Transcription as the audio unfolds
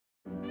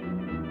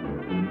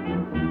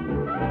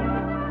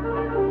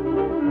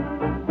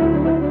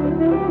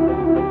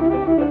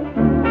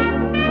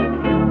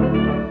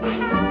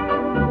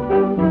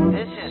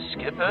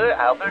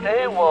Albert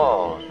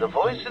AWOL, the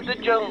voice of the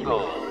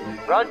jungle,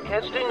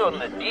 broadcasting on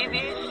the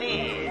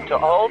DVC to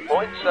all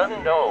points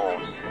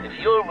unknown. If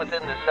you're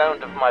within the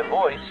sound of my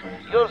voice,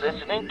 you're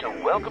listening to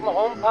Welcome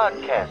Home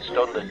Podcast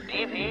on the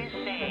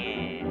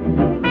DVC.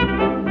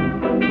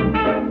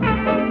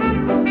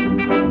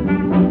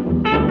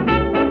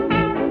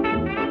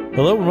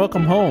 Hello and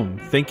welcome home.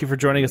 Thank you for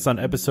joining us on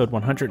episode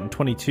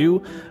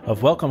 122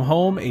 of Welcome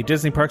Home, a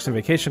Disney Parks and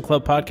Vacation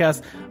Club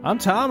podcast. I'm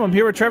Tom. I'm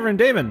here with Trevor and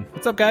Damon.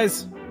 What's up,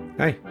 guys?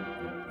 Hey.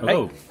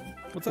 Hello. Hey.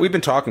 What's up? We've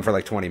been talking for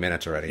like 20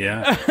 minutes already.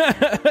 Yeah.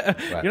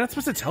 You're not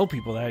supposed to tell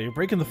people that. You're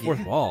breaking the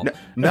fourth wall.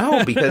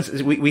 No,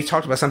 because we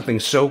talked about something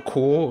so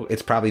cool.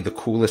 It's probably the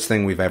coolest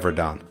thing we've ever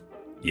done.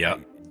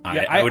 Yep.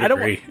 I would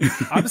agree.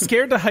 I'm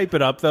scared to hype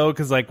it up, though,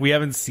 because we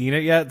haven't seen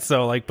it yet.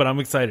 So, but I'm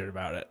excited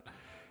about it.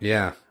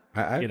 Yeah.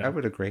 I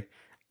would agree.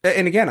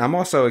 And again, I'm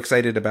also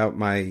excited about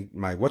my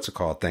what's it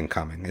called thing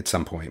coming at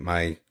some point.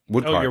 My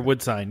wood carving. Your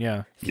wood sign,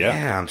 yeah.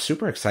 Yeah, I'm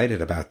super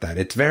excited about that.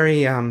 It's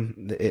very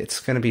it's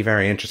going to be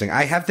very interesting.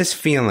 I have this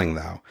feeling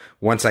though,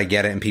 once I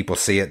get it and people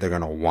see it, they're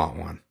going to want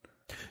one.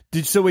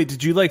 Did you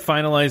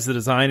finalize the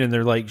design and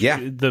they're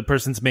the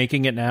person's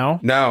making it now?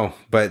 No,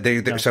 but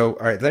they're so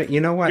all right, you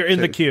know what? You're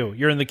in the queue.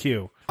 You're in the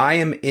queue. I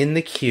am in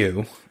the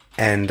queue.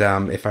 And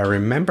if I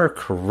remember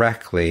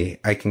correctly,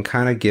 I can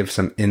kind of give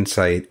some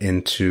insight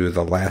into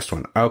the last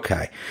one.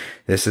 Okay,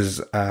 this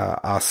is,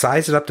 I'll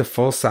size it up to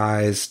full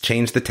size,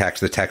 change the text.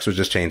 The text will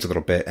just change a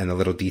little bit and the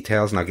little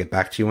details, and I'll get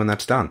back to you when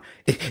that's done.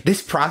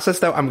 This process,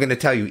 though, I'm going to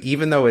tell you,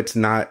 even though it's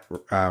not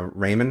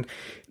Raymond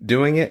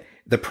doing it,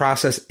 the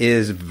process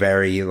is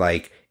very,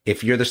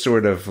 if you're the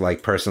sort of,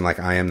 person like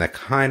I am that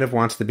kind of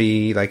wants to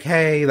be like,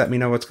 hey, let me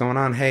know what's going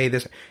on. Hey,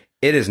 this...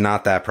 It is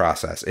not that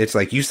process. It's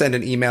like you send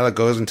an email, it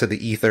goes into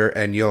the ether,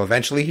 and you'll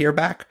eventually hear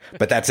back.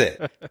 But that's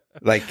it.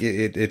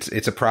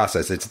 It's a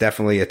process. It's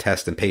definitely a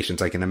test in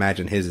patience. I can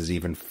imagine his is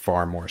even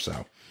far more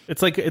so.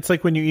 It's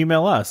like when you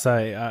email us.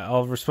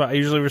 I'll respond. I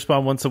usually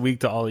respond once a week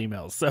to all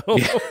emails. So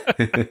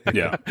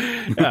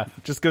yeah,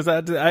 just goes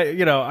out to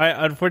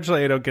I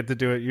unfortunately I don't get to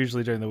do it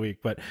usually during the week,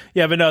 but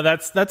no,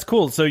 that's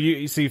cool. So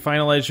you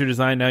finalized your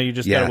design now. You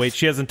just gotta wait.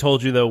 She hasn't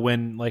told you though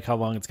when how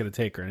long it's gonna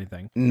take or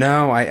anything.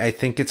 No, I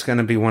think it's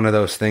gonna be one of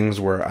those things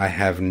where I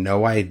have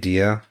no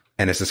idea.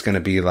 And it's just going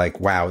to be like,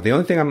 wow. The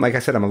only thing I'm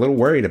a little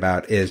worried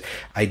about is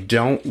I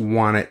don't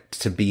want it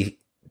to be.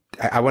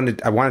 I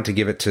wanted to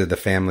give it to the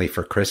family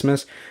for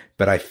Christmas,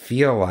 but I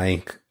feel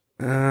like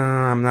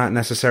I'm not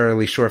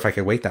necessarily sure if I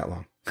could wait that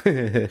long.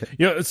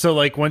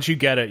 So once you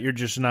get it, you're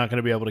just not going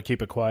to be able to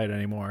keep it quiet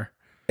anymore.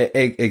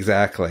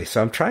 Exactly.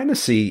 So I'm trying to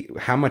see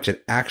how much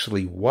it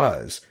actually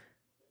was.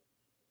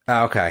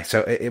 Okay,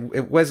 so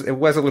it was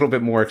a little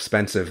bit more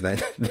expensive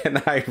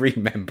than I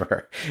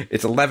remember.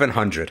 It's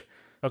 $1,100.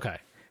 Okay.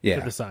 Yeah.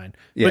 For the sign.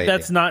 But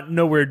that's not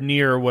nowhere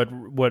near what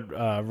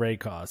Ray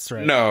costs,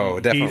 right?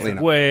 No, definitely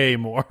not. Way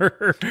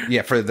more.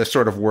 Yeah, for the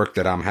sort of work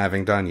that I'm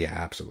having done, yeah,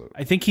 absolutely.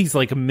 I think he's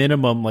a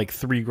minimum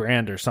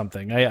 $3,000 or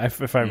something.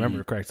 If I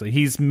remember correctly.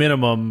 He's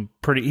minimum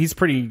he's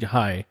pretty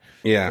high.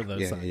 Yeah. For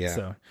those signs. Yeah.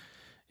 So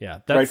yeah,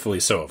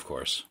 rightfully so, of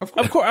course. Of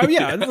course. Oh,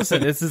 yeah.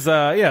 Listen, this is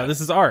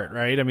art,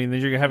 right? I mean,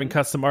 you're having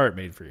custom art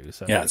made for you.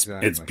 So yeah,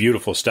 it's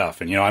beautiful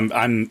stuff, and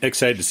I'm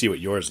excited to see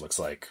what yours looks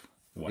like.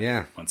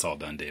 When it's all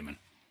done, Damon.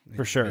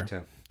 For sure.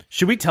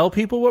 Should we tell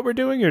people what we're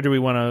doing, or do we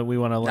want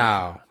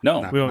to?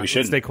 No, we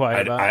shouldn't. Stay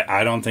quiet.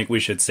 I don't think we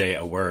should say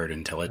a word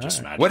until it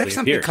just magically What if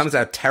something appears. comes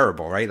out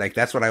terrible, right?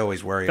 That's what I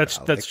always worry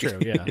about. That's true.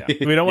 Yeah.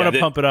 We don't want to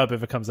pump it up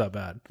if it comes out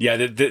bad. Yeah,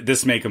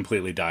 this may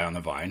completely die on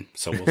the vine,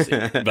 so we'll see.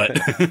 But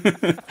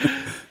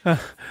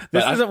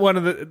this isn't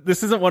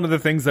one of the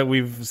things that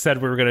we've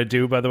said we were going to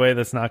do. By the way,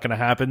 that's not going to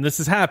happen.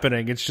 This is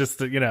happening. It's just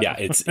that Yeah,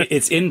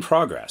 it's in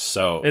progress.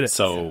 So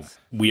yes.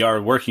 We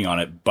are working on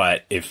it,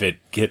 but if it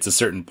hits a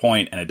certain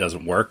point and it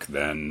doesn't work,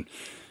 then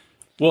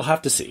we'll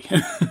have to see.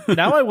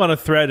 Now I want a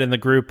thread in the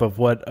group of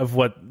what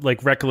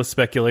reckless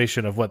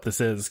speculation of what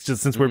this is,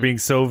 just since we're being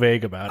so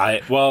vague about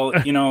it.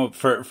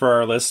 For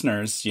our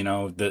listeners,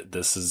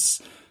 this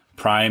is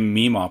prime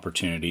meme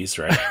opportunities,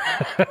 right?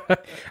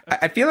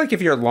 I feel like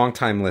if you're a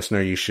longtime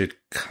listener, you should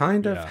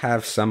kind of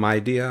have some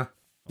idea.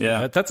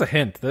 Yeah, that's a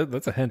hint.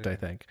 That's a hint, I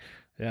think.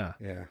 Yeah.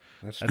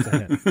 That's a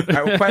hint.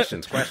 All right,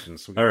 questions.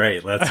 All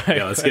right, let's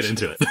get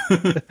into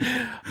it.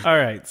 All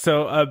right,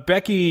 so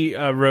Becky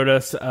wrote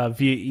us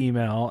via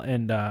email,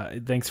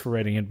 and thanks for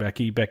writing in,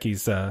 Becky.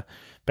 Becky's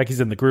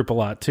in the group a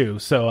lot too.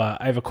 So I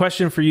have a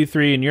question for you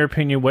three. In your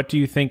opinion, what do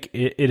you think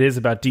it is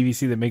about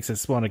DVC that makes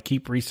us want to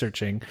keep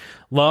researching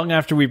long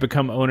after we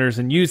become owners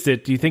and used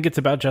it? Do you think it's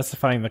about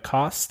justifying the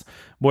cost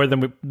more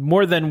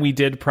than we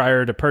did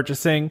prior to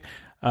purchasing?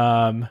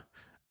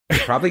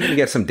 Probably going to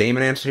get some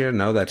Damon answer here.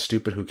 No, that's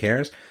stupid. Who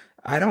cares?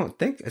 I don't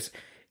think it's.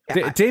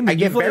 Damon, I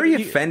get very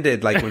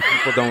offended when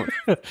people don't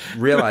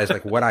realize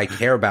what I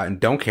care about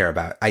and don't care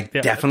about. I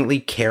definitely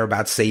care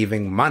about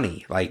saving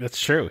money. That's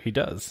true. He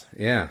does.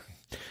 Yeah.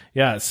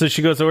 Yeah, so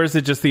she goes, or is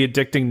it just the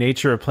addicting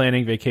nature of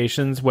planning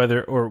vacations,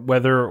 whether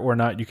or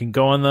not you can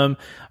go on them?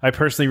 I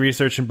personally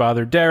researched and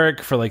bothered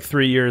Derek for like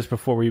 3 years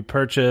before we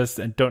purchased,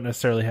 and don't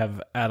necessarily have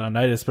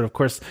add-onitis, but of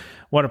course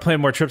want to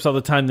plan more trips all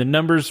the time. The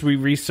numbers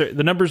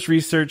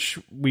research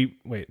we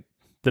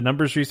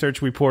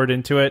poured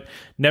into it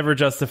never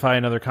justify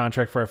another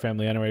contract for our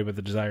family anyway, but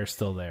the desire is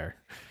still there.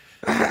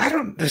 I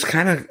don't, this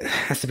kind of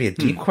has to be a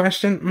deep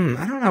question.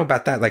 I don't know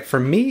about that. Like for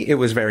me, it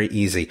was very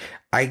easy.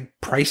 I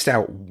priced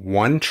out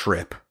one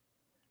trip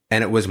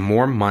and it was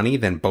more money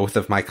than both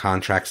of my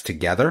contracts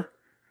together.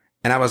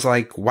 And I was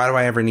like, why do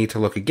I ever need to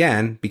look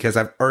again? Because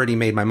I've already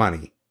made my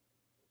money.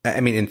 I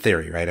mean, in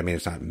theory, right? I mean,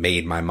 it's not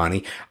made my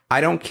money.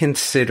 I don't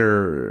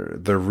consider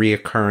the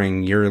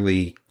reoccurring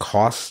yearly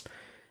costs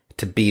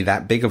to be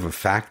that big of a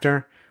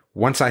factor.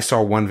 Once I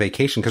saw one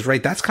vacation, because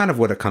right, that's kind of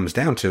what it comes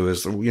down to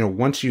is,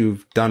 once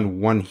you've done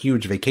one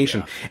huge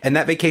vacation, and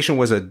that vacation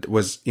was a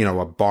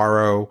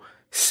borrow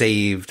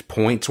saved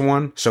points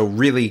one. So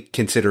really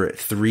consider it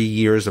 3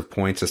 years of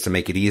points just to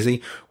make it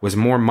easy, was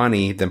more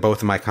money than both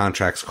of my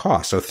contracts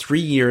cost. So 3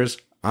 years,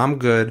 I'm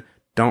good.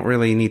 Don't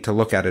really need to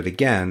look at it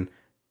again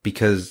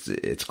because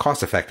it's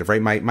cost effective,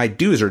 right? My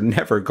dues are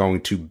never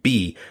going to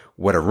be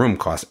what a room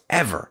costs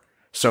ever.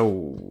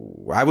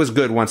 So I was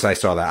good once I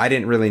saw that. I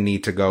didn't really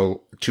need to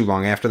go too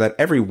long after that.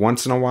 Every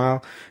once in a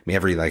while,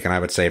 and I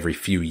would say every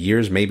few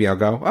years, maybe I'll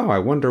go, oh, I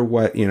wonder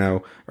what,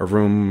 a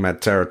room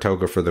at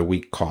Saratoga for the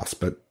week costs.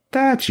 But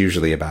that's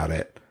usually about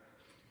it.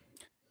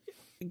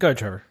 Go ahead,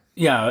 Trevor.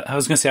 Yeah, I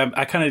was going to say,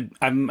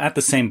 I'm at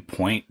the same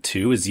point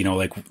too, is,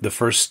 like the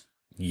first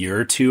year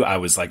or two, I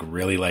was like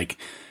really like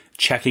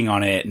checking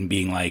on it and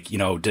being like,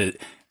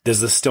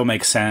 does this still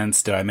make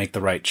sense? Did I make the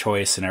right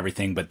choice and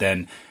everything? But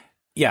then,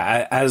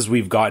 yeah, as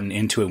we've gotten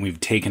into it and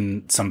we've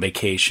taken some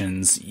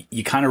vacations,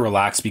 you kind of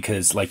relax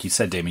because, like you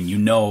said, Damon,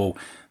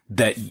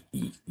 that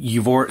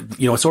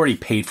it's already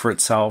paid for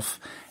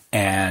itself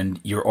and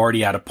you're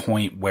already at a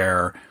point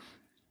where,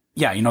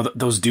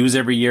 those dues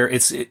every year,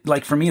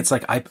 like for me, it's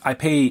like I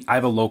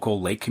have a local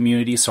lake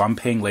community, so I'm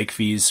paying lake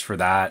fees for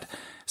that.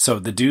 So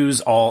the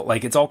dues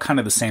it's all kind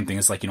of the same thing.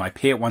 It's like, I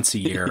pay it once a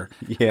year.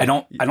 Yeah.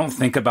 I don't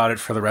think about it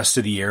for the rest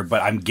of the year,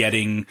 but I'm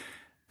getting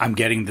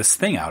this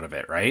thing out of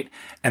it, right?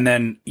 And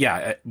then,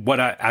 what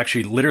I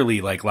actually literally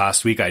like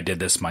last week I did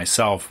this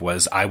myself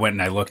was I went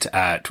and I looked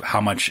at how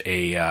much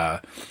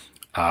a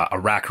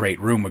rack rate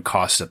room would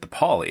cost at the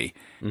Poly.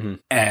 Mm-hmm.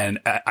 And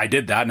I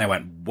did that and I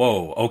went,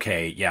 whoa,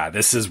 okay, yeah,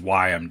 this is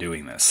why I'm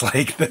doing this.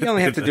 Like you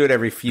only have to do it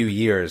every few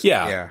years.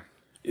 Yeah.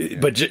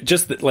 But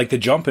just the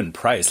jump in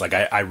price, like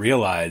I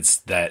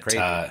realized that,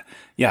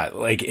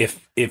 like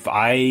if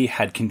I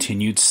had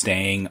continued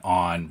staying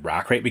on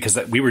rack rate, because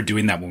we were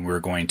doing that when we were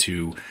going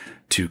to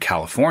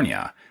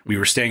California, we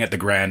were staying at the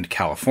Grand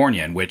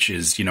Californian, which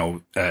is,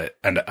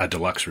 a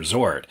deluxe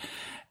resort.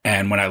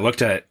 And when I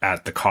looked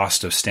at the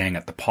cost of staying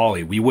at the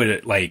Poly,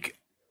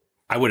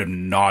 I would have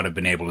not have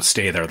been able to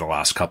stay there the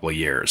last couple of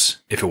years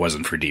if it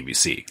wasn't for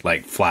DVC,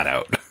 like flat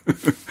out.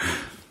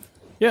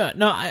 Yeah,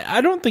 no,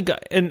 I don't think,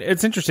 and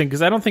it's interesting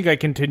because I don't think I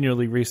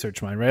continually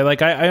research mine, right?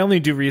 Like I only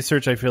do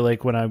research, I feel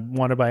like, when I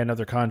want to buy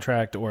another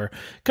contract, or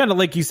kind of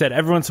like you said,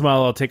 every once in a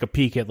while I'll take a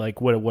peek at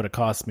like what it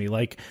cost me.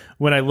 Like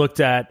when I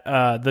looked at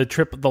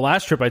the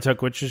last trip I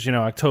took, which is,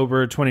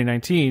 October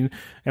 2019,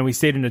 and we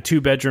stayed in a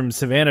 2-bedroom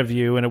Savannah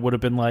View, and it would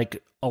have been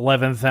like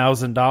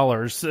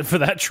 $11,000 for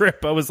that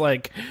trip. I was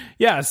like,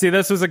 yeah, see,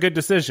 this was a good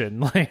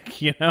decision.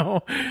 Like,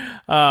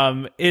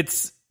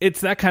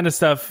 it's that kind of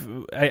stuff.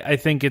 I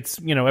think it's,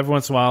 every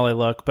once in a while I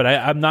look, but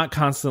I'm not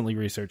constantly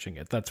researching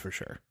it. That's for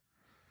sure.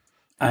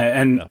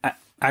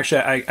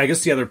 Actually, I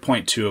guess the other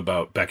point too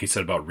about Becky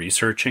said about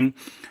researching,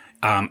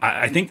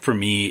 I think for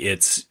me,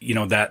 it's,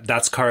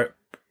 that's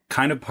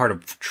kind of part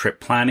of trip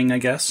planning, I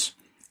guess.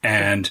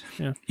 And,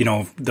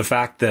 the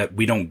fact that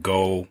we don't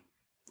go,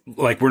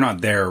 like we're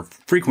not there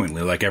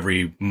frequently, like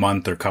every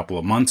month or couple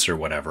of months or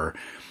whatever,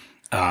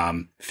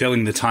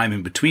 filling the time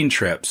in between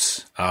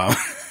trips,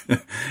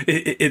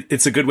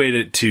 it's a good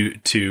way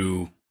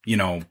to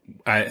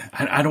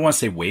I don't want to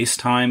say waste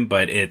time,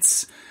 but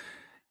it's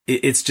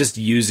just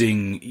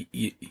using,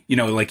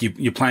 like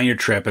you plan your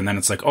trip and then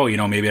it's like, oh,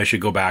 maybe I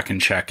should go back and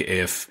check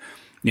if,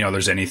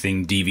 there's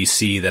anything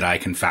DVC that I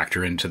can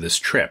factor into this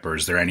trip, or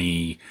is there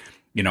any,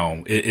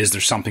 is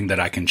there something that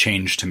I can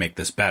change to make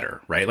this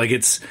better? Right. Like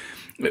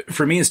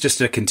for me, it's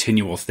just a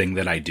continual thing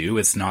that I do.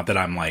 It's not that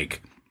I'm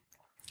like,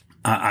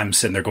 I'm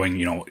sitting there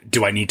going,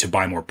 do I need to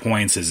buy more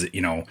points? Is it,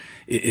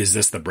 is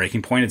this the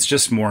breaking point? It's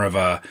just more of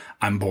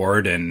I'm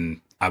bored and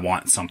I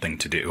want something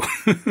to do.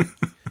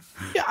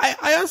 Yeah.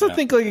 I also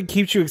think like it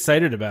keeps you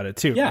excited about it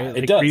too. Yeah, right?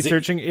 it does.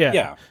 Researching.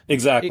 Yeah,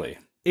 exactly.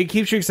 It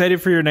keeps you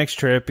excited for your next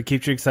trip. It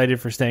keeps you excited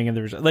for staying in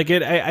the resort. Like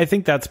I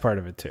think that's part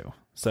of it too.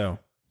 So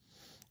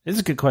it's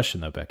a good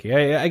question though, Becky.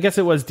 I guess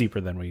it was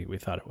deeper than we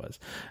thought it was.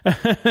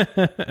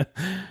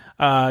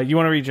 You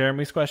want to read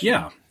Jeremy's question?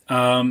 Yeah.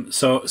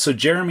 So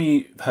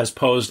Jeremy has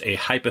posed a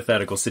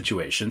hypothetical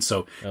situation.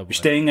 So you're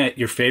staying at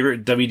your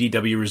favorite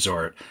WDW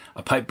resort,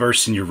 a pipe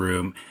bursts in your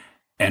room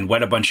and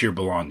wet a bunch of your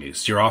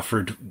belongings. You're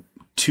offered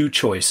two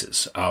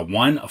choices.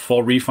 One, a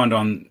full refund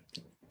on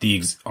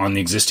the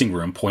existing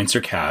room, points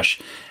or cash,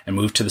 and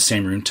move to the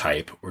same room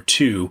type. Or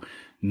two,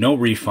 no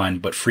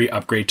refund, but free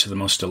upgrade to the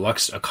most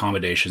deluxe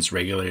accommodations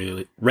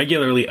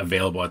regularly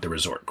available at the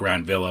resort.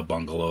 Grand Villa,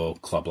 bungalow,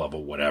 club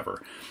level,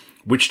 whatever.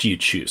 Which do you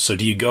choose? So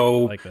do you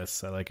go... I like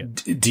this. I like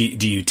it.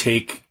 Do you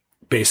take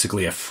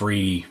basically a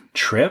free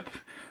trip,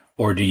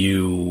 or do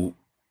you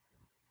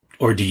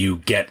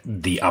get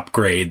the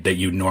upgrade that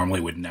you normally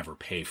would never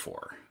pay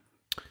for?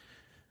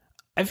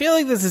 I feel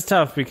like this is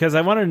tough because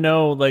I want to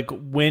know, like,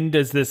 when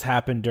does this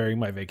happen during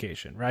my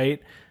vacation,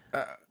 right?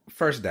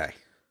 First day.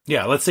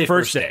 Yeah, let's say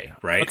first day,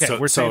 right? Okay,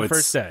 we're saying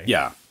first day.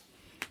 Yeah.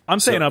 I'm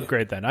saying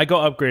upgrade then. I go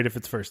upgrade if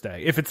it's first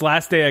day. If it's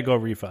last day, I go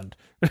refund.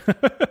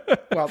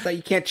 Well,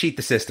 you can't cheat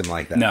the system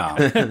like that. No.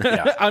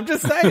 Yeah. I'm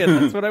just saying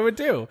that's what I would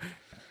do.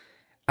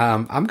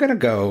 I'm going to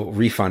go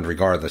refund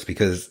regardless,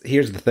 because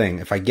here's the thing.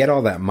 If I get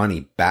all that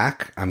money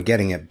back, I'm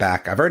getting it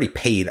back. I've already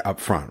paid up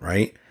front,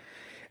 right?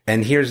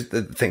 And here's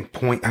the thing,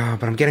 but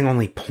I'm getting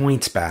only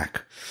points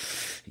back.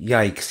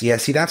 Yikes. Yeah,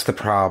 see, that's the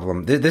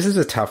problem. This is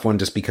a tough one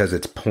just because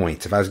it's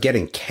points. If I was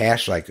getting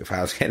cash, like if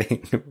I was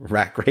getting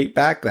rack rate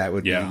back, that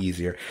would be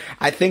easier.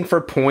 I think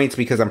for points,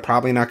 because I'm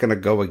probably not going to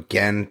go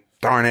again.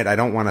 Darn it, I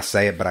don't want to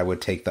say it, but I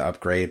would take the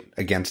upgrade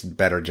against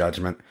better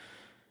judgment.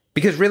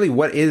 Because really,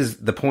 what is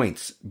the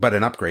points but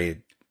an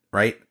upgrade,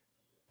 right?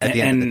 At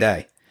the end of the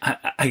day.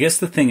 I guess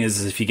the thing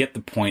is if you get the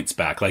points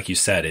back, like you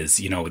said, is,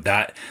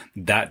 that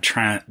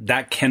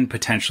can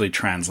potentially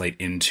translate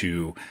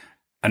into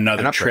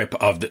another trip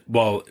of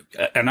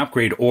an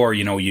upgrade, or,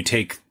 you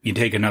take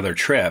another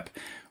trip,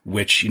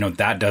 which,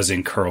 that does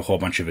incur a whole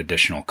bunch of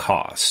additional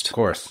cost. Of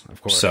course.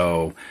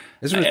 So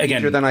this was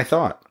easier than I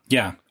thought.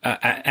 Yeah.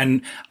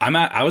 And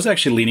I was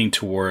actually leaning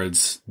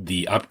towards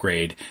the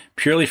upgrade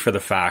purely for the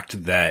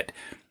fact that,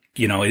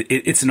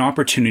 it's an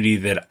opportunity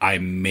that I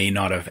may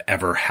not have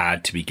ever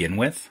had to begin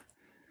with.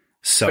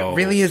 So, but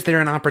really, is there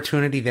an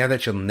opportunity there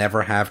that you'll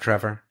never have,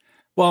 Trevor?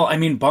 Well, I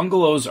mean,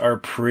 bungalows are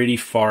pretty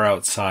far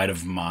outside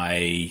of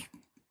my.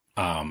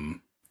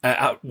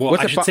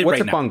 What's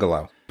a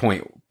bungalow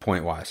point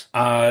wise?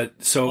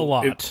 So a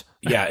lot.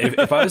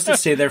 If I was to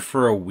stay there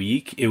for a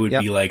week, it would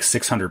be like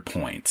 600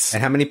 points.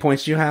 And how many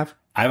points do you have?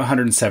 I have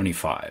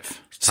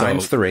 175.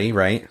 Times 3,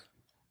 right?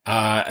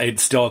 It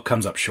still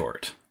comes up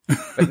short.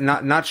 But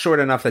not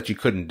short enough that you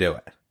couldn't do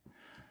it.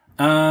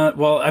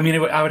 Well, I mean,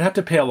 I would have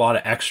to pay a lot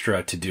of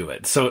extra to do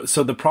it. So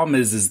the problem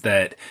is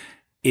that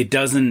it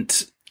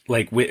doesn't,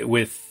 like,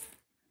 with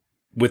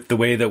the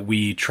way that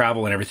we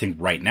travel and everything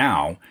right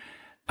now,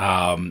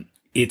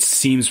 it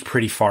seems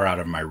pretty far out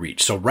of my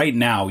reach. So right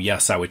now,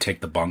 yes, I would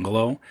take the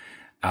bungalow.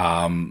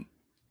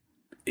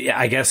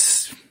 I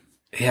guess,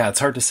 it's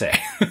hard to say.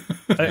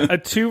 a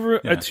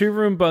two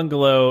room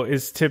bungalow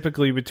is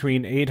typically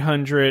between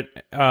 800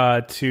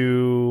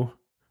 to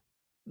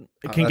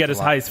it can get as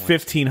high as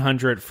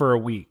 1,500 for a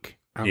week.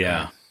 Okay.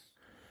 Yeah.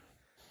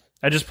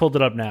 I just pulled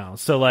it up now.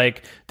 So,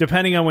 like,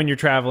 depending on when you're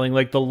traveling,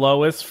 like, the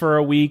lowest for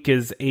a week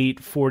is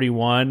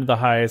 841. The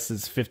highest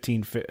is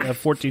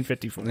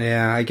 1454.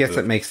 Yeah, I guess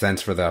it makes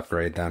sense for the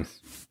upgrade then.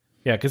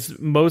 Yeah, because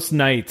most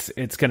nights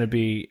it's going to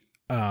be,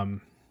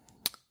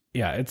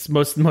 it's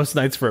most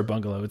nights for a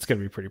bungalow, it's going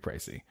to be pretty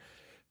pricey.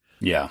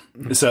 Yeah.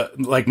 So,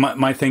 like,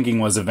 my thinking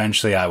was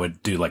eventually I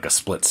would do, like, a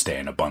split stay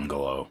in a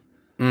bungalow.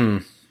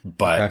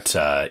 But,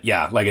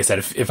 like I said,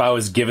 if I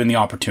was given the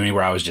opportunity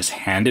where I was just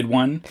handed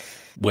one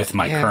with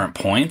my current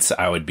points,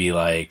 I would be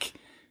like,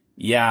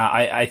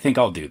 I think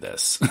I'll do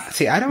this.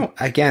 See, I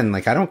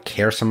don't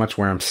care so much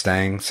where I'm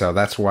staying, so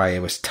that's why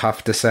it was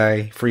tough to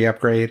say free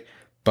upgrade.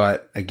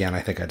 But again,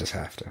 I think I just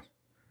have to.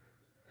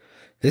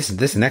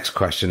 This next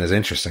question is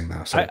interesting,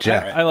 though. So,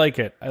 Jeff. I like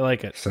it.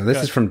 So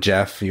this is from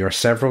Jeff. You're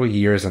several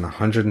years and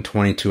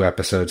 122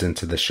 episodes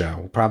into the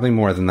show. Probably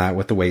more than that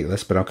with the wait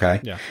list, but okay.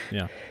 Yeah.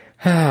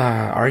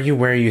 Are you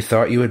where you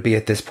thought you would be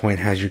at this point?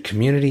 Has your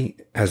community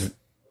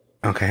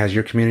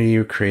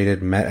you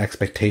created met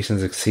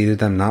expectations, exceeded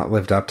them, not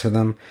lived up to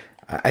them?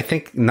 I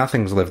think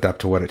nothing's lived up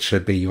to what it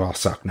should be. You all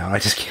suck. No, I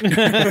just can't.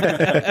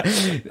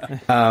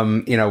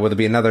 Will there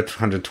be another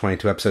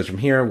 122 episodes from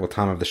here? Will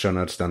Tom have the show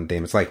notes done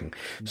Damon's liking?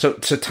 So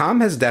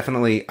Tom has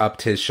definitely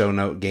upped his show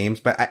note games,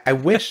 but I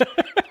wish,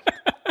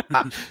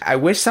 I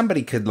wish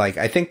somebody could, like,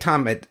 I think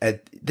Tom,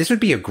 this would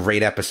be a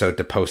great episode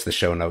to post the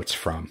show notes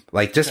from,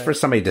 like, just for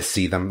somebody to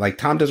see them. Like,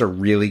 Tom does a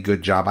really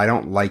good job. I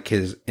don't like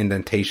his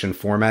indentation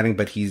formatting,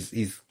 but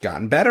he's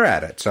gotten better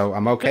at it. So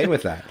I'm okay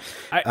with that.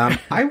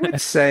 I would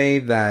say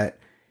that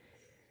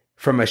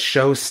from a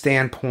show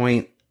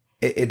standpoint,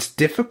 it's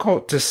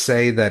difficult to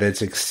say that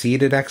it's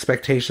exceeded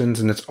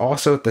expectations, and it's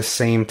also at the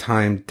same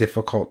time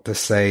difficult to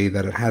say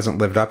that it hasn't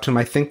lived up to them.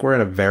 I think we're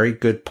at a very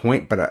good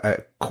point, but I,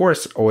 of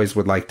course, always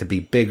would like to be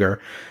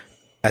bigger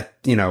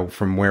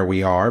from where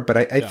we are. But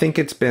I think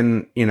it's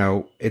been,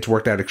 it's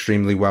worked out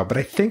extremely well. But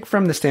I think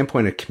from the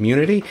standpoint of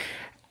community,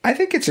 I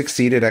think it's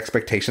exceeded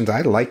expectations.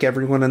 I like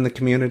everyone in the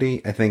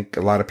community. I think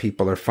a lot of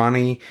people are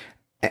funny.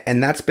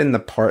 And that's been the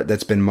part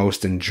that's been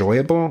most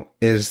enjoyable,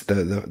 is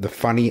the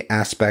funny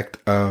aspect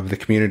of the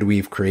community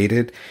we've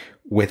created.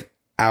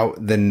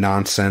 without the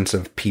nonsense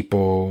of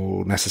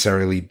people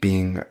necessarily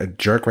being a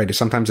jerk, right?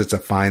 Sometimes it's a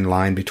fine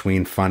line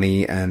between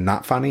funny and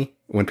not funny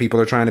when people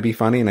are trying to be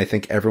funny. And I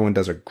think everyone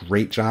does a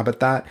great job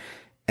at that.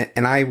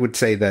 And I would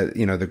say that,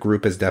 the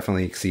group has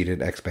definitely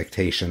exceeded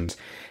expectations.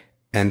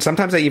 And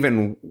sometimes I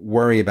even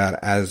worry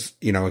about as,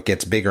 it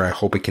gets bigger, I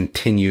hope it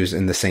continues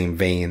in the same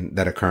vein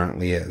that it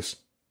currently is.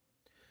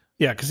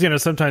 Yeah,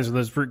 because sometimes when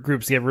those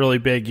groups get really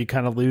big, you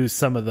kind of lose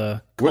some of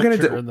the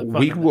culture.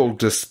 We will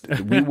just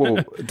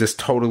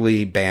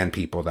totally ban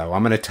people, though.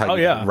 I'm going to tell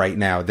you right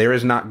now, there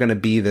is not going to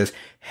be this.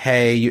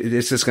 Hey,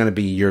 it's just going to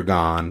be you're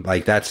gone.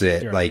 Like that's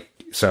it. Sure. Like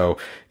so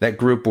that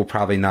group will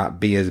probably not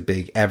be as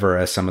big ever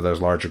as some of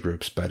those larger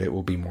groups, but it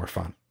will be more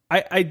fun.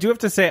 I do have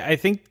to say, I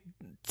think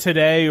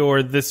today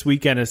or this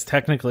weekend is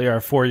technically our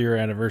 4-year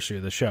anniversary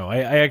of the show.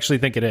 I actually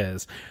think it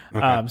is.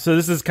 Okay. So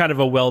this is kind of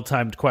a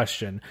well-timed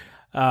question.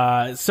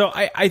 So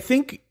I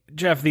think,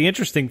 Jeff, the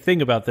interesting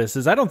thing about this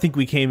is I don't think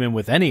we came in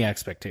with any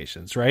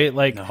expectations, right?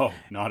 Like, no,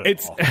 not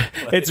at all.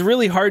 It's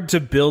really hard to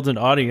build an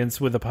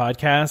audience with a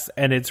podcast,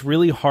 and it's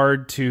really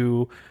hard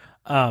to,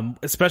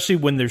 especially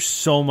when there's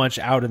so much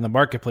out in the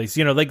marketplace.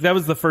 Like that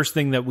was the first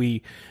thing that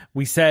we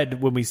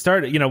said when we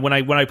started. When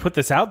I put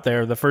this out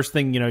there, the first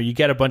thing, you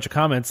get a bunch of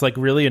comments like,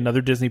 really,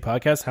 another Disney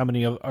podcast? How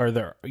many are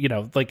there?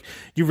 Like,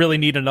 you really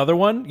need another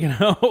one,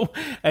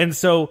 And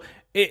so,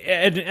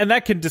 and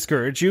that can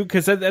discourage you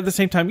because at the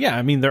same time,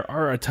 there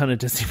are a ton of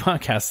Disney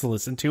podcasts to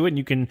listen to, and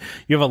you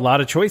have a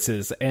lot of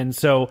choices. And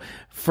so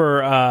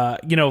for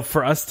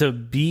us to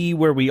be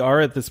where we are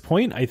at this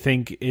point, I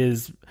think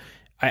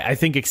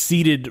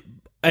exceeded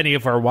any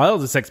of our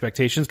wildest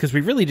expectations, because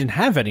we really didn't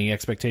have any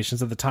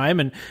expectations at the time.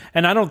 And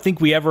I don't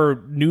think we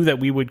ever knew that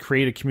we would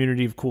create a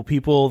community of cool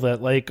people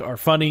that are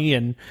funny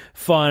and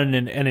fun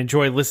and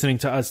enjoy listening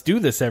to us do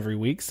this every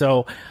week.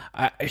 So,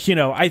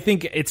 I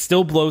think it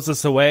still blows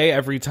us away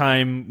every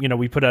time,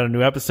 we put out a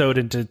new episode,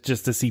 and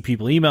to see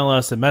people email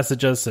us and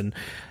message us and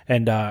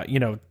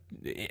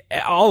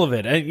all of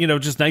it,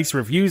 and just nice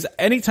reviews.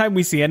 Anytime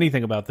we see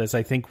anything about this,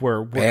 I think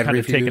we're kind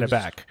reviews, of taken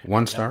aback.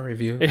 1-star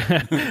review,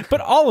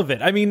 but all of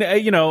it.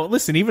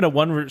 Listen, even a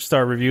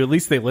 1-star review, at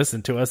least they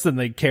listened to us and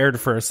they cared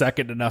for a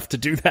second enough to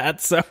do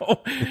that. So,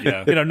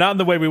 not in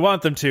the way we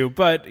want them to,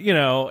 but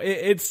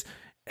it's.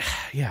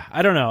 Yeah,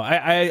 I don't know.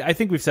 I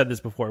think we've said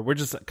this before. We're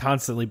just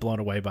constantly blown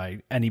away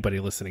by anybody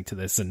listening to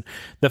this, and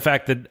the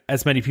fact that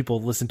as many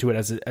people listen to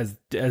it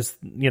as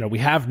we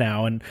have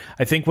now. And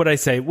I think what did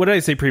I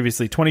say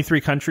previously?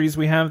 23 countries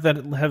we have that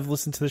have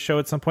listened to the show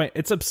at some point.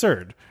 It's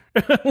absurd.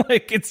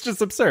 It's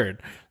just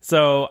absurd.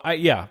 So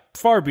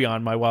far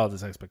beyond my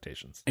wildest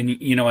expectations. And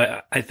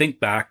I think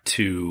back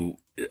to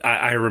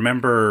I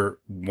remember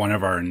one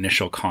of our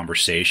initial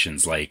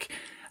conversations. Like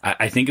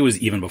I think it was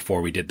even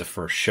before we did the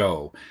first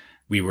show.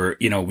 We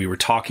were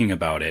talking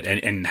about it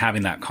and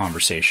having that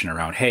conversation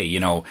around, hey,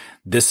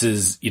 this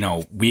is,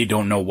 we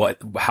don't know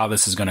how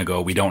this is going to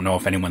go. We don't know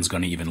if anyone's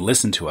going to even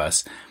listen to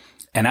us.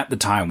 And at the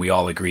time, we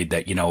all agreed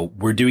that,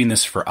 we're doing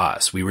this for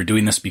us. We were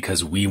doing this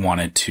because we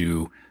wanted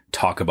to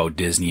talk about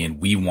Disney,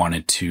 and we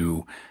wanted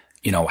to,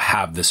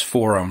 have this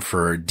forum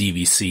for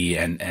DVC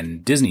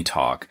and Disney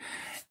talk.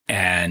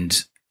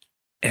 And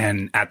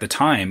at the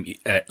time,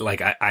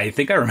 I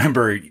think I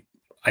remember,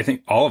 I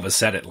think all of us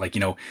said it,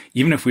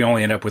 even if we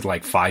only end up with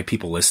 5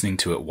 people listening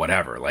to it,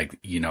 whatever,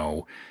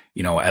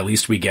 at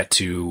least we get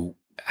to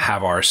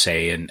have our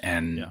say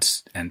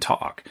and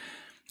talk.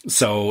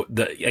 So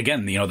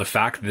the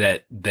fact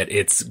that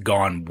it's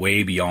gone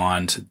way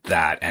beyond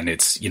that, and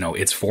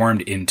it's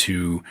formed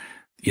into,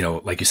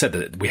 like you said,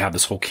 that we have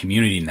this whole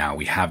community now,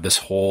 we have this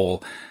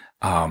whole,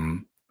 a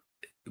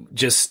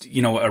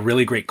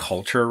really great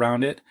culture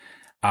around it.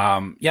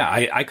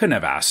 I couldn't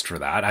have asked for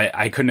that.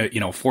 I couldn't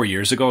have, 4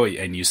 years ago,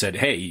 and you said,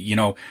 hey,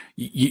 you're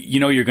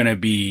going to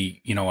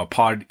be, a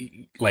pod,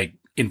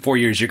 in 4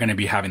 years, you're going to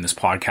be having this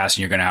podcast and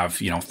you're going to have,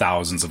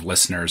 thousands of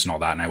listeners and all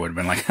that. And I would have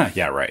been like,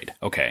 yeah, right.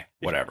 Okay,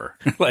 whatever.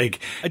 Do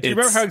you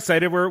remember how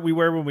excited we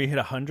were when we hit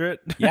 100?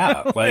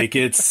 Yeah.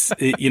 It's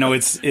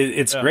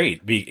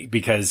great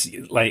because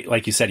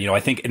like you said, I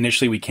think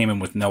initially we came in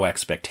with no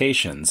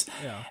expectations.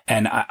 Yeah.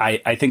 And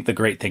I think the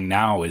great thing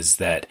now is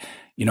that,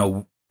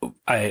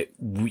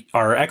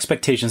 our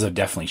expectations have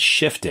definitely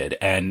shifted,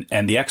 and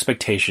the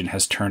expectation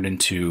has turned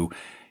into,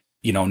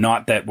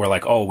 not that we're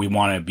like, oh, we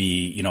want to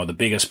be, the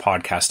biggest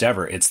podcast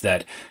ever. It's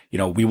that,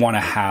 we want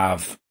to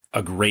have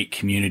a great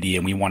community,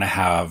 and we want to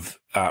have,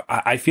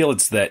 I feel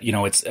it's that,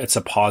 it's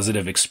a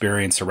positive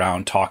experience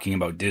around talking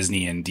about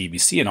Disney and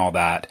DVC and all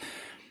that.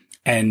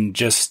 And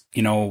just,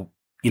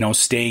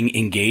 staying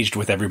engaged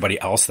with everybody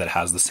else that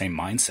has the same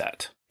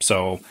mindset.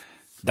 So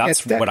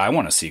that's what I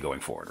want to see going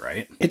forward,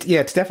 right?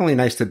 It's definitely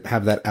nice to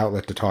have that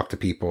outlet to talk to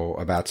people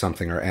about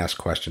something or ask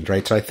questions,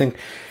 right? So I think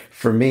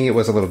for me, it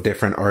was a little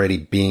different already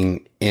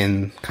being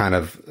in kind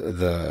of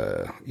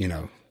the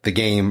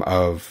game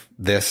of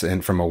this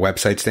and from a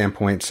website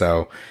standpoint.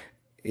 So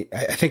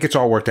I think it's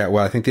all worked out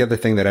well. I think the other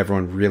thing that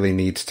everyone really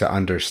needs to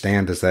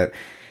understand is that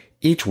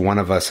each one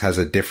of us has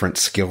a different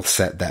skill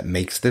set that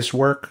makes this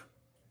work.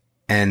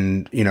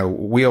 And, you know,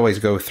 we always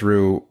go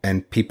through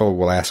and people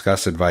will ask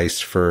us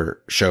advice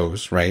for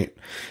shows, right?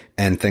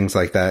 And things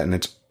like that.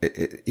 And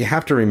you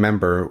have to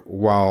remember,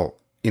 while,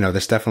 you know,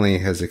 this definitely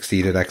has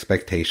exceeded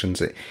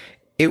expectations,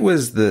 it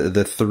was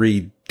the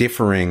three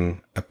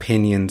differing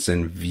opinions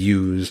and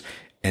views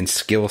and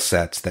skill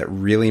sets that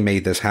really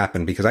made this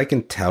happen. Because I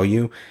can tell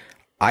you,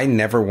 I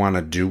never want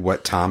to do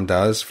what Tom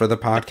does for the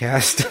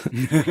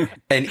podcast.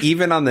 And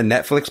even on the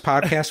Netflix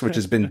podcast, which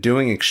has been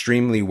doing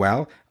extremely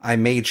well, I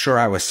made sure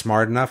I was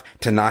smart enough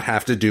to not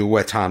have to do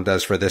what Tom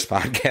does for this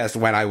podcast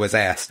when I was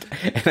asked.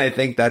 And I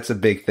think that's a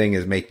big thing,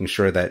 is making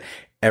sure that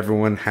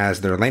everyone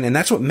has their lane. And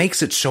that's what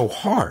makes it so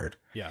hard.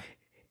 Yeah.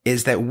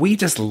 Is that we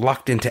just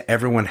lucked into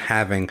everyone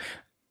having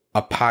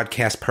a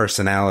podcast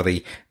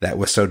personality that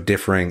was so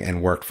differing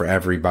and worked for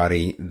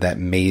everybody, that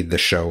made the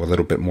show a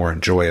little bit more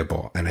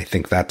enjoyable. And I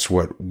think that's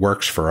what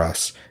works for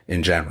us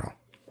in general.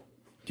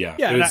 Yeah.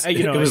 Yeah,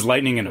 it was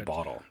lightning in a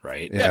bottle,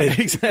 right? Yeah,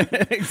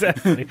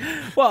 exactly.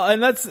 Well,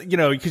 and that's, you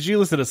know, because you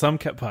listen to some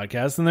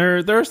podcasts, and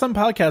there are some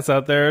podcasts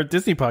out there,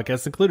 Disney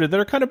podcasts included, that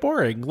are kind of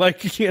boring.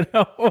 Like, you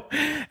know,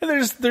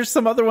 and there's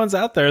some other ones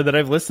out there that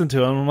I've listened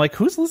to, and I'm like,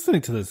 who's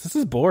listening to this? This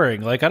is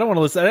boring. Like, I don't want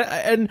to listen.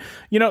 And,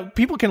 you know,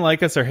 people can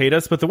like us or hate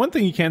us, but the one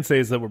thing you can't say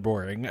is that we're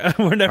boring.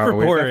 We're never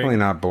we're boring. Definitely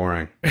not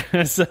boring.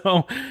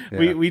 So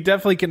we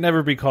definitely can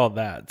never be called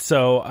that.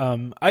 So,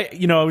 I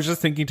was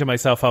just thinking to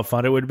myself how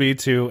fun it would be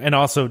to, and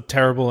also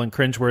terrible and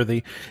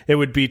cringeworthy it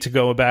would be to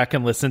go back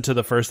and listen to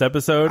the first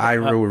episode. I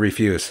will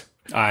refuse.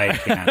 I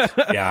can't.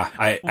 Yeah,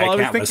 I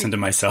can't listen to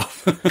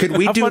myself. Could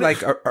we do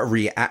like a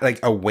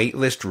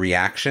waitlist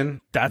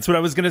reaction? That's what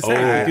I was gonna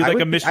say. We do like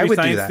a mystery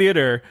science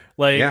theater.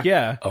 Like,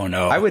 yeah. Oh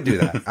no, I would do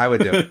that. I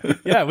would do it.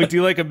 Yeah, we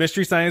do like a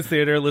mystery science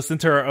theater. Listen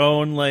to our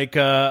own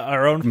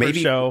first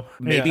show.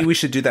 Maybe we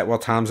should do that while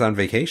Tom's on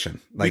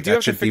vacation. Like, we do that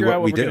have should to figure be what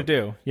out we what we're do.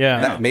 gonna do.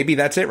 Yeah, Maybe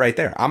that's it right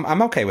there.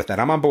 I'm okay with that.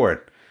 I'm on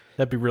board.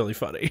 That'd be really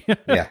funny.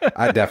 Yeah,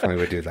 I definitely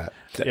would do that.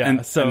 Yeah,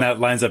 and that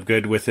lines up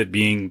good with it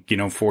being,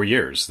 4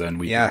 years. Then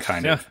we can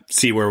kind of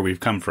see where we've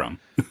come from.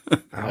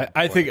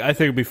 I think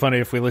it'd be funny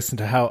if we listened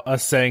to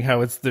us saying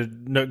how it's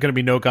going to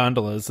be no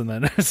gondolas, and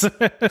then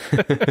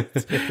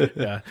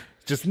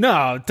just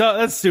no,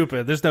 that's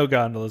stupid. There's no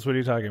gondolas. What are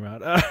you talking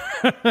about?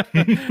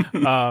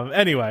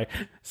 Anyway,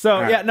 so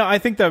I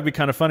think that would be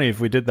kind of funny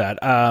if we did that.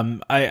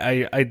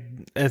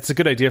 It's a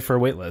good idea for a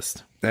wait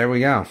list. There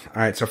we go. All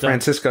right, so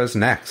Francisco's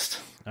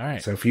next. All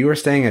right. So if you were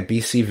staying at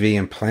BCV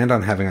and planned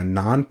on having a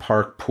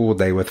non-park pool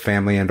day with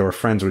family and or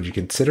friends, would you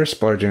consider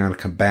splurging on a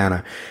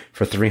cabana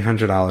for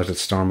 $300 at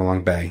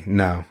Stormalong Bay?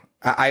 No,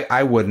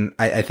 I wouldn't.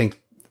 I think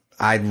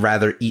I'd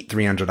rather eat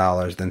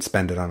 $300 than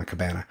spend it on a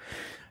cabana.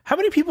 How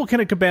many people can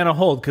a cabana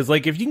hold? Because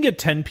like, if you can get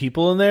 10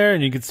 people in there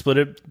and you could split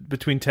it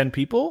between 10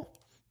 people,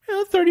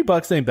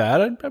 $30 ain't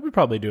bad. I would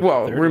probably do it.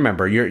 Well,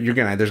 remember,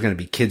 there's gonna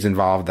be kids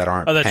involved that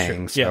aren't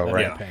paying. True. So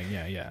right. Paying.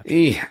 Yeah.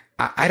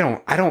 I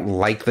don't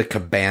like the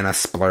cabana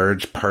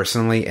splurge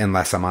personally,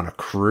 unless I'm on a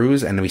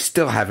cruise, and we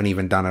still haven't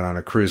even done it on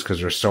a cruise because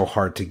they're so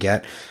hard to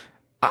get.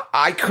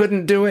 I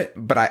couldn't do it,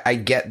 but I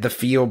get the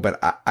feel, but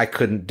I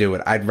couldn't do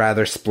it. I'd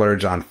rather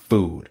splurge on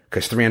food,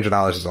 because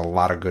 $300 is a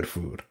lot of good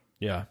food.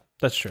 Yeah,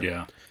 that's true.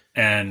 Yeah,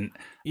 and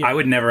I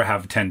would never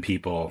have 10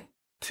 people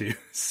to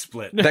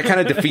split. That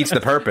kind of defeats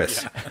the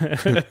purpose.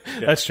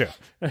 That's true.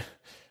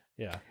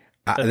 Yeah.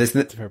 That's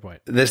a fair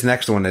point. This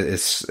next one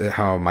is,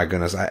 oh my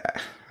goodness.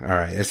 All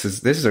right. This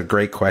is a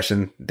great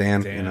question,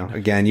 Dan.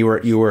 Again, you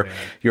were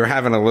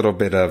having a little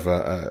bit of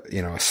a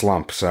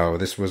slump. So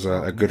this was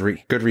a good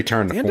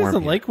return to Dan form.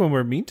 Doesn't like when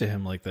we're mean to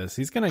him like this.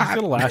 He's gonna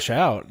lash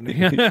out.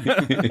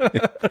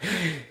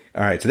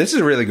 All right. So this is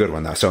a really good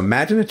one though. So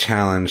imagine a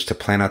challenge to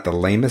plan out the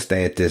lamest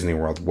day at Disney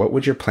World. What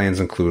would your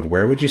plans include?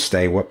 Where would you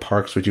stay? What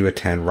parks would you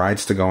attend?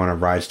 Rides to go on, or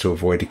rides to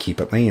avoid to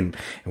keep it lame?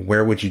 And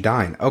where would you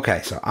dine?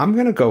 Okay. So I'm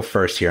going to go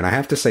first here. And I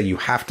have to say, you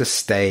have to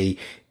stay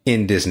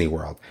in Disney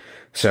World.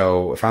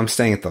 So if I'm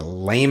staying at the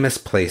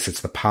lamest place, it's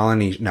the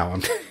Polynesian. No,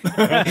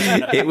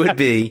 it would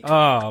be.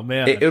 Oh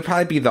man, it would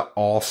probably be the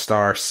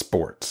All-Star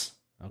Sports.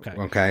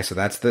 Okay. So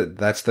that's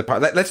the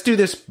part. Let's do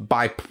this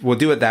we'll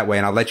do it that way,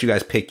 and I'll let you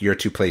guys pick your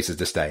two places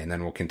to stay, and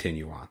then we'll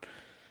continue on.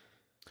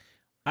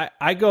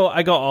 I go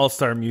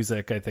All-Star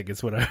Music. I think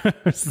is what I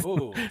was.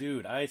 Oh,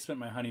 dude, I spent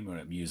my honeymoon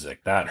at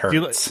music. That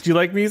hurts. Do you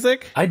like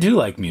music? I do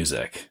like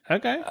music.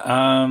 Okay.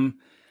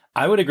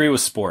 I would agree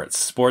with sports.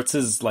 Sports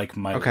is like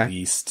my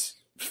least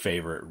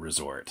favorite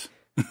resort.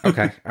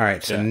 Okay. All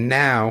right. So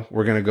now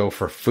we're going to go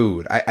for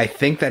food. I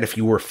think that if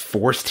you were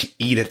forced to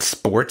eat at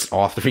sports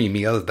all 3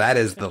 meals, that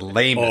is the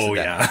lamest. Oh,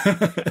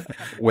 yeah.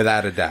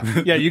 Without a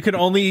doubt. Yeah. You can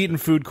only eat in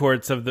food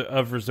courts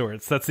of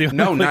resorts. That's the only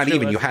No, not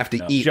even. You have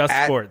to eat just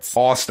at sports.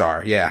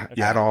 All-Star. Yeah.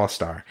 At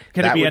All-Star.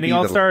 Can it be any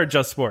All-Star or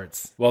just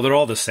sports? Well, they're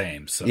all the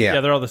same. So.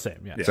 Yeah, they're all the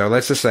same. Yeah. So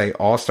let's just say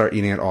All-Star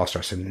eating at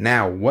All-Star. So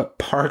now what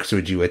parks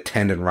would you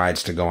attend and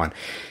rides to go on?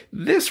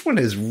 This one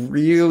is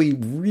really,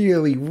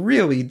 really,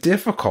 really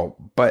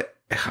difficult, but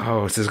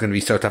this is going to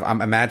be so tough.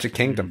 I'm at Magic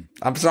Kingdom.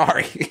 I'm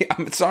sorry.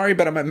 I'm sorry,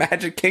 but I'm at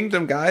Magic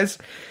Kingdom, guys.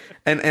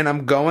 And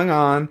I'm going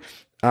on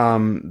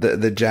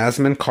the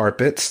Jasmine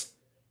carpets.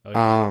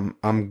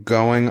 I'm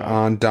going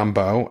on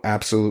Dumbo.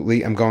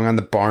 Absolutely. I'm going on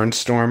the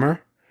Barnstormer.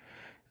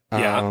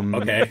 Yeah.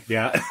 Okay.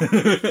 Yeah.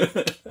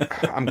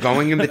 I'm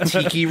going in the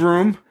Tiki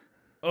Room.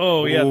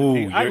 Oh yeah,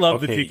 Ooh, I love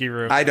the okay. Tiki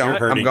Room. I don't.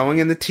 hurting. I'm going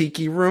in the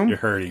Tiki Room. You're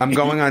hurting. I'm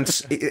going on.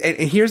 And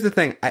here's the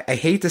thing. I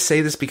hate to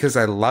say this because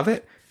I love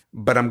it,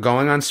 but I'm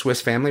going on Swiss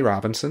Family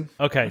Robinson.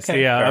 Okay, so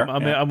Okay, yeah, fair,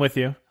 I'm with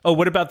you. Oh,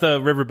 what about the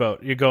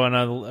riverboat? You're going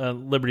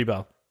on Liberty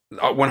Bell.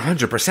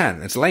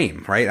 100%. It's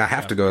lame, right? I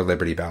have to go to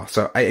Liberty Bell.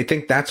 So I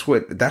think that's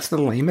the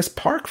lamest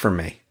park for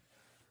me.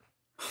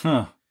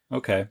 Huh.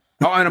 Okay.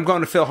 Oh, and I'm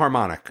going to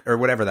Philharmonic or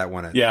whatever that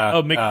one is. Yeah.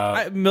 Oh,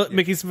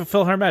 Mickey's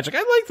PhilharMagic.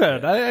 I like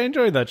that. I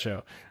enjoyed that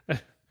show.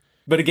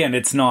 But again,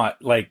 it's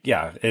not like,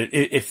 yeah,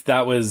 if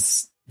that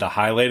was the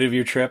highlight of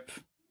your trip,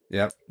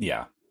 Yep.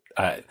 yeah.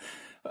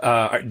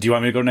 Do you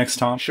want me to go next,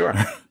 Tom? Sure.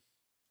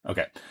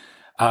 Okay.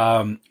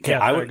 Yeah,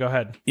 I would go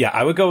ahead. Yeah,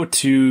 I would go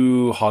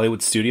to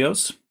Hollywood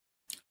Studios,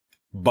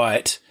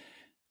 but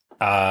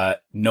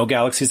no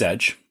Galaxy's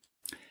Edge.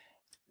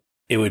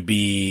 It would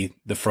be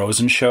the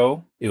Frozen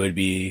show. It would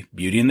be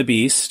Beauty and the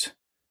Beast.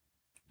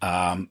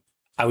 I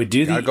would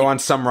do Gotta go on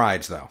some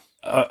rides though.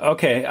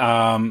 Okay.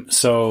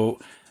 So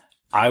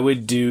I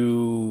would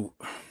do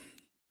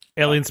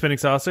Alien spinning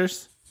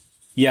saucers.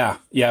 Yeah,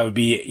 it would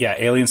be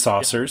Alien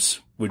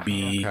Saucers would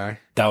be Okay.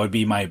 that would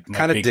be my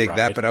Kind of big dig ride.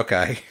 that, but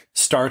okay.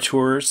 Star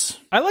Tours.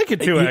 I like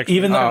it too. Actually,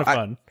 Even it's though kind of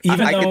fun.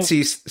 Even I though could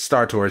see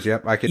Star Tours.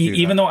 Yep, I could do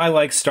even that. though I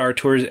like Star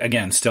Tours,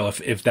 again, still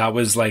if that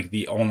was like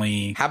the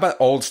only How about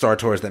old Star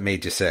Tours that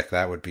made you sick?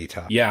 That would be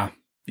tough. yeah,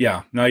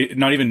 not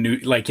even new,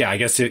 like, yeah, I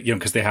guess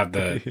because they have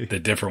the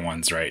different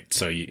ones, right?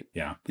 So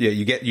Yeah,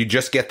 you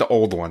just get the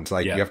old ones.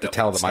 Like Yeah, you have to the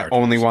tell old them, I Star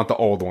only Tours. want the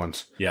old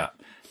ones. yeah,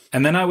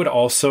 and then I would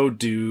also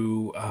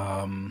do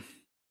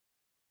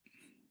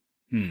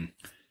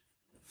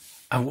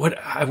I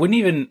wouldn't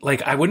even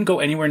like I wouldn't go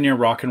anywhere near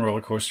Rock and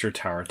Roller Coaster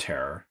Tower of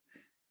Terror.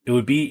 It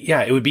would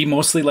be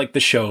mostly like the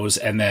shows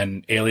and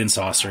then Alien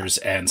Saucers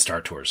and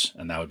Star Tours,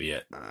 and that would be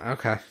it.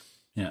 Okay.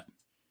 Yeah.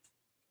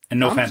 And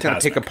no I'm just gonna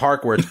pick a Fantasmic.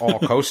 park where it's all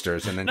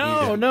coasters, and then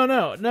No.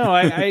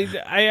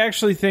 I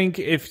actually think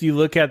if you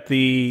look at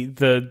the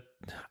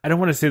I don't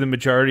want to say the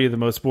majority of the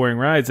most boring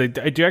rides. I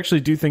do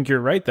actually think you're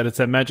right that it's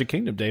at Magic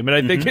Kingdom Day, but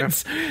I think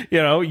it's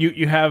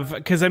you have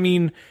because I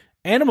mean.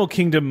 Animal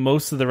Kingdom,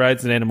 most of the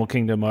rides in Animal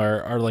Kingdom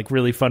are like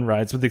really fun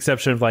rides, with the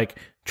exception of like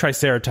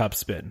Triceratops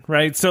Spin,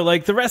 right? So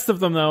like the rest of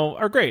them though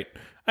are great.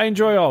 I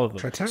enjoy all of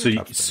them.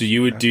 So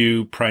you would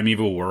do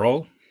Primeval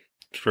Whirl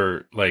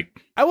for like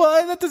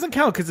Well, that doesn't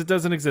count because it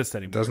doesn't exist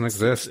anymore. doesn't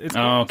exist. It's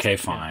okay,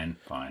 fine.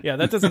 Yeah,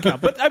 that doesn't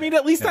count. But I mean,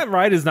 at least that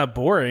ride is not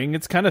boring.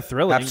 It's kind of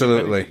thrilling.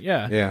 Absolutely.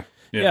 Yeah.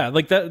 Yeah,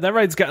 like that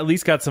ride's got at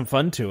least got some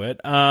fun to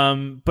it.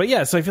 But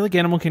yeah, so I feel like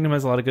Animal Kingdom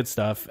has a lot of good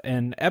stuff,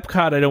 and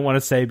Epcot I don't want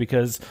to say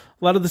because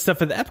a lot of the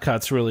stuff at the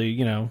Epcot's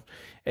really,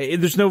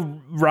 there's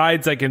no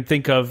rides I can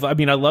think of. I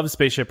mean, I love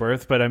Spaceship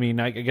Earth, but I mean,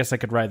 I guess I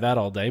could ride that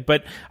all day.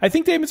 But I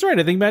think Damon's right.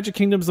 I think Magic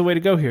Kingdom's the way to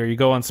go here. You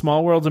go on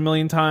Small World a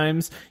million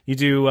times. You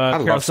do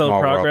Carousel of Small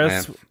World,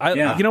 Progress.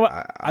 man. You know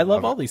what? I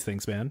love all these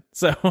things, man.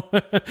 So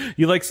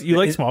you like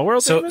Small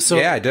World? So Damon?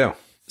 Yeah, I do.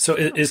 So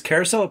is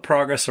Carousel of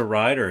Progress a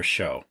ride or a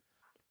show?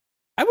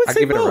 I would I say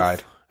give it both. a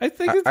ride. I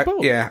think it's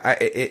both.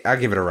 I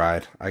give it a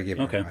ride. I give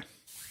it a ride.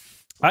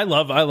 I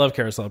love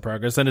Carousel of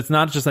Progress, and it's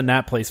not just a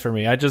nap place for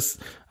me. I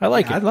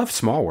like it. I love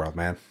Small World,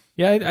 man.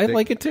 Yeah, I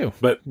like it too.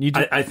 But You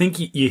do- I think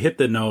you hit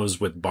the nose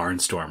with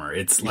Barnstormer.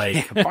 It's like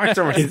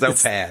Barnstormer is so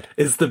bad.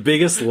 It's the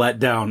biggest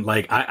letdown.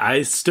 Like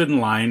I stood in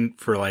line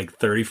for like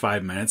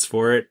 35 minutes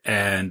for it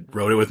and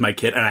rode it with my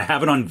kid, and I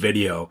have it on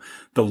video.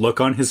 The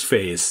look on his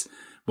face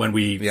when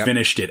we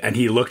finished it, and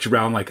he looked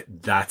around like,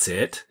 "That's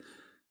it."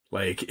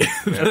 Like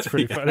That's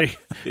pretty funny.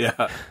 Yeah.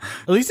 At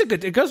least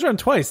it goes around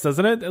twice,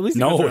 doesn't it? At least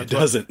No, goes around it twice.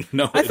 doesn't.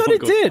 No, I thought don't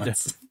it go did.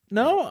 once.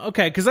 No,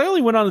 okay, because I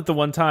only went on it the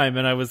one time,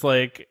 and I was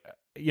like,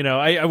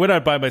 I went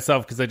out by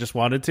myself because I just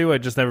wanted to. I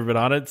just never been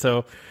on it,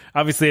 so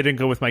obviously I didn't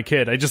go with my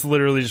kid. I just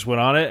literally just went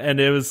on it, and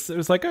it was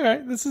like, all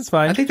right, this is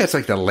fine. I think that's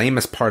like the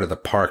lamest part of the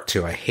park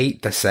too. I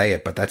hate to say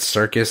it, but that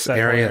circus That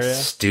whole area area? is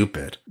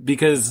stupid.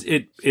 Because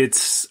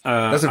it's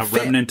Doesn't a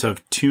fit. remnant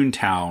of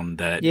Toontown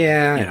that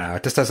Yeah,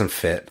 it just doesn't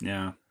fit.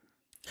 yeah.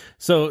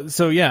 So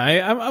yeah,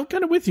 I'm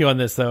kind of with you on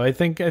this though. I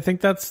think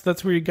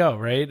that's where you go,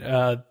 right?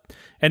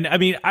 And I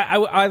mean,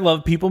 I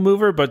love People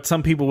Mover, but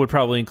some people would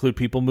probably include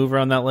People Mover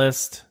on that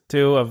list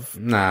too.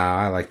 Nah,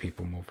 I like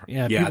People Mover.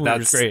 Yeah, Yeah, People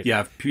Mover's that's great.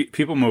 yeah.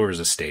 People Mover is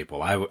a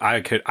staple.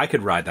 I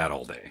could ride that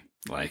all day.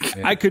 Like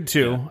I could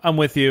too. Yeah. I'm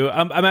with you.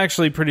 I'm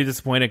actually pretty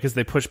disappointed because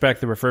they pushed back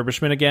the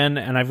refurbishment again,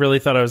 and I really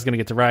thought I was going to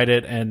get to ride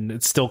it, and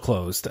it's still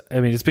closed. I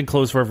mean, it's been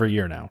closed for over a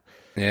year now.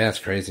 Yeah, it's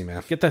crazy,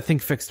 man. Get that thing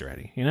fixed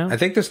already, you know? I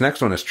think this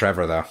next one is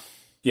Trevor, though.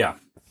 yeah.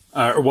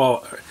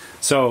 Well,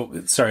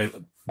 so sorry.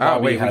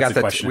 Bobby We has got a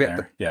the question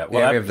there. Yeah. we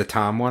have the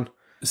Tom one.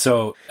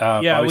 So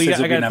Yeah, Bobby says I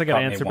he'll be in gotta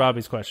Epcot answer May 1.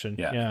 Bobby's question.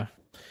 Yeah.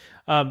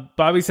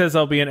 Bobby says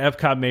I'll be in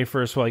Epcot May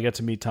 1st while I get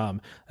to meet Tom.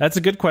 That's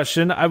a good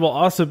question. I will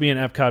also be in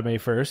Epcot May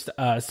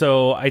 1st.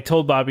 So I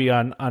told Bobby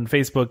on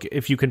Facebook,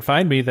 if you can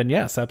find me, then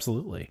yes,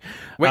 absolutely.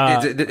 Wait,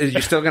 are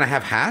you still going to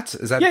have hats?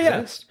 Is that Yeah.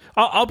 exist?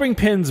 I'll bring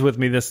pins with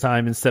me this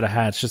time instead of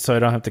hats, just so I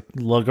don't have to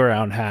lug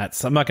around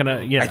hats. I'm not gonna.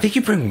 I think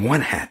you bring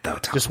one hat though,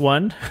 Tom. Just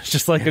one,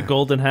 just like a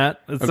golden hat.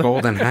 A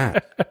golden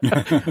hat.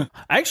 I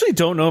actually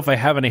don't know if I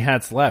have any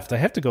hats left. I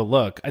have to go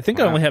look. I think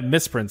I only have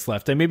misprints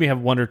left. I maybe have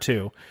one or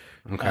two.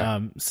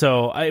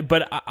 Okay.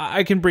 But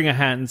I can bring a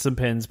hat and some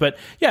pins. But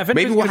yeah, if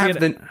maybe we'll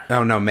have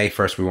Oh no, May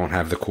 1st we won't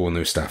have the cool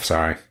new stuff.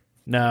 Sorry.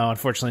 No,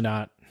 unfortunately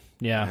not.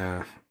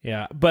 Yeah.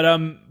 But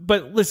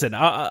listen,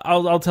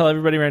 I'll tell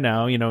everybody right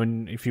now,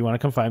 and if you want to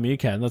come find me, you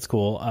can. That's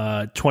cool.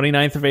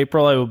 29th of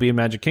April, I will be in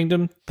Magic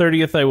Kingdom.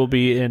 30th, I will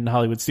be in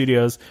Hollywood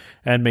Studios,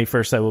 and May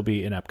 1st, I will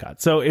be in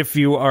Epcot. So if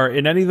you are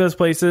in any of those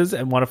places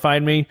and want to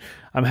find me,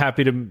 I'm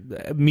happy to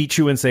meet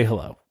you and say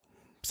hello.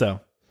 So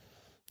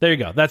there you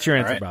go. That's your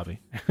answer, Bobby.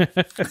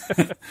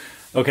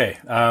 Okay.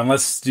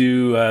 Let's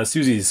do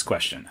Susie's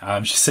question.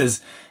 She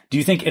says, do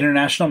you think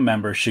international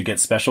members should get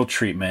special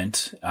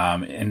treatment,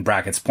 in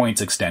brackets points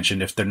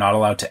extension, if they're not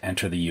allowed to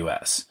enter the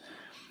U.S.?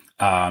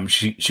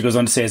 She goes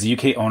on to say, as a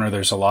UK owner,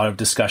 there's a lot of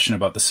discussion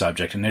about the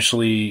subject.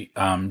 Initially,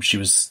 she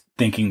was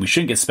thinking we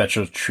shouldn't get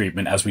special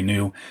treatment as we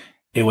knew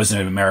it was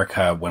in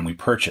America when we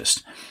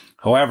purchased.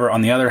 However,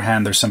 on the other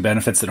hand, there's some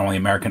benefits that only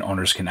American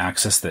owners can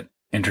access that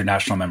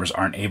international members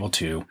aren't able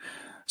to.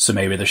 So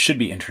maybe there should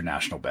be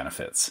international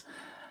benefits.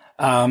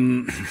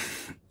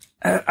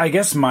 I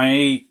guess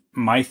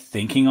my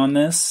thinking on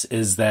this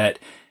is that,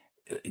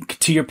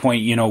 to your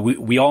point,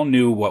 we all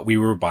knew what we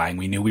were buying.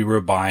 We knew we were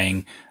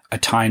buying a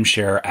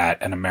timeshare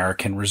at an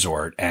American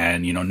resort,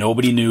 and,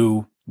 nobody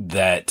knew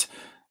that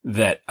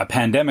a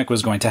pandemic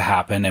was going to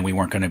happen and we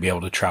weren't going to be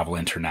able to travel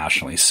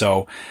internationally.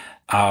 So,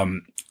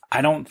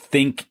 I don't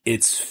think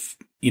it's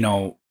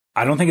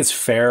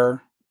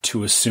fair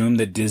to assume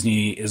that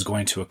Disney is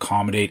going to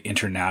accommodate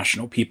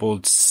international people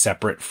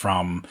separate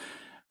from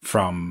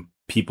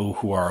people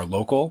who are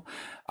local.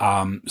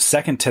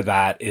 Second to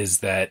that is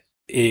that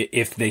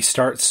if they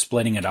start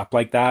splitting it up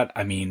like that,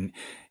 I mean,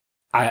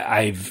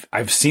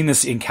 I've seen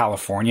this in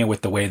California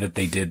with the way that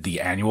they did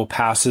the annual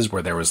passes,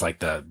 where there was like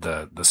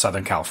the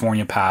Southern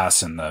California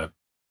pass and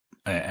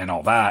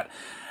all that.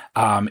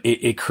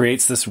 It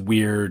creates this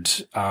weird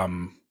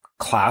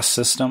class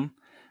system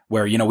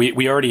where,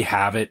 we already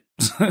have it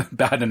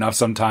bad enough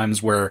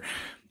sometimes where,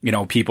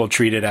 people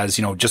treat it as,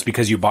 just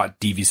because you bought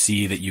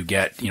DVC that you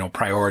get,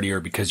 priority, or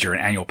because you're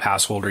an annual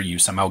pass holder, you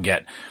somehow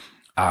get,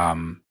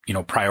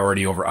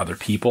 priority over other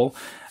people.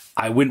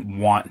 I wouldn't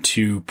want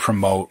to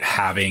promote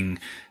having,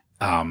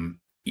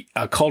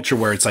 a culture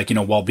where it's like,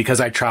 well,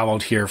 because I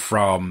traveled here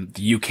from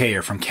the UK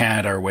or from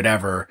Canada or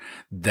whatever,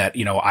 that,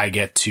 I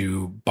get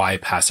to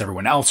bypass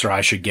everyone else, or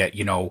I should get,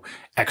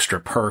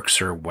 extra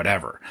perks or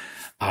whatever.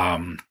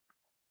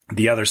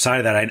 The other side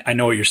of that, I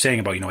know what you're saying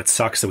about, it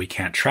sucks that we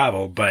can't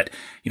travel, but,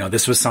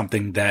 this was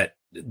something that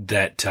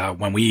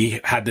when we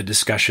had the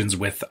discussions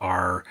with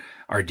our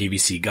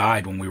DVC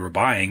guide when we were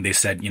buying, they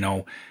said,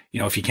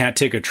 if you can't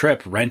take a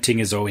trip, renting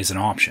is always an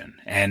option.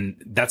 And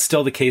that's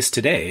still the case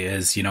today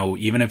is,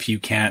 even if you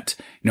can't,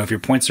 if your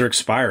points are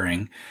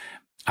expiring,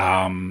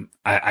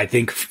 I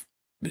think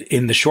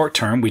in the short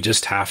term, we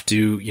just have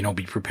to,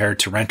 be prepared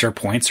to rent our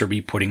points or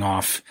be putting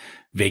off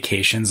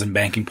vacations and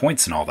banking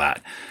points and all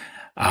that.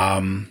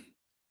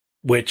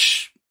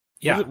 Which,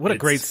 yeah. What a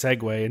great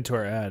segue into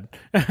our ad.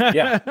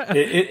 Yeah,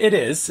 it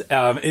is.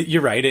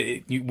 You're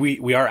right.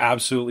 We are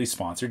absolutely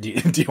sponsored.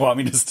 Do you want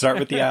me to start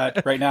with the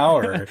ad right now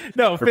or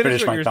no,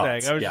 finish what my you're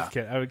thoughts? saying.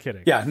 I was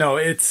kidding. Yeah, no,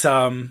 it's,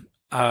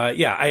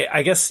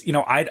 I guess,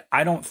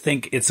 I don't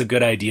think it's a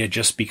good idea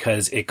just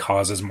because it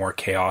causes more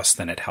chaos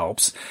than it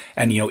helps.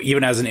 And,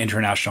 even as an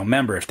international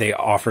member, if they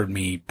offered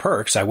me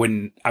perks, I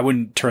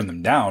wouldn't turn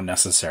them down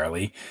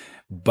necessarily.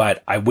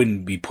 But I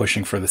wouldn't be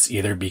pushing for this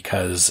either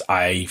because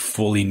I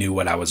fully knew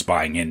what I was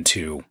buying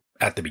into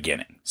at the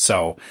beginning.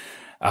 So,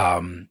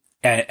 and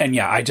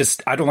yeah, I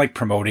don't like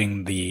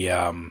promoting the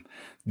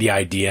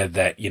idea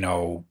that,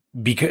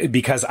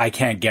 because I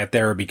can't get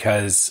there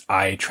because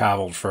I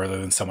traveled further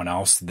than someone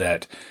else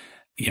that,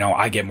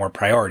 I get more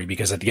priority,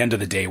 because at the end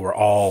of the day, we're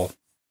all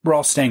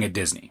staying at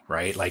Disney,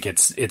 right? Like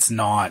it's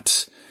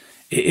not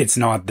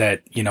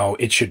that,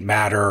 it should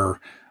matter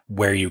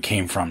where you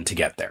came from to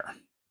get there.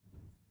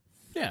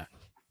 Yeah.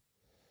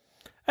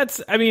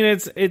 It's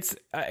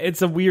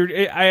a weird,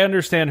 I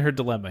understand her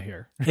dilemma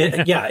here.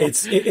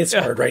 It's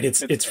hard, right?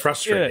 It's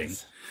frustrating.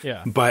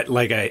 Yeah. But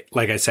like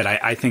I said,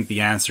 I think the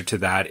answer to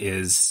that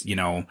is,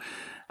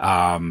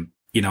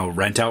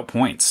 rent out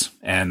points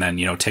and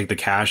then, take the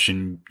cash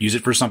and use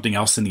it for something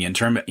else in the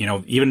interim.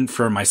 Even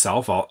for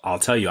myself, I'll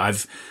tell you,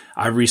 I've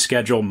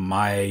rescheduled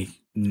my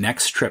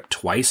next trip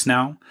twice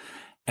now.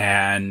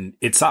 And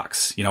it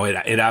sucks,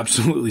 it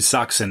absolutely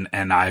sucks. And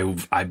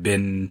I've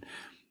been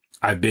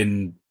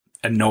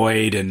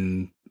annoyed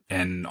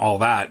and all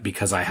that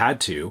because I had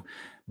to,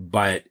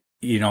 but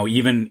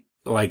even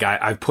like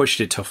I've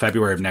pushed it till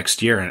February of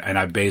next year. And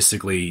I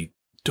basically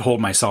told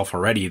myself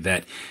already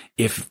that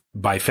if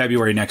by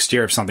February next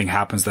year, if something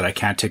happens that I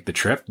can't take the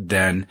trip,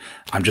 then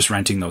I'm just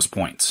renting those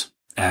points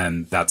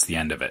and that's the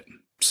end of it.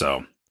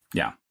 So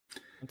yeah,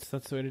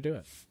 that's the way to do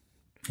it.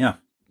 Yeah.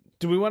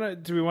 Do we want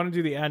to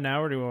do the ad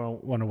now, or do we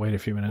want to wait a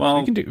few minutes? Well,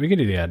 we can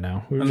do the ad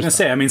now. I was going to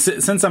say, I mean,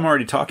 since I'm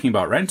already talking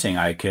about renting,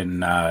 I can,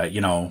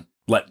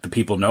 let the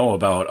people know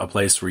about a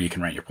place where you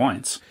can rent your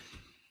points.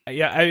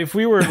 Yeah, if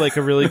we were like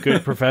a really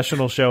good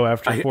professional show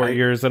after 4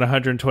 years and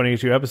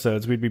 122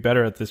 episodes, we'd be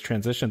better at this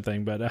transition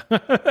thing. But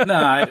no,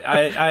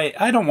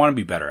 I don't want to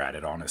be better at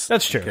it, honestly.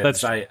 That's true.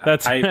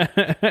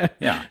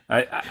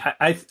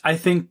 I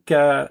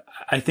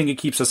think it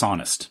keeps us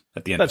honest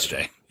at the end of the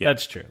day. Yeah.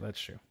 That's true.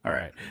 All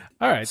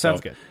right.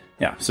 Sounds good.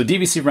 Yeah. So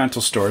DVC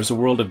Rental Store is a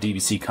World of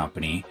DVC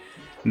company.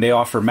 And they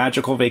offer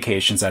magical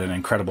vacations at an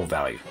incredible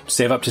value.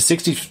 Save up to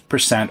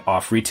 60%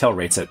 off retail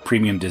rates at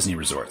premium Disney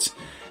resorts.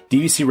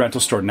 DVC Rental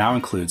Store now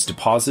includes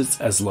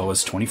deposits as low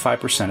as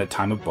 25% at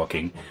time of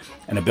booking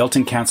and a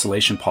built-in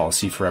cancellation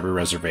policy for every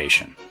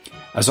reservation.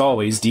 As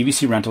always,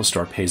 DVC Rental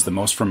Store pays the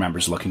most for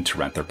members looking to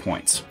rent their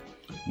points.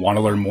 Want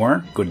to learn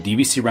more? Go to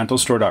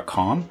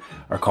dvcrentalstore.com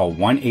or call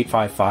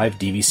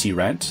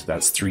 1-855-DVC-RENT,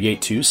 that's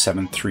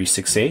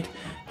 382-7368,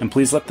 and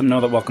please let them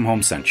know that Welcome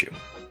Home sent you.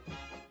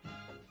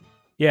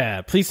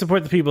 Yeah, please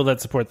support the people that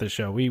support this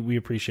show. We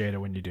appreciate it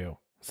when you do.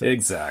 So.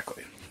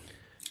 Exactly.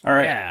 All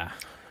right. Yeah.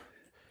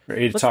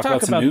 Ready to talk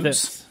about some news?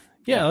 This.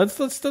 Yeah,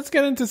 let's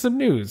get into some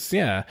news.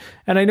 Yeah,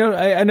 and I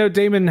know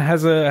Damon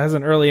has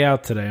an early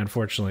out today,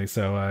 unfortunately.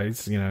 So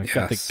he's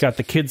got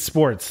the kids'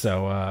 sports.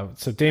 So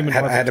Damon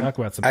wants to talk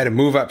about some. I had to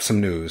move up some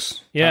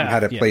news. Yeah, I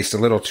had it placed a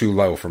little too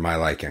low for my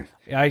liking.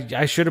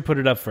 I should have put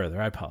it up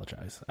further. I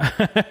apologize.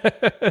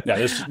 Yeah,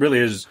 this really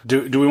is.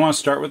 Do we want to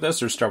start with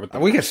this or start with?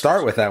 We can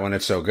start with that when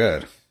it's so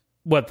good.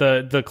 What,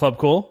 the Club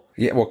Cool?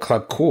 Yeah, well,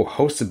 Club Cool,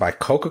 hosted by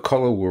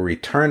Coca-Cola, will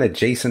return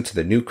adjacent to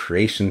the new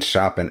Creation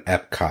Shop in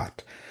EPCOT.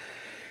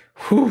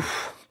 Whew.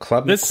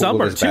 Club this Cool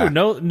summer is too. back.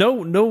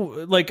 No.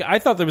 Like I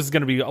thought that was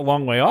going to be a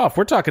long way off.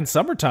 We're talking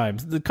summertime,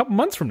 a couple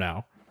months from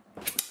now.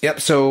 Yep.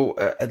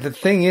 So the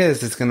thing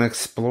is, it's going to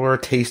explore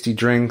tasty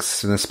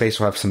drinks, and the space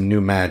will have some new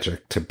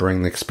magic to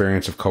bring the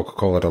experience of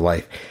Coca-Cola to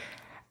life.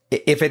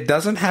 If it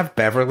doesn't have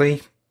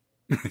Beverly,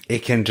 it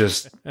can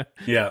just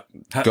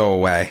go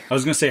away. I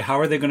was going to say, how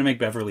are they going to make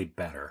Beverly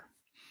better?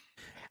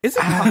 Is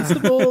it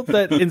possible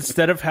that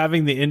instead of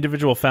having the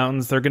individual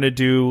fountains, they're going to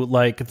do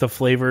like the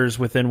flavors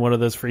within one of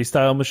those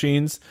freestyle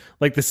machines,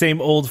 like the same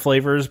old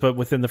flavors but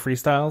within the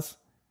freestyles?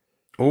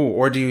 Oh,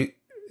 or do you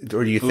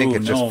think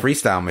it's just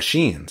freestyle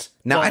machines?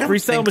 No, I don't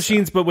freestyle think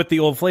machines, so. But with the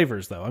old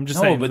flavors, though. I'm just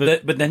saying.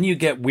 But then you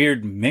get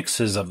weird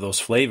mixes of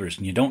those flavors,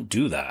 and you don't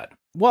do that.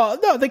 Well,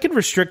 no, they can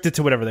restrict it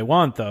to whatever they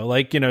want, though.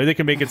 Like, they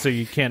can make it so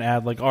you can't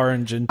add like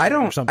orange and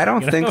or something. I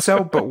don't think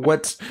so. But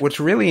what's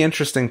really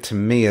interesting to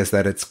me is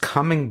that it's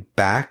coming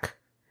back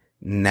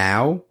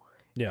now.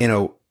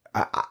 Yeah.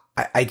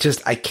 I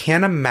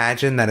can't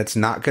imagine that it's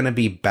not going to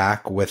be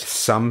back with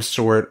some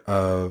sort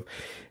of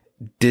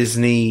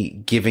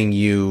Disney giving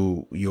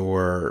you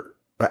your.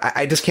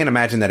 I just can't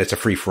imagine that it's a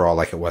free for all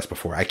like it was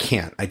before. I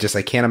can't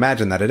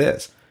imagine that it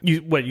is.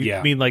 You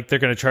mean like they're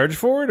going to charge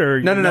for it,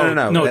 or no?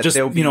 No, just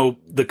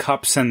the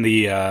cups and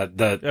the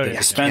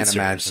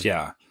dispensers.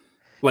 Yeah,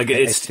 like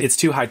it's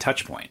too high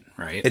touch point,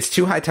 right? It's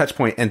too high touch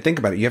point, and think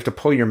about it. You have to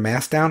pull your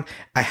mask down.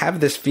 I have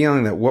this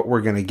feeling that what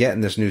we're going to get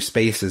in this new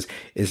space is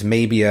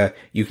maybe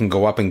you can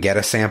go up and get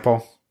a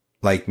sample.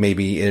 Like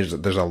maybe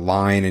there's a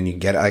line and you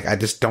get it. Like, I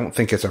just don't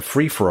think it's a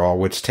free for all,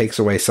 which takes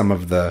away some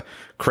of the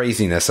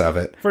craziness of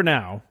it. For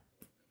now.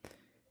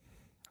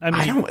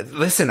 I don't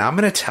listen. I'm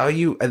going to tell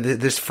you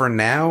this for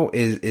now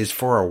is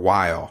for a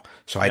while.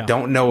 So I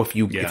don't know if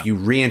you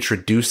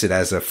reintroduce it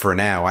as a for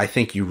now. I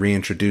think you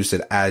reintroduce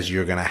it as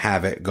you're going to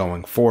have it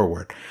going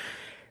forward.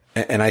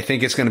 And I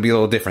think it's going to be a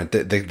little different.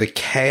 The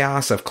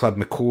chaos of Club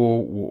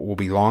McCool will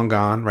be long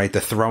gone, right?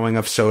 The throwing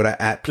of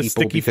soda at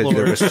people because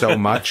there was so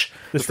much.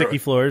 The sticky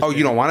floors. Oh,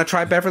 you don't want to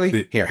try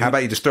Beverly? Here, how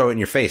about you just throw it in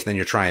your face, then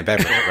you're trying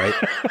Beverly, right?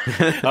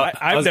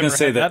 I've never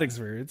had that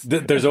experience.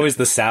 There's always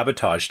the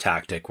sabotage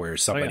tactic where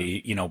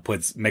somebody,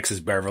 mixes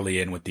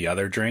Beverly in with the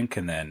other drink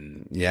and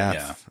then...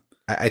 Yeah.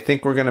 I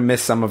think we're going to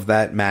miss some of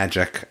that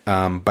magic,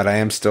 but I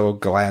am still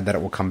glad that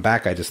it will come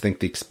back. I just think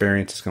the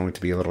experience is going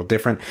to be a little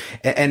different.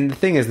 And the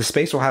thing is, the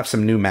space will have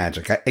some new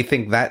magic. I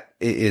think that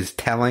is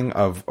telling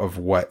of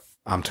what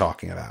I'm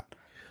talking about.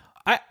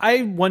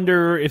 I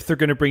wonder if they're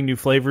going to bring new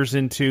flavors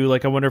into,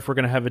 like, I wonder if we're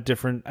going to have a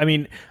different... I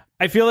mean,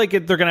 I feel like they're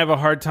going to have a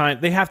hard time.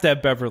 They have to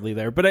have Beverly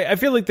there, but I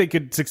feel like they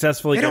could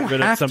successfully get rid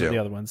of some of the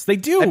other ones. They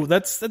do.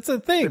 That's a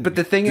thing. But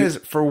the thing is,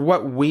 for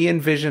what we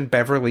envision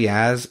Beverly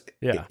as,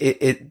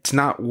 it's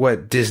not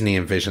what Disney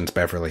envisions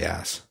Beverly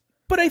as.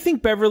 But I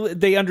think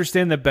they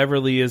understand that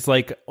Beverly is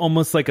like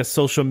almost like a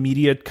social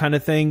media kind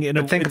of thing.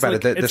 But think about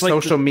it. The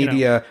social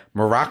media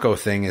Morocco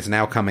thing is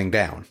now coming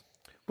down.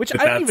 Which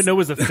I don't even know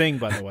was a thing,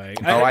 by the way.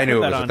 I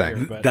knew it was a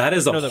thing. Here, that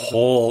is a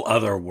whole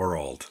other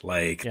world.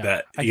 Like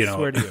that, I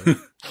swear to you.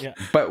 Yeah.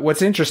 But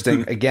what's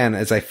interesting, again,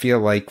 is I feel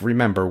like,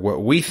 remember,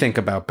 what we think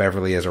about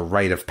Beverly as a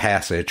rite of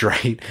passage,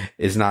 right,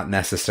 is not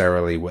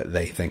necessarily what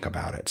they think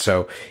about it.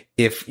 So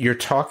if you're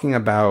talking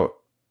about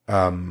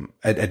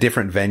a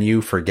different venue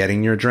for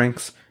getting your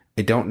drinks,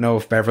 I don't know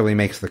if Beverly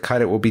makes the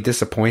cut. It will be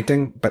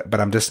disappointing, but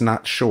I'm just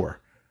not sure.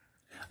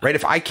 right?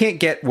 If I can't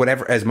get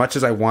whatever, as much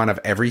as I want of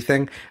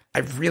everything, I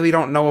really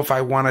don't know if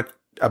I want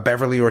a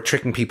Beverly or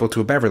tricking people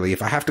to a Beverly.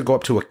 If I have to go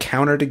up to a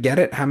counter to get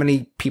it, how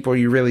many people are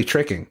you really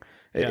tricking?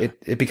 Yeah.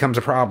 It becomes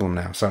a problem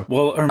now. So,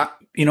 well,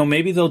 or,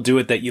 maybe they'll do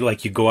it that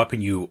you go up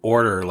and you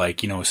order,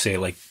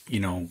 say,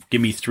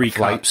 give me 3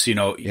 cups,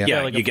 like you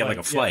get like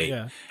a flight.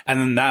 Yeah. And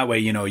then that way,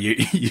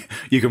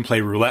 you can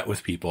play roulette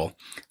with people.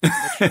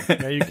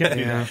 Yeah, you can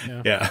do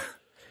that. Yeah.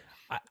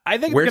 I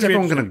think where's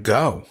everyone going to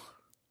go?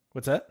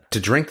 What's that? To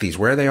drink these?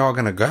 Where are they all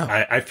going to go?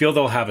 I feel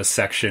they'll have a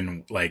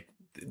section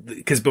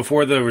because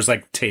before there was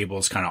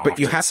tables kind of. But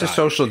you have to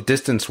social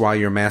distance while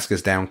your mask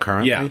is down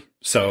currently. Yeah.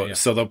 So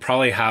they'll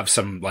probably have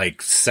some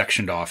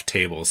sectioned off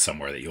tables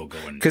somewhere that you'll go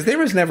in. Because there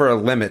was never a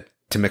limit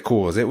to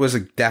McCool's. It was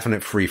a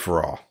definite free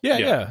for all.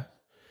 Yeah.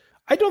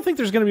 I don't think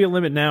there's going to be a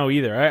limit now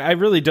either. I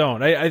really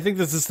don't. I think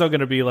this is still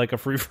going to be a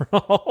free for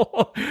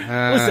all.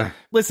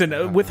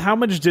 Listen. With how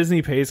much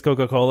Disney pays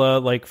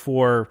Coca-Cola,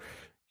 for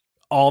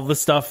all the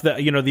stuff that,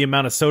 the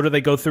amount of soda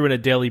they go through on a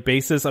daily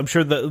basis, I'm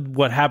sure that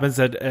what happens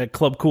at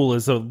Club Cool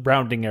is a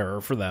rounding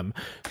error for them.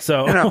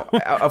 So,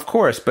 of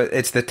course, but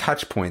it's the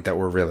touch point that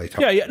we're really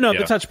talking about.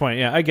 The touch point.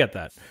 Yeah, I get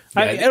that.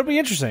 Yeah, it'll be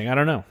interesting. I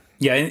don't know.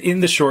 Yeah, in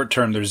the short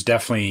term,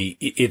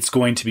 it's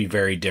going to be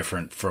very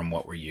different from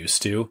what we're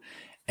used to.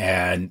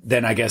 And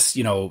then I guess,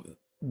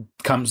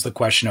 comes the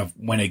question of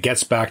when it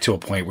gets back to a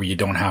point where you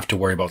don't have to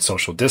worry about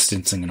social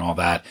distancing and all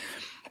that,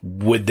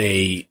 would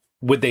they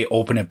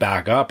open it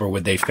back up, or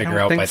would they figure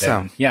out by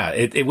then? Yeah,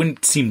 it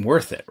wouldn't seem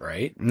worth it,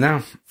 right?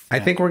 No, I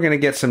think we're going to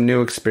get some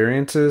new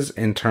experiences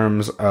in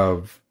terms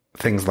of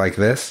things like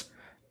this.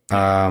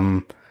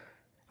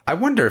 I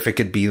wonder if it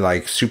could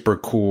be super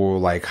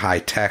cool, high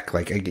tech,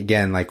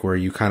 again, where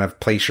you kind of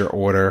place your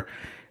order,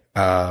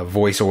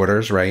 voice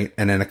orders, right?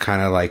 And then it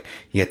kind of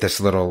you get this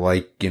little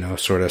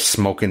sort of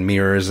smoke and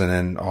mirrors, and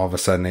then all of a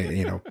sudden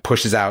it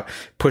pushes out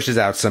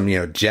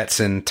some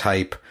Jetson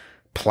type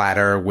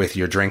platter with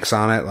your drinks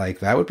on it.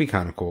 That would be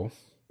kind of cool.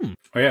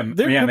 Oh yeah,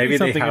 maybe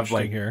they have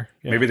here.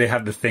 Yeah. Maybe they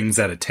have the things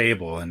at a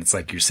table, and it's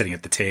you're sitting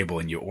at the table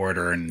and you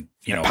order, and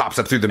it pops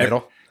up through the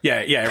middle. Yeah,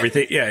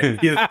 everything.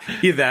 Yeah,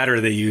 either that or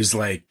they use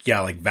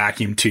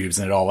vacuum tubes,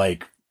 and it all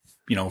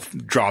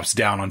drops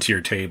down onto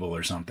your table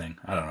or something.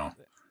 I don't know.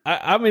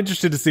 I'm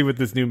interested to see what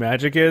this new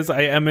magic is.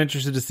 I am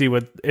interested to see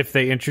if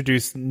they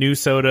introduce new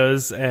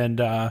sodas and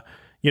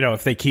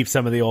if they keep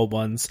some of the old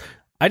ones.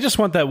 I just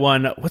want that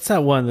one. What's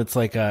that one that's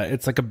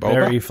it's like a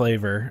berry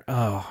flavor?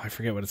 Oh, I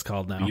forget what it's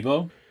called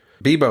now.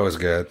 Bebo is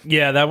good.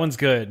 Yeah, that one's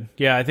good.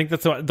 Yeah, I think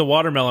that's the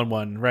watermelon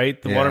one, right?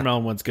 The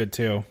watermelon one's good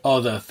too.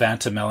 Oh, the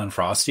Fanta Melon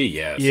Frosty?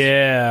 Yes.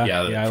 Yeah.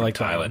 I like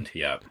Thailand.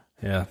 Yeah.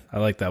 Yeah, I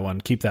like that one.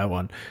 Keep that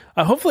one.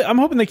 Hopefully, I'm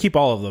hoping they keep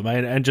all of them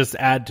and just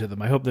add to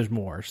them. I hope there's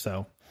more.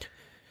 So,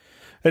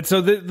 and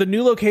so the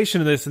new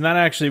location of this, and that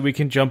actually we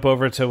can jump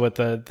over to what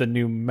the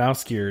new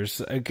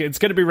MouseGears. It's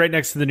going to be right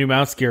next to the new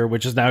MouseGear,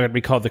 which is now going to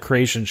be called the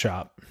Creation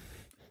Shop.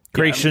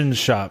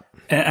 Shop.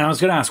 And I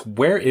was going to ask,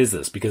 where is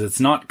this? Because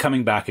it's not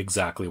coming back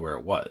exactly where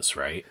it was,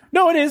 right?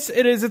 No, it is.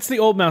 It is. It's the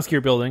old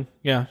MouseGear building.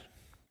 Yeah.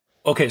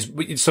 Okay,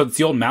 so it's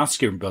the old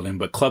MouseGear building,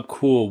 but Club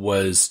Cool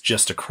was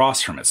just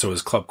across from it. So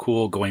is Club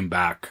Cool going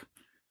back?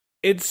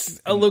 It's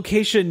a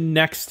location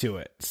next to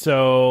it.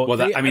 So, well,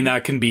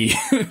 that can be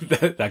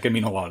that can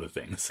mean a lot of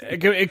things.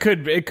 It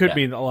could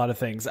mean a lot of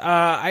things.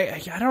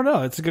 I don't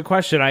know. It's a good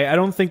question. I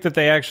don't think that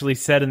they actually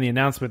said in the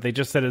announcement. They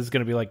just said it's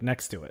going to be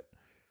next to it.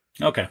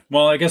 Okay.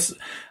 Well, I guess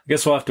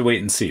we'll have to wait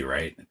and see,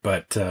 right?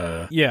 But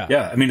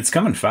yeah. I mean, it's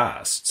coming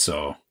fast,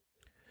 so.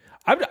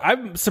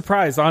 I'm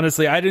surprised,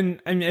 honestly.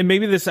 And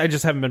maybe I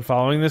just haven't been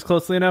following this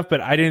closely enough, but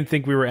I didn't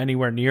think we were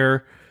anywhere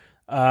near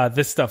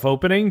this stuff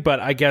opening. But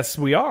I guess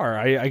we are.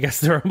 I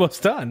guess they're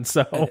almost done.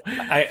 So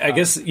I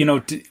guess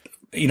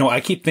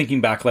I keep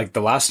thinking back,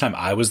 the last time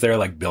I was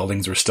there,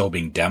 buildings were still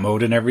being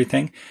demoed and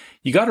everything.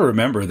 You got to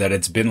remember that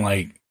it's been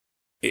a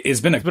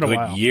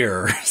good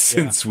year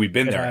since we've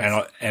been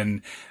there,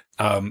 and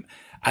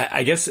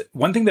I guess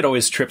one thing that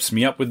always trips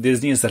me up with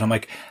Disney is that I'm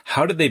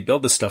how did they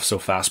build this stuff so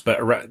fast?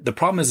 But the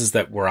problem is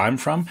that where I'm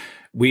from,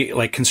 we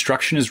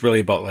construction is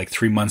really about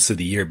 3 months of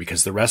the year,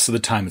 because the rest of the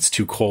time it's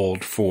too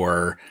cold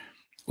for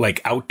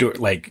outdoor,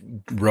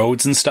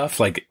 roads and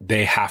stuff.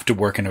 They have to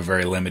work in a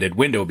very limited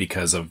window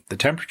because of the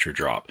temperature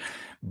drop.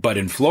 But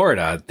in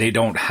Florida, they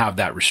don't have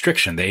that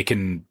restriction. They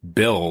can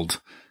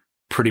build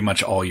pretty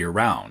much all year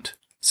round.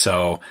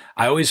 So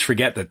I always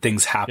forget that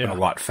things happen a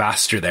lot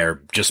faster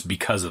there just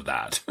because of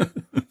that.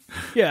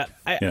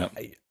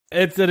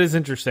 That is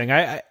interesting.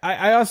 I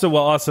also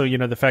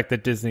the fact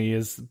that Disney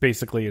is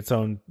basically its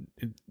own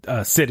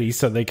city,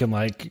 so they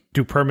can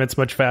do permits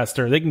much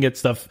faster. They can get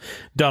stuff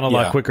done a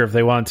lot quicker if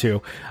they want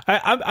to.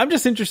 I'm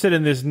just interested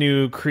in this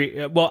new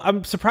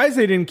I'm surprised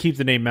they didn't keep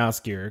the name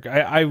MouseGear.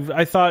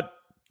 I thought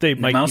they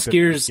might.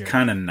 MouseGear's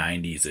kind of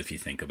 90s if you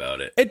think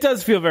about it. It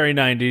does feel very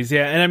 90s,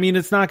 yeah. And I mean,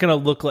 it's not going to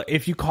look like,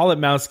 if you call it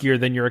MouseGear,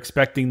 then you're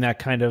expecting that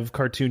kind of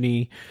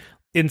cartoony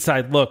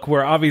inside look,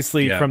 where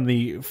obviously from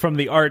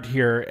the art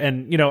here,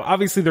 and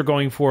obviously they're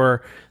going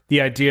for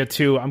the idea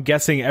too. I'm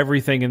guessing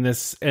everything in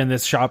this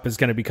shop is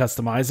going to be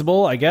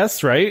customizable, I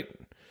guess, right?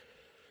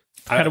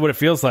 Kind of what it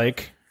feels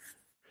like.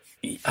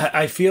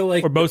 I feel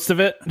like, or most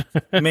of it,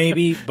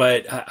 maybe,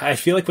 but I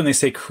feel like when they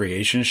say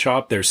creation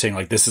shop, they're saying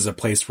like this is a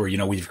place where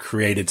we've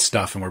created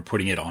stuff and we're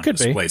putting it on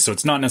display. So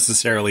it's not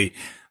necessarily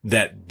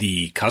that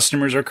the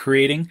customers are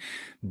creating,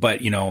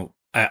 but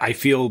I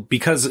feel,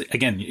 because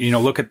again,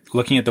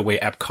 looking at the way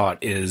EPCOT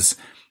is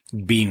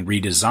being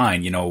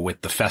redesigned,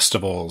 with the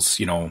festivals,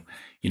 the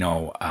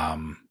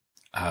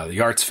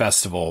arts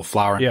festival,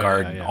 flower and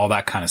garden, all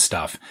that kind of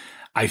stuff.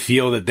 I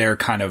feel that they're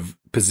kind of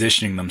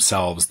positioning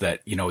themselves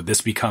that,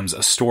 this becomes a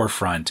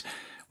storefront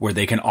where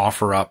they can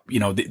offer up,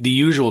 the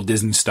usual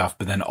Disney stuff,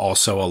 but then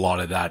also a lot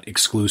of that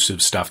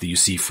exclusive stuff that you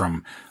see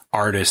from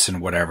artists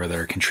and whatever that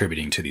are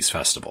contributing to these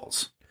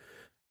festivals.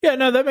 Yeah,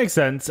 no, that makes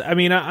sense. I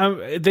mean,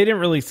 they didn't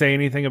really say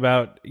anything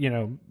about,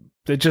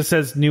 it just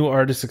says new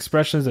artist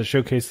expressions that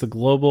showcase the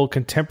global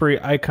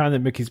contemporary icon that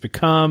Mickey's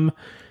become.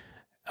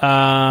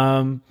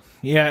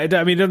 Yeah, it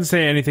doesn't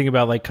say anything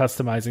about like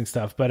customizing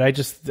stuff, but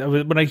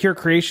when I hear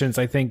creations,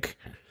 I think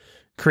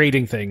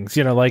creating things,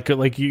 like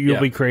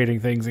you'll be creating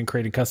things and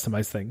creating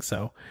customized things.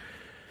 So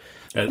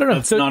I don't know.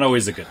 It's not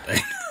always a good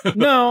thing.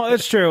 No,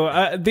 that's true.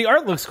 The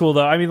art looks cool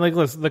though. I mean, like,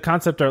 listen, the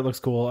concept art looks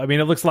cool. I mean,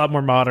 it looks a lot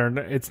more modern.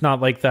 It's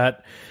not like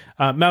that.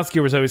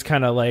 MouseGear was always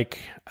kind of like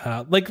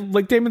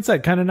Damon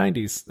said, kind of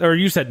 90s, or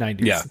you said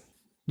 90s.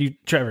 Yeah.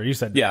 Trevor, you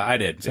said. Yeah, I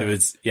did. So. It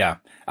was, yeah.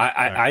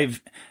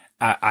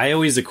 I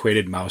always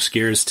equated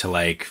MouseGears to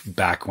like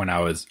back when I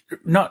was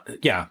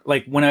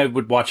like when I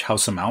would watch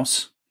House of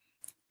Mouse.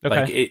 Okay.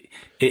 Like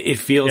it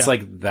feels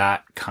like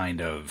that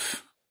kind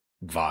of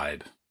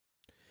vibe.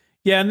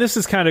 Yeah, and this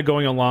is kind of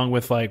going along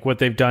with like what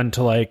they've done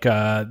to like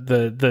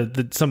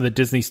the some of the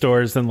Disney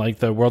stores and like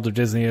the World of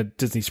Disney at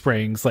Disney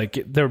Springs.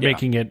 Like they're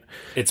making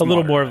it's a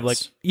little more of like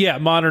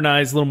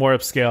modernized, a little more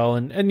upscale,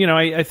 and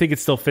I think it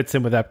still fits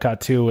in with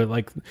Epcot too. It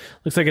like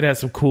looks like it has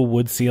some cool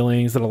wood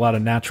ceilings and a lot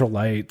of natural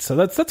light. So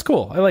that's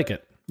cool. I like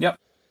it. Yep.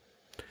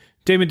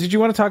 Damon, did you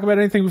want to talk about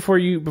anything before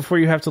you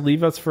have to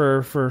leave us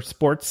for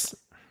sports?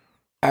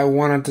 I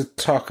wanted to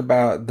talk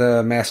about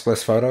the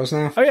maskless photos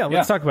now. Oh yeah,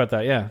 let's talk about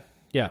that. Yeah.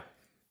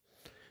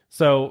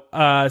 So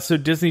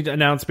Disney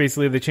announced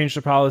basically they changed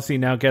their policy.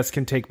 Now guests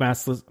can take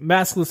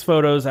maskless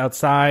photos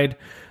outside,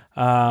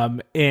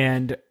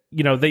 and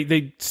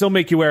they still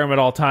make you wear them at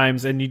all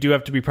times, and you do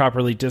have to be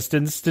properly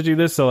distanced to do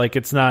this. So like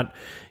it's not,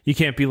 you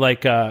can't be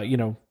like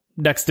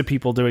next to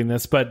people doing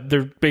this, but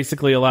they're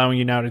basically allowing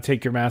you now to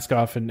take your mask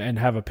off and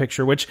have a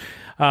picture, which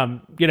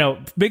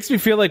makes me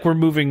feel like we're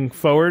moving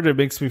forward. It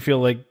makes me feel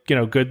like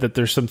good that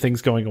there's some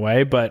things going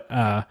away, but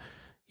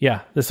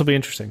this will be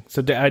interesting.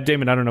 So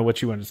Damon, I don't know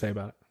what you want to say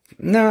about it.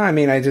 No, I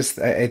mean, it's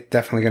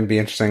definitely going to be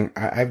interesting.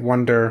 I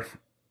wonder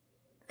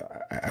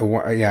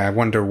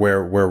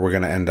where we're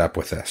going to end up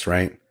with this,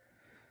 right?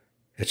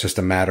 It's just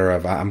a matter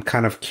of, I'm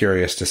kind of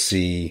curious to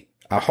see,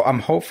 I'm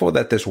hopeful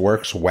that this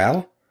works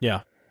well.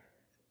 Yeah.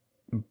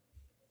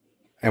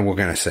 And we're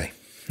going to see.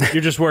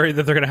 You're just worried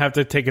that they're going to have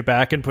to take it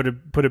back and put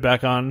it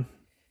back on?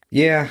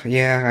 Yeah,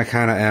 I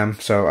kind of am.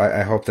 So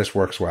I hope this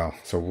works well.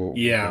 So we're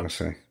going to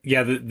see.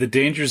 Yeah, the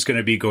danger is going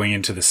to be going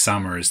into the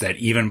summer is that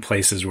even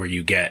places where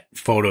you get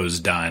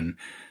photos done,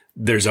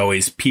 there's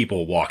always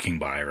people walking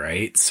by,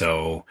 right?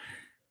 So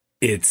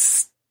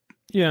it's...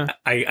 Yeah.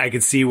 I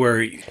could see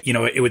where,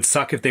 it would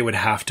suck if they would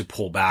have to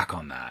pull back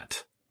on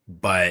that.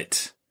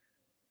 But,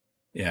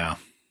 yeah.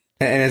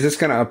 And is this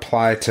going to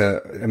apply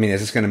to, is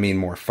this going to mean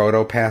more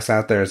photo pass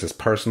out there? Is this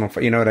personal?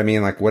 You know what I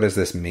mean? Like, what does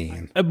this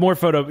mean? More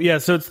photo. Yeah.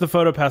 So it's the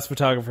photo pass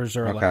photographers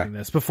are allowing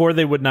this. Before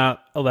they would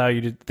not allow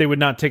you they would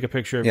not take a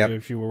picture of you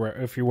if you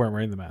weren't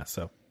wearing the mask.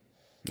 So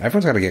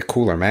everyone's got to get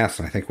cooler masks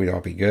and I think we'd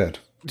all be good.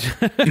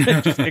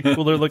 Just get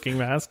cooler looking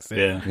masks.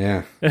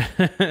 Yeah.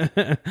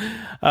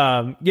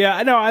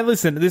 I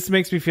listen, this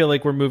makes me feel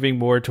like we're moving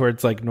more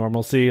towards like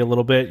normalcy a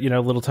little bit,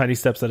 little tiny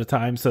steps at a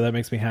time. So that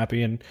makes me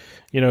happy. And,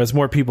 as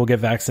more people get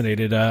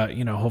vaccinated,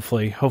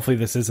 hopefully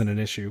this isn't an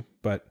issue,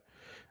 but,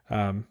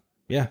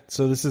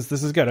 so this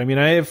is good. I mean,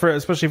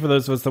 especially for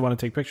those of us that want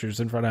to take pictures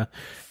in front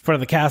of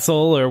the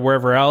castle or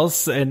wherever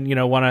else and,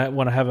 want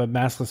to have a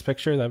maskless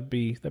picture, that'd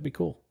be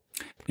cool.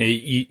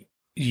 Yeah,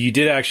 you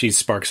did actually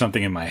spark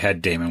something in my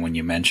head, Damon, when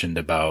you mentioned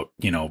about,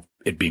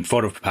 it being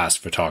photo pass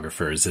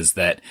photographers is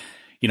that,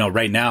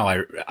 right now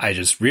I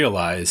just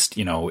realized,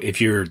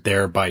 if you're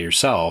there by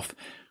yourself,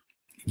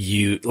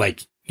 you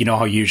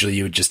how usually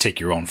you would just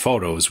take your own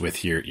photos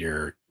with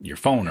your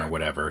phone or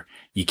whatever.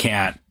 You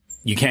can't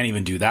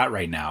even do that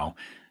right now.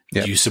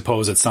 Yep. Do you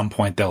suppose at some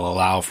point they'll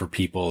allow for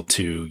people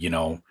to,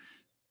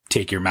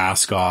 take your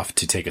mask off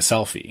to take a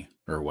selfie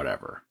or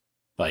whatever?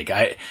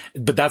 But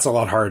that's a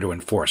lot harder to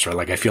enforce, right?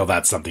 Like, I feel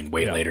that's something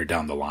way later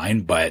down the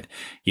line, but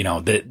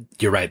that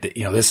you're right that,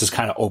 this is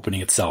kind of opening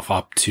itself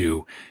up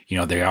to,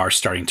 they are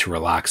starting to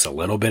relax a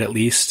little bit at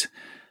least.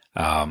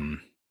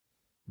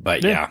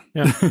 But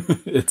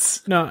it's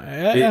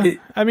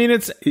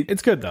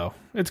good though.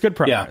 It's good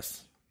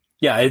progress.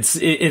 Yeah,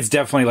 it's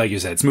definitely, like you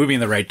said, it's moving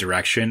in the right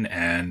direction.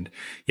 And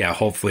yeah,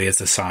 hopefully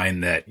it's a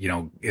sign that, you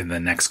know, in the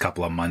next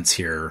couple of months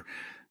here,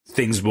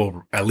 things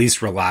will at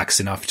least relax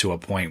enough to a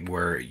point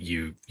where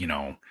you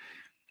know,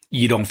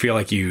 you don't feel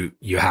like you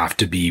have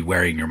to be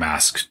wearing your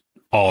mask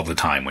all the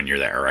time when you're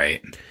there,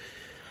 right?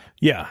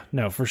 Yeah,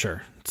 no, for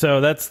sure.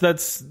 So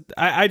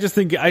I just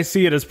think I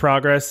see it as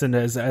progress and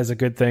as a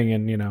good thing.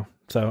 And, you know,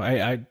 so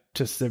I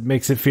just, it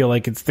makes it feel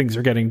like things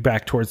are getting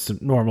back towards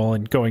normal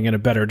and going in a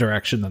better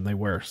direction than they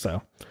were.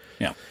 So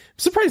yeah, I'm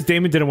surprised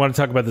Damon didn't want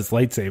to talk about this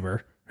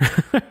lightsaber.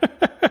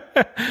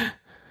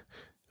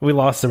 We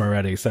lost him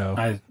already.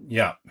 So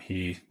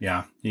he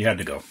had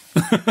to go.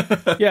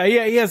 yeah,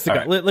 he has to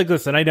go. Right. Like,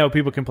 listen, I know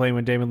people complain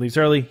when Damon leaves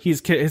early. His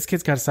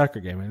kid's got a soccer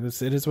game.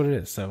 It is what it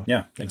is. So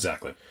yeah,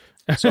 exactly.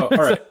 So, all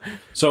right.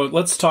 So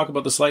let's talk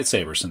about this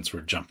lightsaber since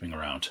we're jumping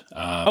around.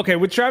 Okay,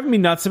 what's driving me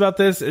nuts about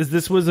this is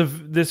this was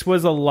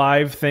a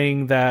live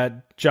thing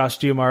that Josh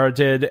D'Amaro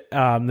did,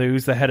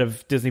 who's the head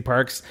of Disney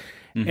Parks,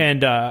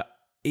 and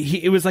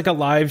it was like a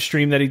live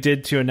stream that he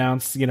did to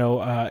announce, you know,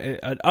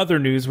 other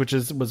news, which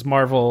was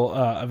Marvel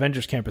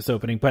Avengers Campus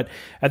opening. But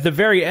at the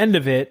very end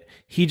of it,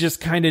 he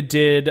just kind of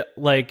did,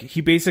 like,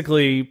 he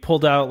basically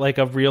pulled out like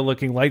a real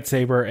looking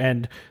lightsaber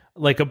and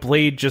like a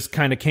blade just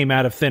kind of came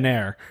out of thin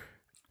air,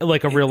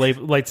 like a real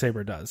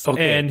lightsaber does.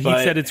 Okay, and he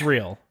said it's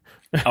real.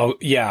 Oh,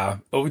 yeah.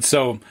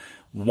 So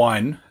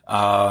one,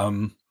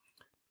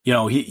 you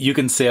know, you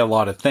can say a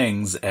lot of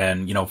things,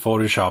 and, you know,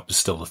 Photoshop is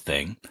still a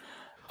thing.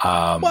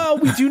 Well,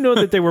 we do know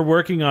that they were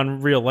working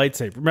on real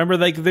lightsaber. Remember,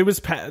 like there was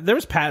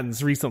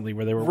patents recently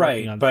where they were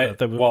working on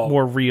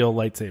more real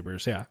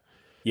lightsabers. Yeah,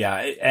 yeah,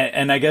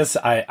 and I guess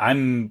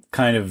I'm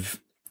kind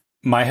of,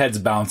 my head's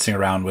bouncing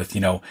around with,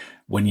 you know,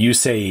 when you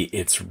say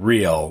it's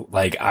real,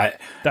 like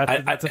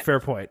that's a fair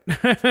point.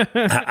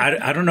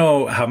 I don't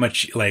know how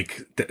much, like,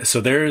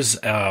 so there's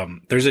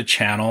a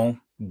channel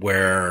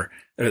where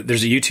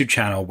there's a YouTube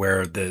channel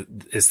where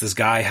this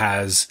guy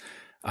has.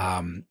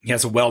 He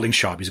has a welding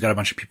shop. He's got a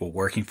bunch of people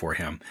working for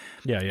him.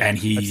 Yeah. And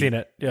I've seen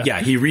it. Yeah.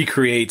 He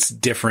recreates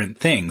different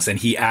things, and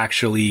he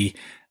actually,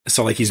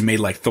 so like he's made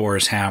like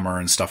Thor's hammer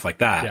and stuff like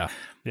that.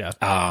 Yeah.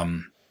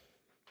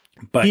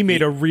 But he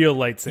made a real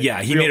lightsaber.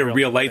 Yeah. He made a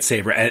real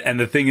lightsaber. And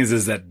the thing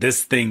is that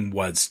this thing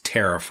was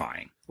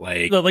terrifying.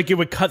 Like it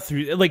would cut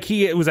through, like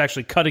it was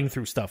actually cutting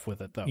through stuff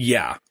with it though.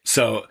 Yeah.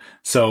 So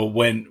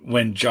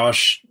when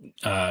Josh,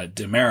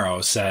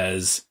 D'Amaro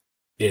says,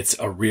 it's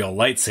a real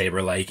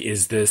lightsaber, like,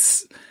 is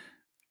this,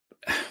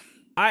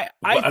 I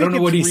don't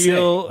know what he's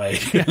real. saying.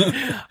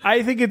 Like,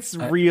 I think it's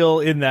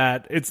real in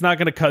that it's not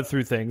going to cut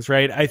through things,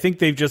 right? I think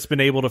they've just been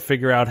able to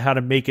figure out how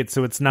to make it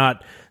so it's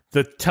not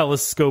the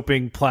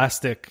telescoping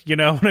plastic, you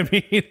know what I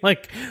mean?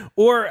 Like,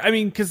 or, I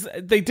mean, because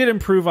they did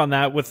improve on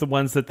that with the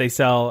ones that they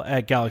sell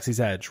at Galaxy's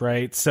Edge,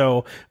 right?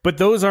 So, but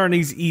those aren't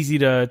as easy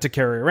to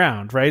carry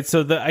around, right?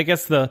 So I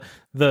guess the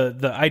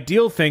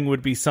ideal thing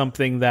would be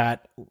something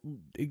that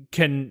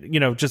can, you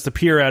know, just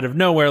appear out of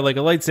nowhere like a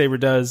lightsaber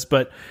does,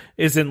 but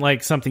isn't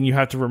like something you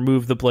have to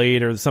remove the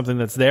blade or something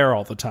that's there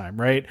all the time,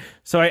 right?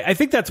 So I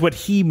think that's what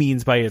he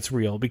means by it's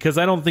real, because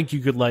I don't think you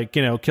could, like,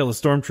 you know, kill a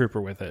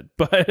stormtrooper with it,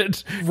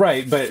 but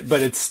right,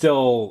 but it's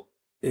still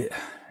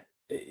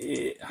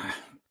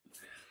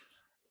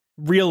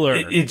realer.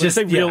 It just,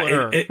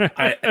 realer.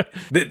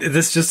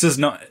 This just does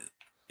not.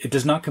 It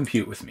does not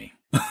compute with me.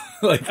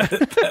 Like,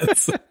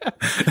 that's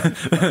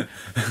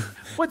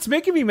what's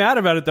making me mad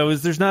about it though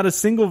is there's not a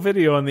single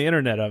video on the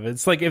internet of it.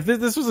 It's like, if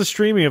this was a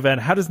streaming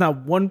event, how does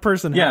not one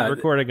person have a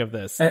recording of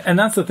this? And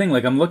that's the thing.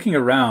 Like, I'm looking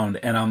around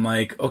and I'm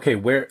like, okay,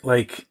 where,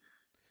 like,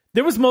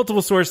 there was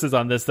multiple sources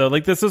on this though.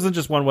 Like, this wasn't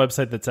just one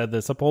website that said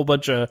this. A whole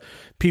bunch of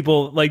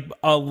people, like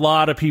a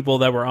lot of people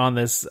that were on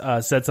this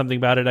said something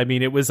about it. I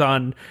mean, it was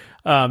on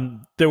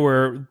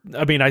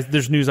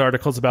there's news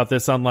articles about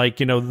this on,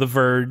 like, you know, The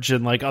Verge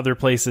and like other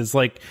places,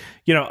 like,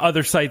 you know,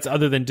 other sites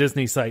other than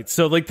Disney sites.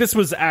 So like this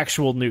was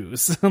actual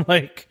news.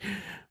 Like,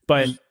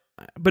 but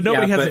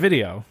nobody has a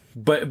video.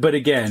 But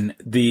again,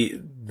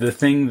 the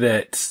thing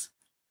that,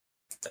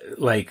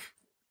 like,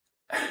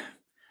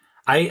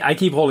 I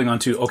keep holding on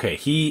to, okay,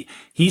 he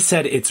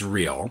said it's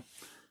real,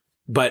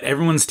 but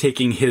everyone's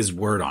taking his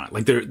word on it.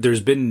 Like,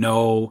 there's been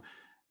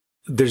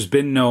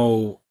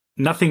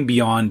nothing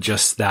beyond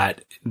just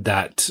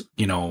that,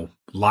 you know,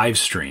 live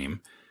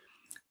stream.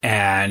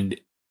 And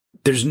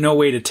there's no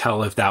way to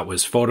tell if that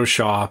was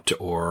photoshopped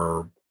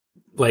or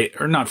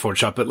not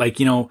photoshopped, but, like,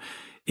 you know,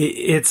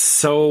 it's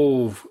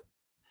so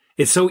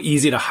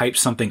easy to hype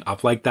something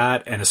up like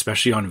that. And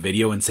especially on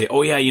video and say,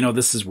 oh yeah, you know,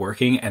 this is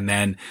working. And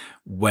then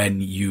when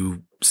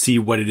you see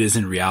what it is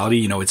in reality,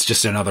 you know, it's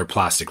just another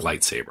plastic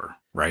lightsaber,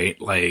 right?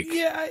 Like,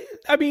 yeah,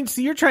 I mean, so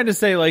you're trying to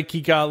say, like,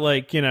 he got,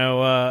 like, you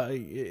know,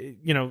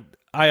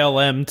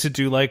 ILM to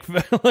do like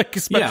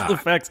special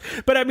effects,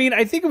 but I mean,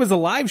 I think it was a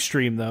live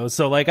stream though,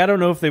 so like I don't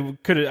know if they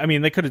could have. I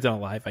mean, they could have done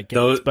it live, I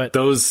guess.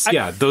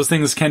 Those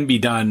things can be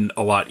done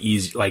a lot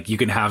easier. Like, you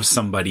can have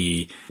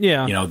somebody,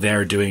 you know,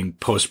 there doing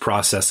post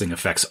processing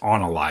effects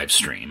on a live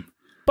stream.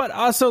 But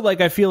also, like,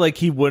 I feel like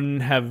he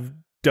wouldn't have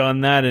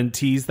done that and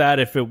teased that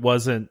if it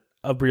wasn't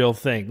a real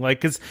thing.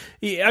 Like, because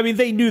I mean,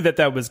 they knew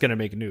that was going to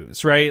make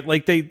news, right?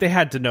 Like they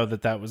had to know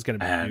that was going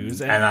to make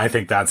news, and I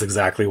think that's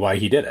exactly why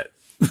he did it.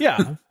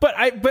 Yeah, but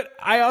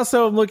I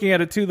also am looking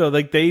at it too, though.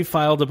 Like they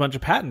filed a bunch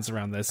of patents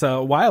around this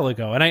a while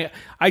ago, and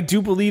I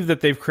do believe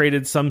that they've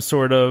created some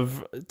sort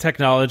of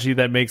technology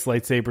that makes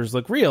lightsabers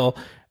look real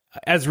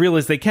as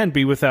they can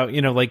be without,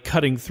 like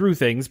cutting through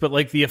things, but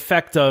like the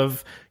effect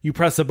of you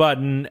press a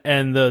button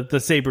and the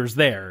saber's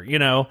there,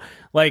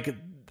 like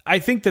I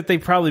think that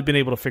they've probably been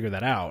able to figure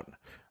that out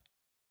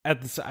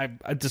at this, I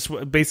just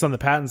based on the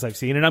patents I've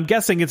seen, and I'm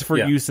guessing it's for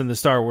use in the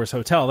Star Wars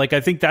hotel. Like I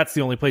think that's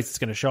the only place it's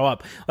going to show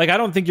up. Like I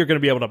don't think you're going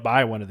to be able to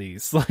buy one of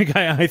these. Like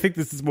I think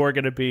this is more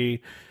going to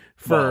be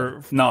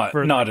not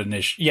an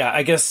issue. Yeah,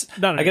 I guess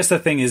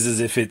the thing is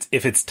if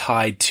it's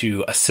tied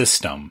to a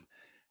system.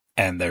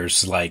 And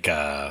there's like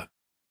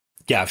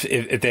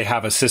if they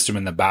have a system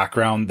in the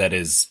background that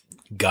is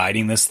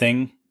guiding this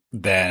thing,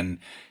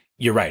 then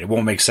you're right. It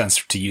won't make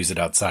sense to use it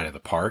outside of the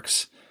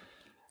parks.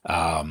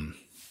 I don't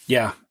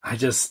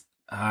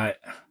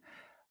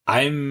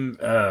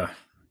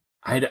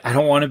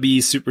want to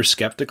be super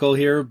skeptical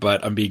here,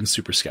 but I'm being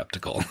super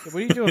skeptical. What are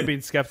you doing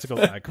being skeptical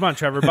about it? Come on,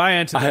 Trevor, buy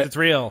into it. It's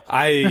real.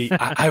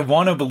 I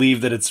want to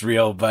believe that it's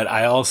real, but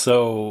I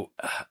also,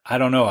 I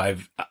don't know.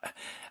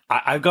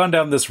 I've gone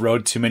down this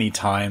road too many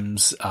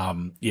times.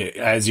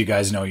 As you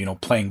guys know,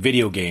 playing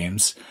video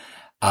games,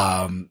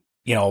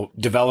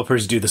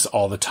 developers do this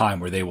all the time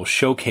where they will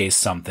showcase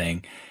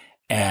something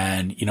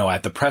and,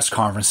 at the press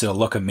conference, it'll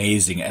look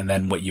amazing. And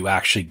then what you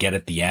actually get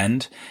at the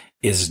end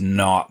is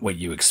not what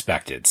you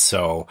expected.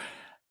 So,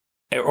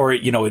 or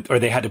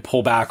they had to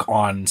pull back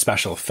on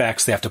special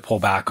effects. They have to pull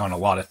back on a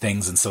lot of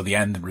things. And so the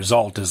end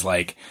result is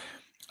like,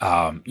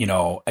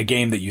 a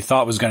game that you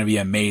thought was going to be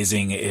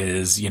amazing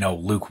is,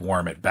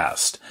 lukewarm at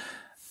best.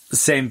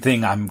 Same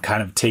thing I'm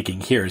kind of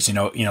taking here is,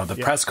 the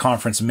press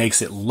conference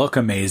makes it look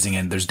amazing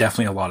and there's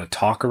definitely a lot of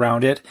talk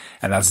around it.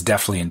 And that's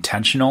definitely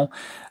intentional.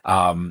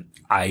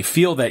 I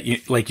feel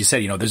that, like you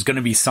said, there's going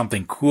to be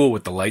something cool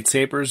with the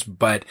lightsabers,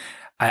 but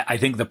I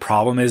think the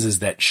problem is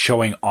that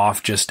showing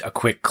off just a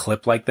quick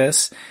clip like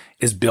this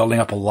is building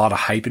up a lot of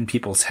hype in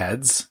people's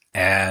heads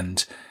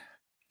and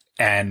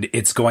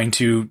it's going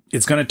to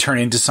turn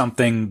into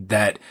something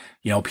that,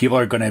 people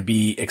are going to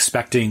be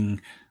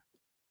expecting,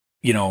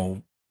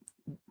 a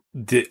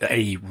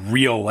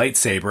real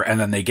lightsaber. And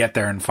then they get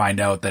there and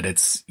find out that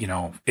it's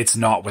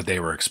not what they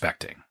were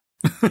expecting.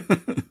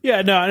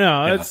 Yeah, no.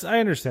 I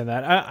understand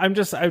that. I'm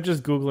just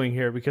Googling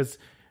here because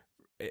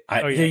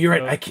you're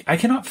right. I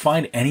cannot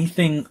find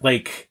anything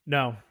like,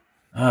 no.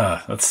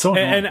 That's so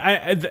annoying.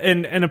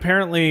 And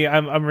apparently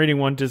I'm reading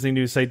one Disney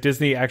news site.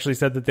 Disney actually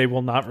said that they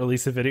will not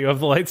release a video of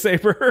the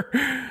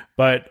lightsaber,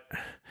 but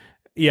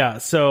yeah,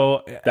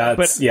 so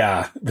but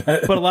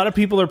a lot of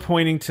people are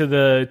pointing to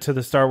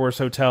the Star Wars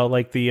hotel,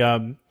 like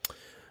the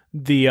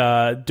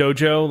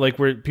dojo, like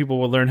where people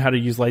will learn how to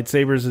use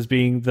lightsabers as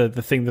being the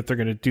thing that they're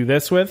going to do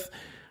this with.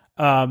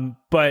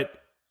 But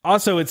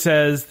also it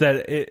says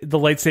that the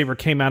lightsaber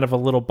came out of a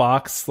little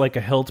box, like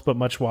a hilt, but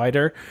much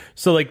wider.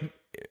 So like,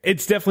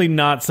 it's definitely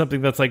not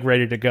something that's like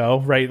ready to go,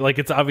 right? Like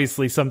it's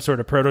obviously some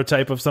sort of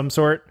prototype of some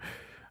sort.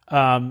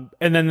 And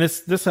then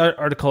this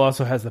article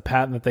also has the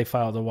patent that they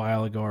filed a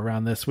while ago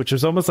around this, which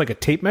is almost like a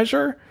tape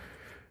measure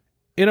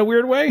in a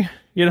weird way,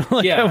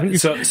 Like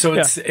so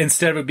it's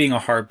instead of it being a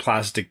hard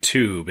plastic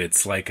tube,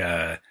 it's like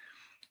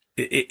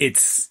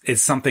it's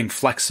something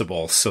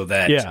flexible so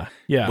that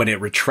when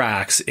it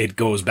retracts, it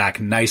goes back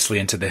nicely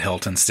into the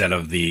hilt instead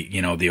of the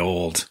the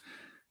old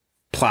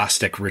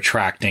plastic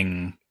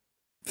retracting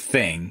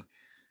thing.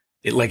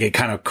 It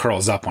kind of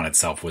curls up on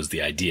itself was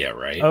the idea,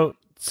 right? Oh,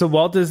 so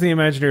Walt Disney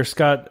Imagineer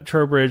Scott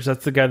Trowbridge,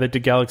 that's the guy that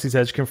did Galaxy's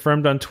Edge,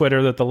 confirmed on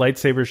Twitter that the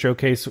lightsaber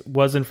showcase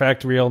was in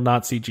fact real,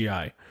 not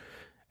CGI,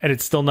 and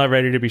it's still not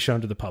ready to be shown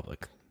to the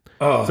public.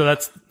 Oh, so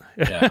that's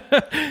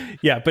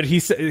yeah. But he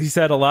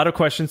said a lot of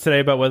questions today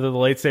about whether the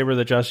lightsaber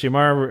that Josh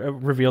Giamar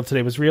revealed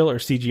today was real or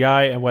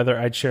CGI, and whether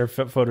I'd share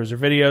photos or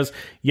videos.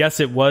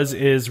 Yes, it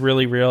is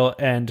really real,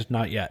 and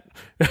not yet.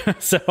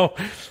 So.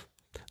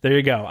 There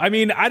you go. I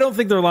mean, I don't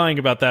think they're lying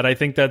about that. I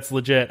think that's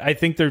legit. I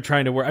think they're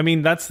trying to work. I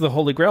mean, that's the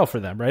holy grail for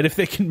them, right? If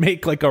they can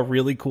make like a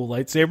really cool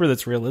lightsaber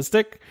that's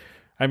realistic,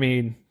 I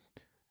mean,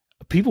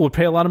 people would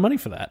pay a lot of money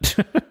for that.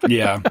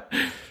 Yeah.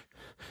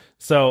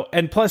 So,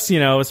 and plus,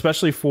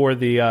 especially for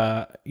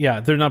the,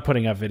 they're not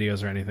putting out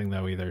videos or anything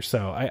though either.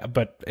 So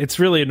but it's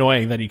really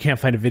annoying that you can't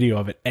find a video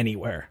of it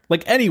anywhere.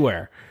 Like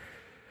anywhere.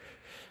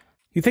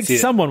 You think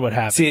someone would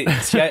have it.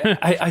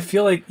 I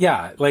feel like,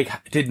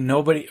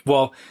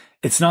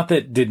 it's not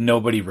that did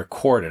nobody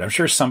record it. I'm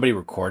sure somebody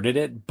recorded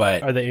it,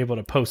 but are they able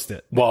to post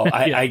it? Well,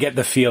 I get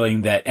the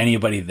feeling that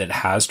anybody that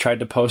has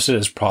tried to post it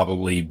has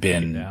probably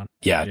been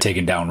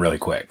taken down really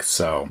quick.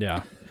 So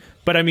yeah.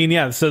 But I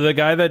mean, so the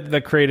guy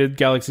that created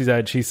Galaxy's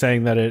Edge, he's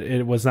saying that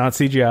it was not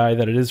CGI,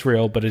 that it is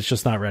real, but it's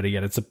just not ready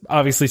yet. It's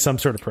obviously some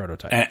sort of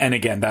prototype. And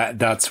again,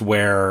 that's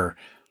where,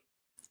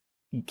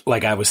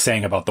 like I was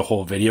saying about the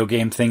whole video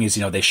game thing is,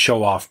 they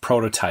show off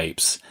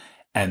prototypes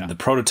and the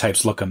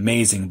prototypes look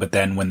amazing, but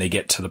then when they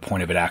get to the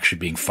point of it actually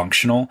being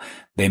functional,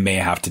 they may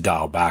have to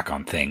dial back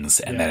on things,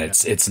 and then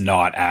it's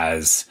not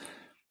as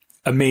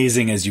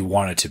amazing as you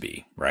want it to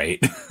be,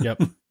 right?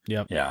 Yep.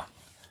 Yeah.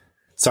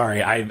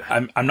 Sorry,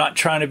 I'm not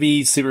trying to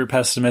be super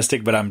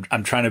pessimistic, but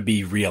I'm trying to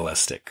be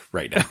realistic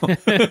right now.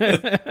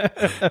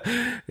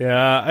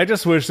 Yeah, I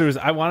just wish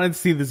I wanted to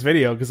see this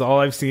video because all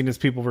I've seen is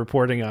people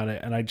reporting on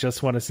it, and I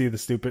just want to see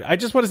I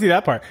just want to see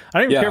that part. I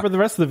don't even care about the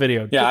rest of the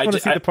video. Yeah, I want to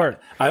see the part.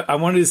 I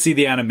wanted to see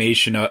the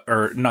animation,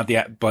 or not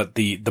but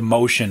the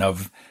motion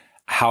of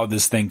how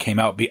this thing came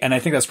out. And I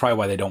think that's probably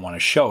why they don't want to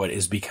show it,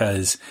 is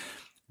because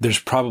there's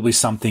probably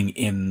something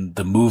in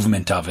the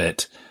movement of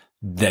it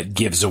that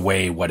gives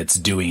away what it's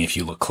doing if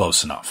you look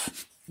close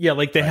enough. Yeah,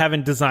 like they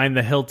haven't designed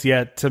the hilt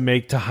yet to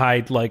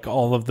hide like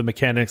all of the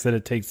mechanics that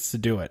it takes to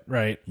do it,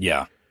 right?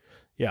 Yeah.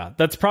 Yeah,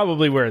 that's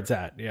probably where it's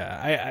at.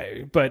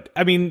 Yeah, but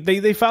I mean,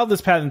 they filed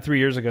this patent 3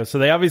 years ago, so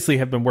they obviously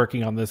have been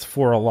working on this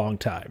for a long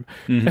time.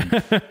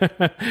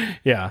 Mm-hmm.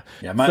 Yeah.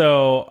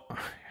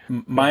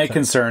 My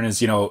concern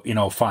is,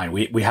 fine,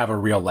 we have a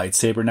real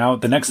lightsaber now.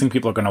 The next thing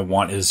people are going to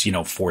want is,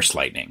 force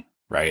lightning,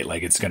 right?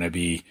 Like it's going to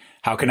be,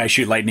 how can I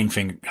shoot lightning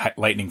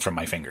from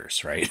my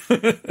fingers, right?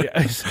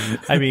 Yeah,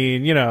 I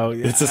mean,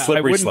 it's a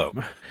slippery slope.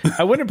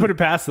 I wouldn't put it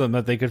past them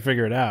that they could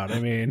figure it out. I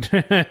mean,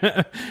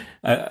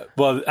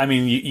 well, I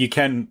mean, you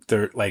can.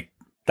 They're like,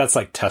 that's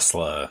like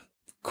Tesla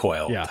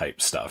coil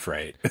type stuff,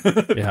 right?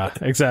 Yeah,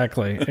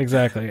 exactly.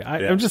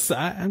 I'm just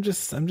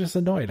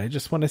annoyed. I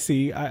just want to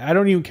see. I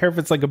don't even care if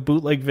it's like a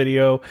bootleg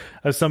video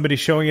of somebody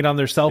showing it on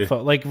their cell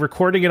phone, like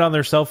recording it on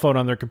their cell phone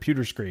on their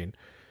computer screen.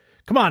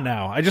 Come on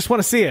now. I just want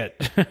to see it.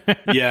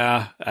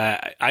 Yeah,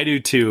 I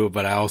do too,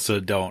 but I also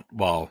don't.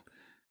 Well,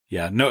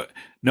 yeah,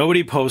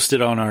 nobody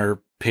posted on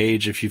our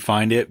page if you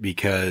find it,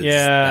 because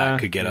that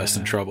could get us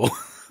in trouble.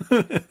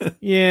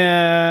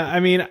 Yeah, I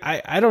mean,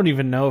 I don't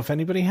even know if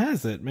anybody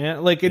has it,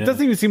 man. Like, it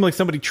doesn't even seem like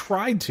somebody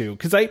tried to.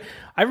 Because I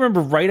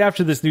remember right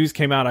after this news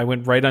came out, I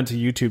went right onto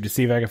YouTube to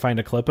see if I could find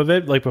a clip of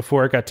it, like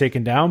before it got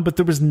taken down, but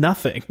there was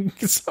nothing.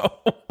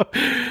 So,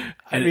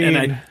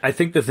 I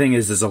think the thing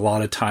is a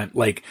lot of time,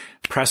 like,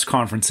 press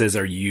conferences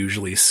are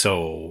usually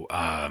so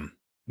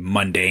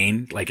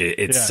mundane. Like,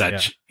 it's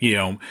such,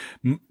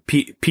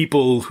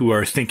 people who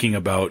are thinking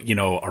about,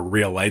 a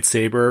real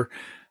lightsaber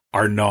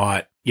are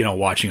not,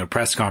 watching a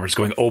press conference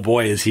going, oh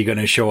boy, is he going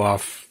to show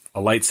off a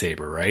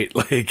lightsaber, right?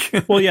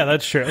 Like, well, yeah,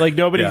 that's true. Like,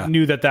 nobody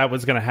knew that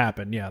was going to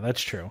happen. Yeah,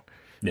 that's true.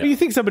 Yeah. But you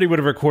think somebody would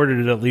have recorded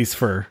it at least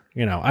for,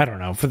 I don't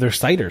know, for their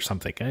site or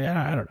something.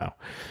 I don't know.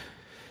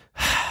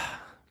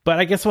 But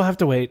I guess we'll have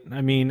to wait.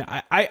 I mean,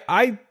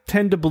 I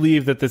tend to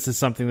believe that this is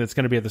something that's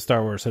going to be at the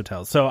Star Wars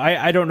Hotel. So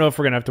I don't know if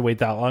we're going to have to wait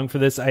that long for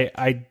this.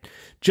 I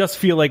just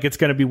feel like it's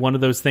going to be one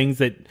of those things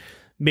that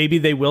maybe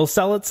they will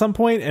sell at some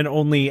point, and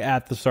only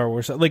at the Star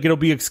Wars. Like, it'll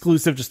be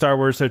exclusive to Star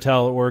Wars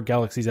Hotel or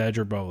Galaxy's Edge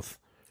or both.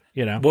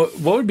 What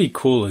would be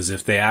cool is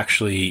if they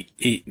actually,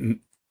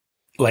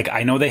 like,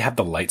 I know they have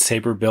the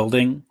lightsaber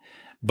building,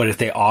 but if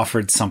they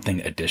offered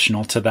something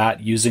additional to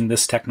that using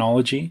this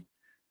technology.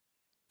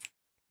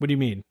 What do you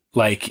mean?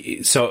 Like,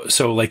 so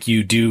like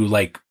you do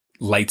like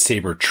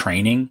lightsaber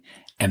training,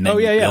 and then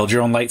you build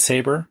your own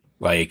lightsaber,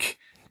 like.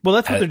 Well,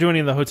 that's what they're doing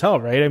in the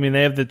hotel, right? I mean,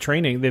 they have the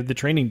training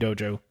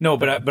dojo. No,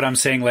 but I'm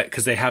saying, like,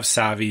 because they have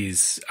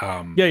Savi's.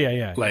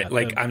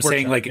 Like I'm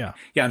saying, like,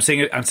 I'm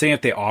saying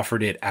if they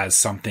offered it as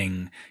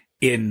something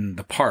in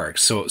the park,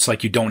 so it's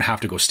like you don't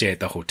have to go stay at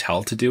the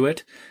hotel to do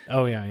it.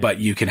 Oh yeah. But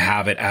you can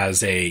have it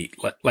as a,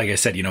 like I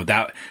said,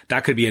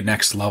 that could be a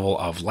next level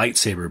of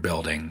lightsaber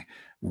building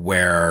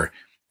where,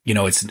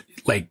 it's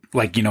like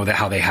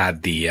how they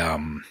had the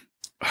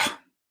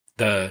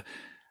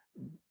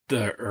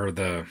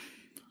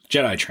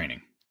Jedi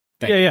training.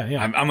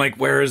 Yeah. I'm like,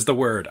 where is the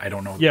word? I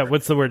don't know. Yeah,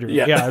 what's the word?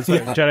 It's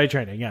like Jedi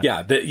training.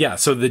 Yeah.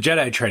 So the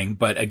Jedi training,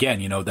 but again,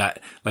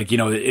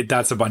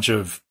 that's a bunch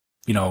of,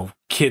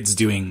 kids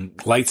doing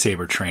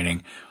lightsaber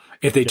training.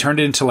 If they turned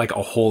it into like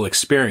a whole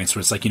experience where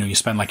it's like, you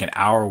spend like an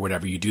hour or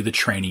whatever, you do the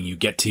training, you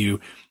get to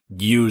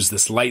use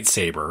this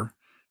lightsaber,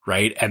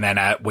 right? And then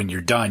when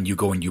you're done, you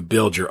go and you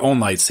build your own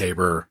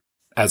lightsaber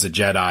as a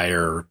Jedi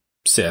or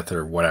Sith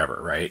or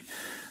whatever, right?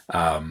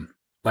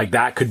 Like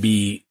that could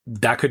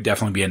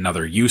definitely be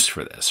another use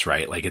for this,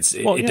 right? Like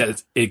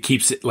it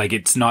keeps it, like,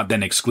 it's not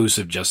then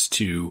exclusive just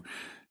to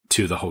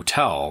the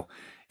hotel.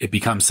 It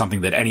becomes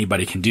something that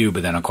anybody can do,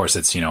 but then of course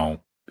it's,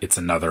 it's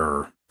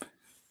another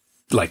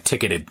like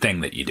ticketed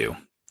thing that you do.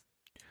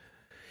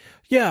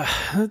 Yeah,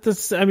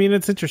 it's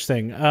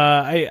interesting.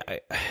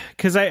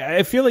 Because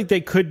I feel like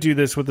they could do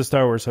this with the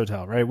Star Wars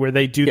Hotel, right? Where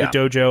they do the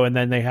dojo and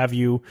then they have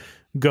you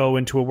go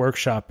into a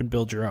workshop and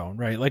build your own,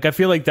 right? Like, I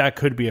feel like that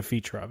could be a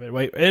feature of it,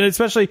 right? And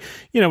especially,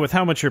 with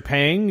how much you're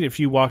paying, if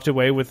you walked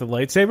away with a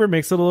lightsaber, it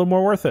makes it a little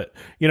more worth it.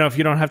 If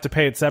you don't have to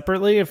pay it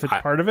separately, if it's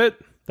part of it,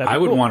 I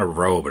would want a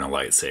robe and a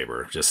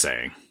lightsaber, just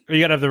saying. You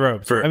gotta have the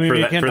robes. For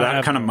you that, can't for not that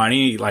have kind of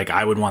money, like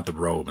I would want the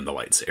robe and the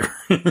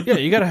lightsaber. Yeah,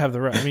 you gotta have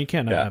the robe. I mean, you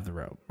can't not Yeah. have the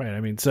robe,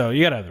 right? So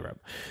you gotta have the robe.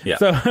 Yeah.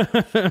 So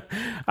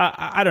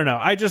I don't know.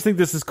 I just think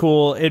this is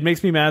cool. It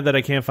makes me mad that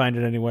I can't find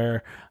it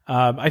anywhere.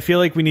 I feel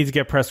like we need to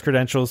get press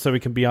credentials so we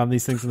can be on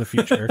these things in the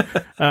future,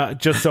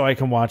 just so I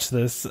can watch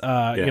this.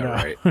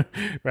 Right.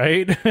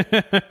 Right?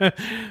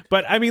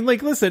 But I mean,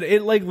 like, listen,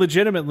 it like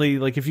legitimately,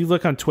 like, if you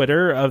look on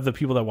Twitter of the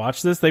people that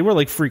watch this, they were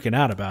like freaking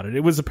out about it. It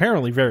was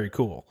apparently very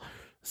cool.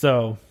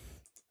 So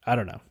I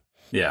don't know.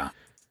 Yeah.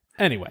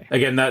 Anyway,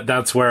 Again,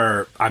 that's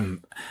where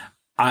I'm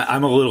a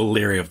little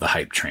leery of the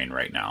hype train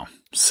right now.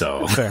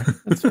 So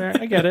that's fair.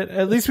 I get it.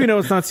 At least we know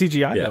it's not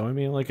CGI Yeah. though. I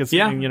mean, like, it's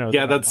Yeah.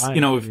 that's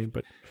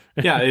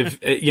But yeah, if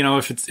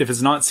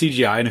it's not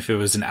CGI and if it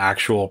was an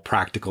actual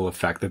practical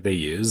effect that they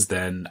use,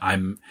 then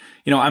I'm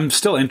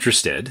still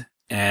interested.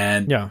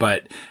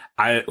 But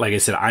like I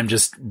said, I'm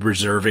just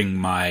reserving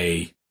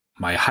my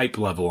hype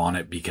level on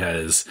it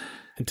because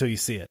until you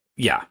see it.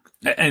 Yeah.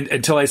 And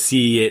until I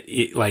see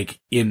it like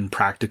in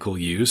practical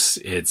use,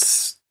 and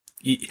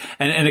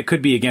it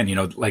could be, again,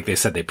 like they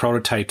said, they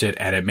prototyped it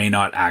and it may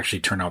not actually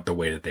turn out the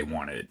way that they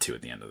wanted it to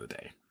at the end of the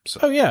day.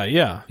 So,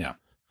 yeah.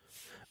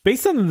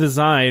 Based on the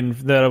design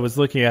that I was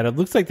looking at, it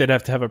looks like they'd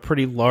have to have a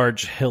pretty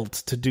large hilt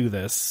to do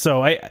this.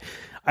 So I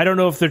don't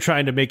know if they're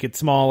trying to make it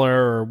smaller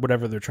or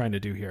whatever they're trying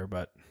to do here,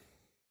 but.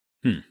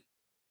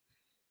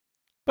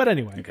 But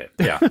anyway. Okay.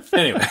 Yeah.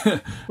 Anyway,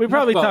 we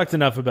probably talked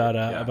enough about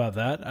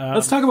that.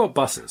 Let's talk about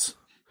buses.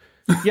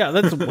 Yeah,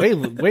 that's way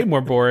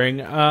more boring.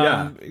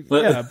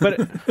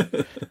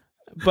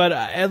 But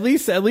at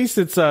least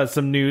it's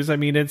some news. I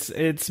mean,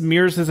 it's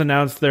Mears has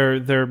announced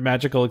their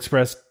Magical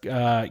Express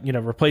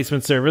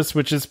replacement service,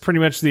 which is pretty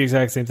much the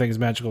exact same thing as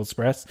Magical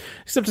Express,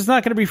 except it's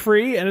not going to be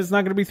free and it's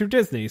not going to be through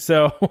Disney.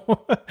 So,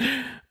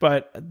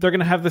 but they're going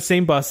to have the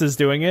same buses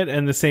doing it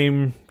and the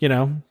same,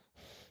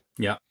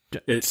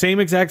 same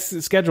exact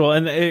schedule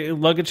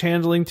and luggage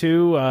handling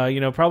too.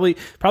 Probably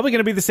going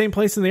to be the same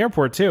place in the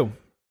airport too.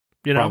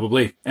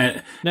 Probably.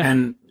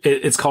 And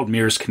it's called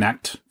Mears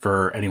Connect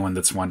for anyone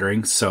that's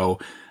wondering. So,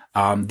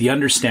 the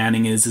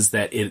understanding is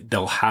that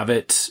they'll have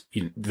it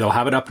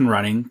up and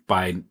running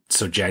by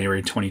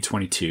January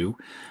 2022.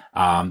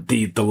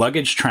 The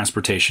luggage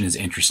transportation is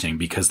interesting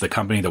because the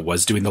company that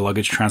was doing the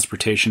luggage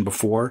transportation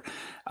before,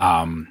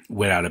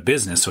 went out of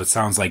business. So it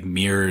sounds like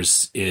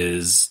Mears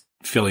is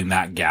filling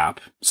that gap.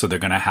 So they're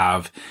going to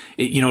have,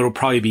 it'll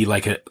probably be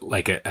like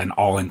an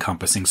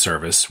all-encompassing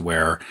service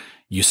where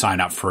you sign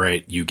up for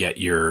it, you get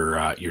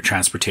your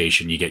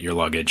transportation, you get your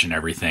luggage and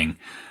everything.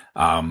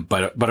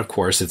 But of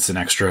course it's an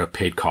extra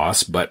paid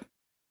cost. But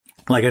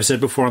like I've said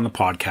before on the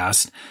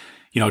podcast,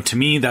 to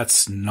me,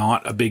 that's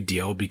not a big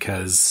deal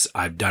because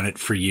I've done it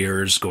for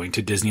years going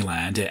to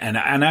Disneyland. And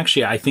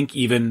actually I think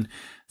even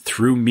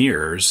through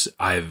Mears,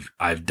 I've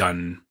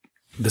done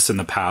this in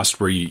the past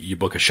where you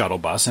book a shuttle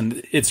bus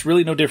and it's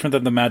really no different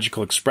than the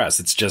Magical Express.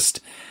 It's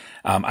just,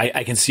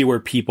 I can see where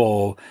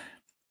people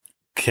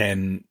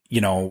can,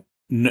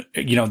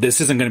 this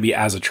isn't going to be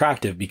as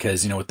attractive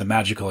because, with the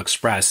Magical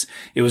Express,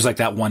 it was like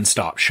that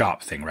one-stop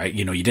shop thing, right?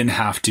 You didn't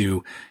have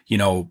to,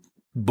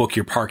 book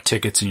your park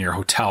tickets in your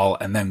hotel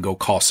and then go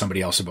call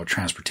somebody else about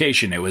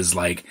transportation. It was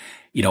like,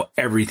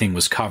 everything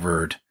was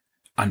covered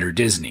under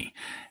Disney.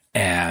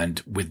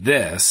 And with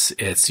this,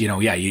 it's,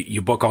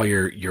 you book all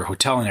your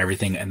hotel and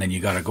everything, and then you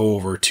got to go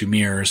over to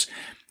Mears,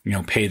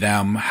 pay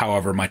them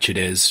however much it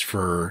is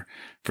for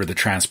the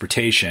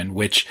transportation,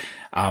 which,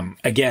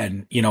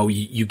 again,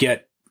 you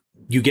get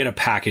a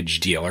package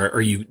deal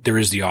or there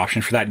is the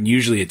option for that. And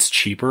usually it's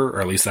cheaper,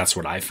 or at least that's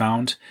what I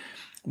found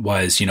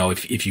was,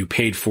 if you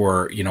paid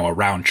for, a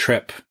round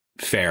trip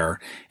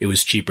fare, it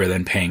was cheaper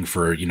than paying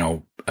for,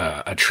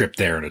 a trip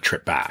there and a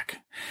trip back.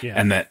 Yeah.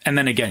 And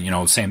then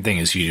again, same thing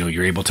is,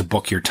 you're able to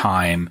book your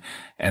time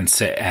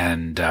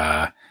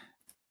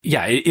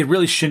it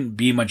really shouldn't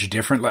be much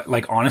different.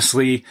 Like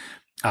honestly,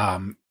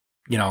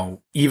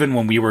 even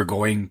when we were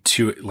going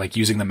to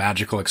using the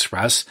Magical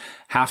Express,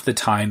 half the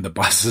time the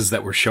buses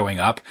that were showing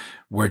up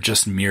were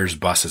just Mears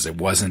buses. It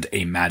wasn't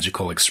a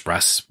Magical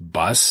Express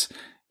bus.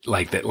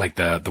 Like the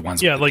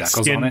ones with the decals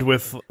skinned on it.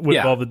 with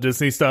all the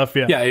Disney stuff.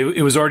 Yeah. Yeah.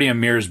 It was already a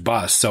Mears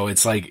bus. So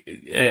it's like,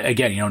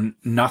 again,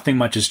 nothing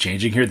much is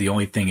changing here. The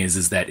only thing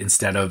is that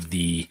instead of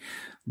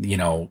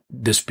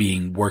this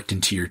being worked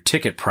into your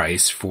ticket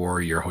price for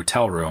your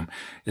hotel room,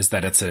 is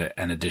that it's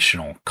an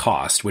additional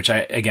cost, which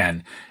I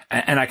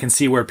can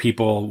see where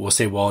people will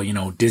say,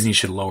 well, Disney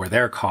should lower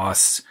their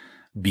costs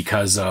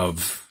because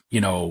of,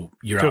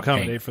 you're to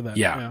accommodate for that.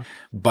 Yeah.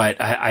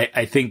 But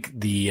I think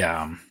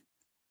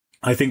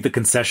the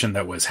concession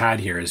that was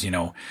had here is,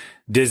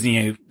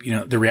 Disney,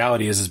 the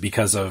reality is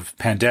because of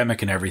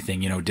pandemic and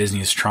everything, Disney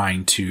is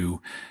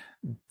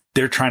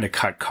they're trying to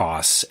cut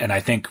costs. And I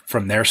think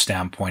from their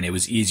standpoint, it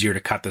was easier to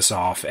cut this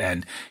off.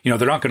 And, they're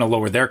not going to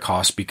lower their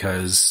costs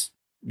because,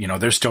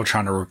 they're still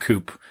trying to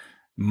recoup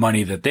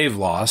money that they've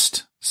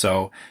lost.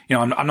 So,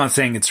 I'm not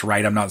saying it's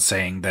right. I'm not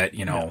saying that,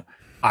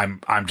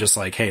 I'm just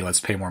like, hey, let's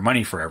pay more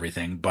money for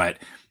everything. But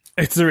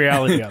It's the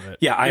reality of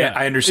it.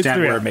 I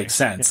understand where it makes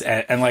sense.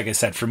 Yeah. And like I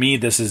said, for me,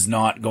 this is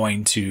not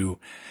going to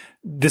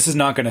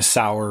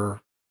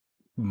sour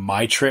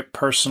my trip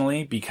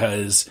personally,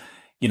 because,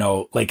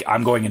 like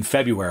I'm going in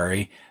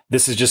February.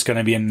 This is just going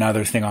to be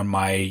another thing on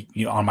my,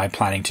 on my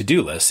planning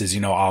to-do list is,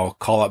 I'll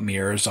call up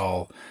Mears,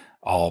 I'll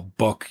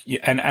book.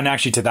 And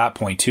actually to that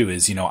point too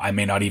is, I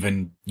may not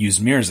even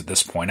use Mears at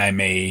this point. I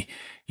may,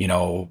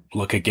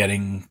 look at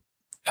getting,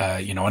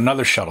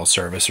 another shuttle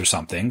service or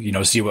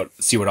something, see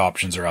what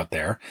options are out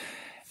there.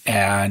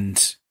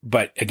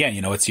 But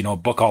again, it's,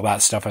 book all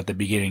that stuff at the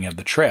beginning of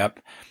the trip.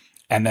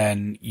 And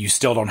then you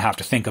still don't have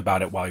to think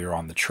about it while you're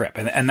on the trip.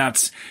 And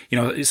that's,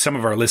 some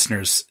of our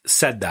listeners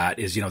said that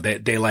is,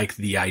 they like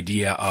the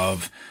idea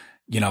of,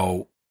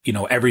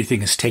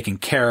 everything is taken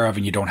care of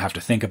and you don't have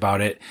to think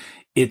about it.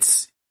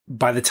 It's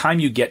by the time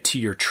you get to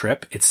your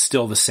trip, it's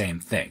still the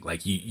same thing.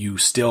 Like you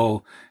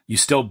still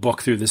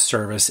book through this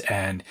service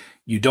and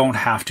you don't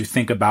have to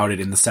think about it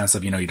in the sense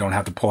of, you don't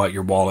have to pull out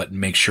your wallet and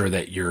make sure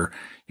that you're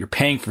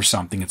paying for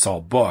something. It's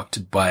all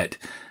booked, but,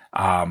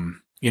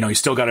 you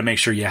still got to make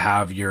sure you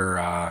have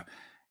your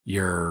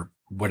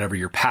whatever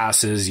your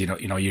passes,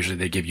 usually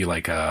they give you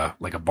like a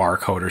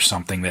barcode or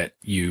something that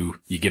you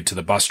give to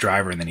the bus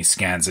driver and then he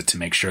scans it to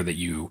make sure that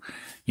you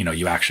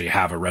actually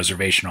have a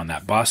reservation on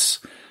that bus.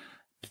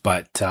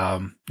 But,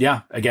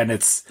 again,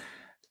 it's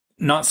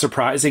not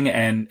surprising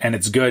and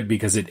it's good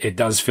because it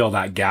does fill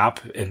that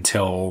gap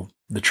until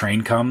the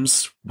train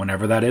comes,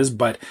 whenever that is.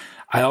 But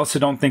I also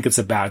don't think it's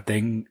a bad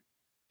thing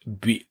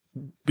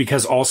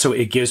because also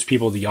it gives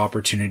people the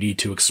opportunity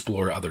to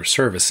explore other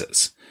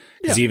services.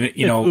 Because even, if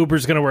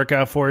Uber's going to work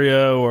out for you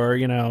or,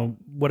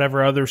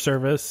 whatever other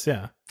service.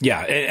 Yeah. Yeah.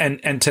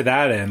 And to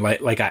that end,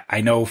 like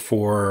I know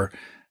for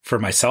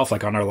myself,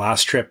 like on our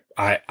last trip,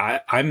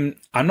 I'm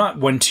not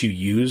one to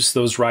use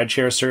those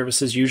rideshare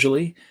services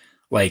usually.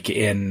 Like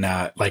in,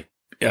 when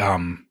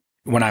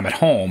I'm at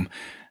home,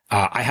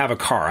 I have a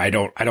car. I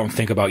don't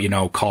think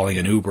about, calling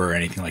an Uber or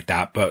anything like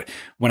that. But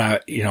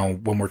when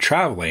we're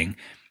traveling,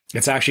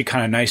 it's actually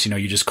kind of nice.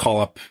 You just call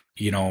up,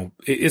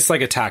 it's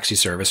like a taxi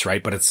service,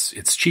 right? But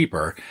it's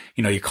cheaper.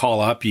 You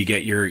call up, you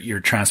get your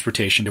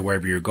transportation to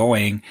wherever you're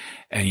going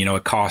and,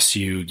 it costs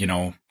you,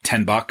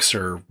 $10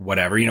 or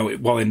whatever,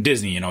 well, in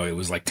Disney, it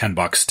was like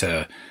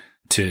 $10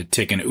 to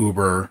take an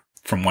Uber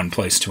from one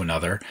place to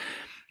another.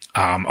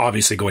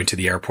 Obviously going to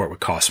the airport would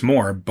cost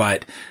more,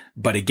 but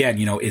again,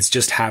 it's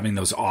just having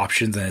those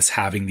options and it's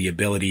having the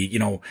ability,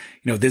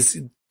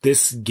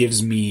 this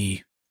gives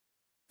me,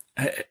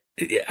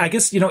 I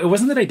guess, it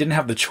wasn't that I didn't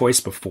have the choice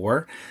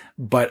before,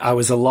 but I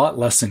was a lot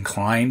less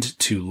inclined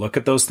to look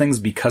at those things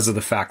because of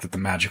the fact that the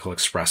Magical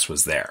Express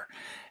was there.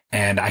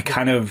 And I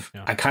kind of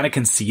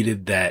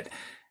conceded that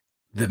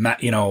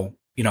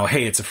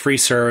hey, it's a free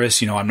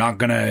service. I'm not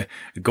going to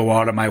go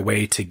out of my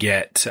way to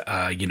get,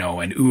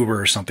 an Uber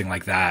or something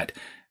like that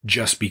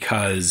just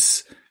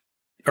because,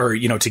 or,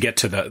 to get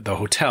to the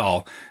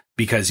hotel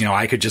because,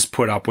 I could just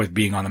put up with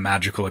being on the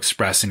Magical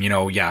Express and,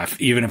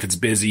 even if it's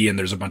busy and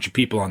there's a bunch of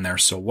people on there,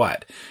 so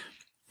what?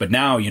 But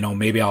now,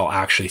 maybe I'll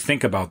actually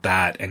think about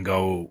that and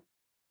go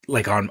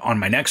like on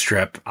my next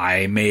trip,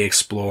 I may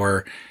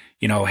explore,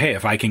 hey,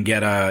 if I can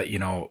get a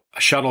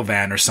shuttle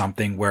van or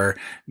something where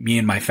me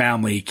and my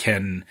family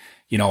can,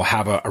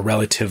 have a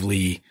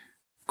relatively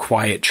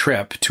quiet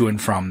trip to and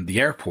from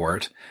the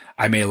airport,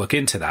 I may look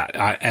into that.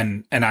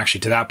 And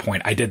actually to that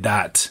point, I did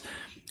that,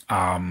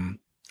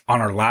 on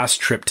our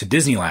last trip to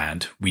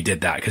Disneyland. We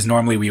did that because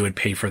normally we would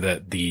pay for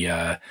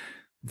the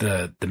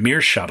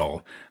Mears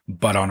shuttle.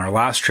 But on our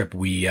last trip,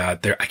 I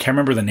can't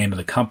remember the name of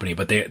the company,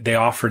 but they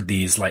offered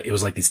these, like, it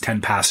was like these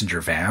 10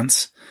 passenger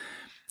vans.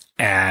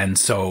 And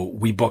so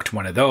we booked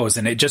one of those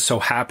and it just so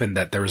happened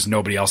that there was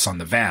nobody else on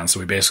the van. So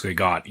we basically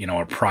got,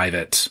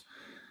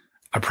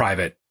 a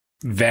private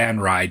van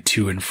ride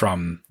to and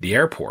from the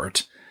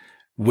airport,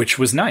 which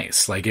was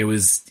nice. Like it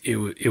was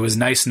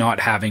nice not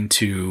having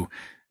to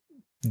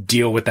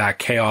deal with that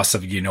chaos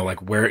of,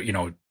 like where,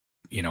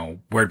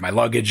 where'd my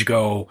luggage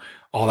go,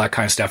 all that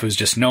kind of stuff. It was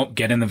just, nope,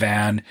 get in the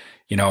van,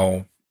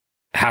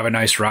 have a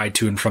nice ride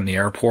to and from the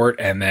airport.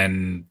 And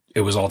then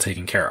it was all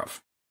taken care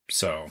of.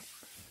 So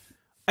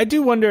I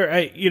do wonder,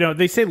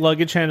 they say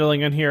luggage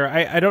handling in here.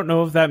 I don't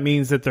know if that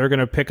means that they're going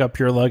to pick up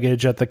your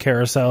luggage at the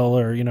carousel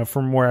or,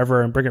 from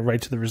wherever and bring it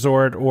right to the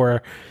resort,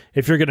 or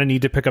if you're going to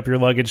need to pick up your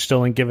luggage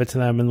still and give it to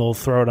them and they'll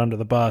throw it under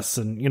the bus.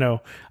 And,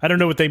 I don't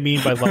know what they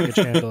mean by luggage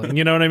handling.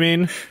 You know what I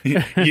mean?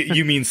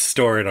 you mean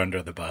store it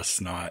under the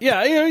bus, not...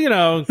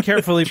 Yeah,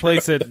 carefully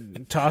place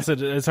it, toss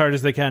it as hard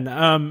as they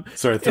can.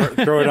 Sorry,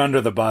 throw it under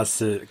the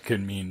bus. It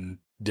could mean...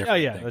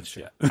 different that's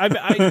true.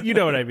 Yeah. You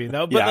know what I mean,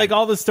 though. But like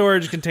all the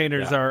storage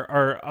containers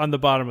are on the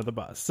bottom of the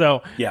bus.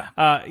 So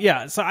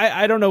So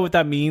I don't know what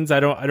that means.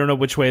 I don't know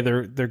which way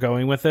they're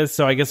going with this.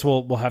 So I guess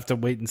we'll have to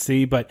wait and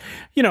see. But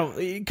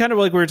kind of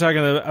like we were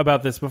talking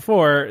about this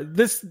before.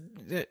 This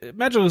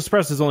Magical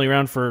Express is only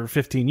around for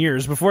 15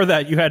 years. Before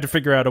that, you had to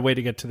figure out a way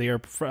to get to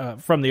the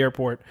from the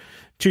airport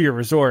to your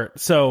resort.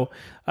 So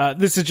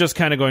this is just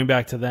kind of going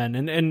back to then.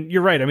 And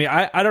you're right. I mean,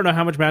 I don't know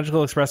how much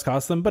Magical Express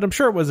cost them, but I'm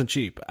sure it wasn't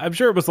cheap. I'm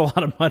sure it was a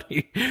lot of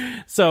money.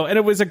 So, and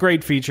it was a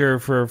great feature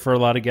for a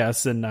lot of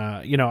guests. And,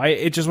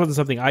 it just wasn't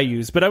something I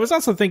used. But I was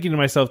also thinking to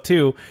myself,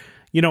 too,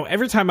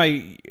 every time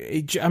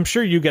I'm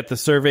sure you get the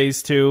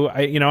surveys too.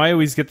 I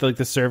always get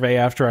the survey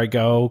after I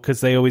go,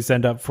 because they always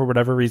end up, for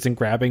whatever reason,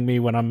 grabbing me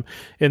when I'm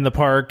in the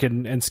park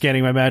and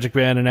scanning my Magic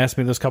Band and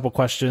asking me those couple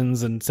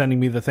questions and sending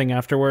me the thing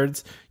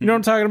afterwards. You know what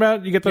I'm talking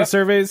about? You get those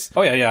surveys?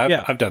 Oh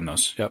yeah. I've done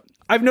those. Yep.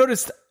 I've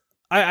noticed.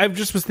 I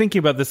just was thinking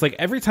about this. Like,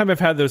 every time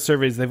I've had those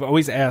surveys, they've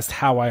always asked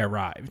how I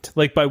arrived,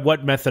 like by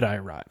what method I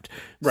arrived.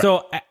 Right.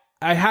 So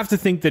I have to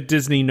think that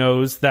Disney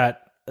knows that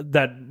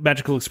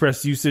Magical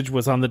Express usage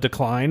was on the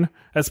decline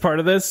as part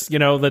of this,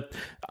 that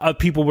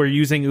people were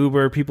using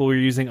Uber, people were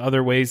using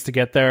other ways to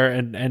get there.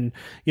 And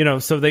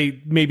so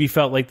they maybe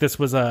felt like this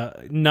was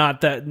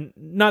not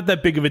that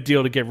big of a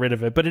deal to get rid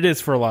of it, but it is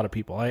for a lot of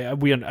people. I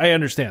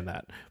understand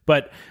that,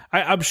 but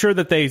I'm sure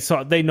that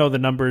they know the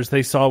numbers.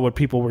 They saw what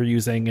people were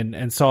using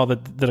and saw the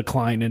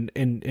decline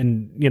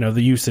in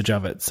the usage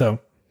of it. So.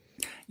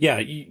 Yeah,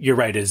 you're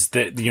right. Is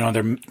that,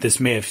 this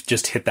may have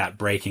just hit that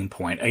breaking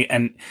point.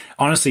 And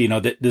honestly,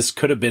 that this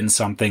could have been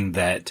something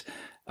that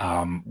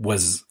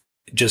was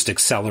just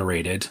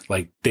accelerated.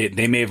 Like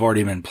they may have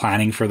already been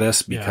planning for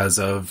this because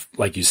of,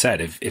 like you said,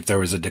 if there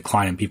was a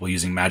decline in people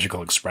using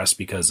Magical Express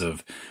because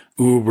of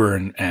Uber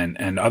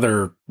and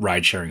other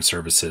ride sharing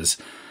services,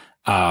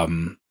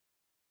 that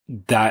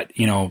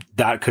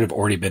could have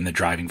already been the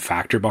driving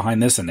factor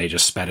behind this, and they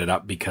just sped it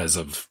up because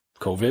of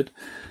COVID.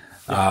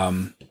 Yeah.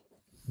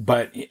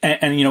 But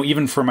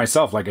even for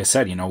myself, like I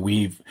said,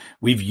 we've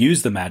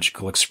used the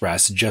Magical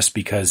Express just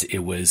because it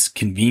was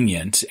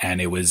convenient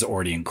and it was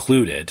already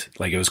included.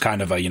 Like, it was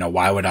kind of a,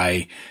 why would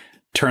I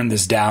turn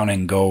this down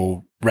and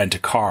go rent a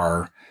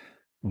car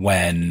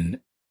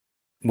when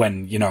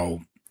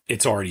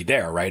it's already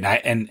there, right?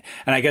 And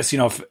I guess,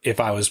 if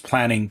I was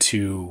planning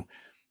to,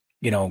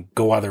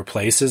 go other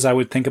places, I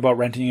would think about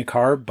renting a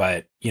car.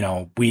 But,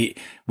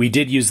 we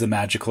did use the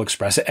Magical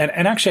Express.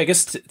 And actually, I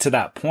guess to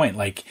that point,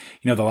 like,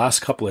 the last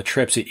couple of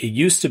trips, it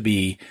used to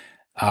be,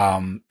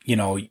 I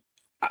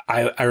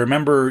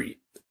remember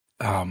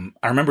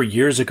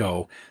years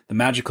ago, the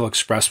Magical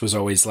Express was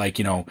always like,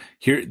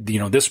 here,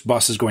 this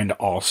bus is going to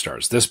All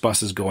Stars. This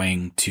bus is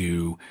going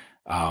to,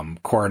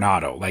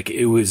 Coronado. Like,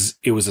 it was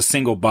a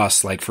single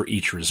bus, like, for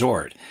each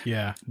resort.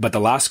 Yeah. But the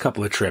last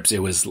couple of trips, it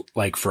was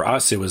like, for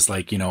us, it was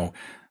like,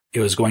 it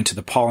was going to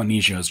the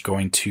Polynesian, it was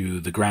going to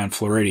the Grand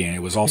Floridian.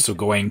 It was also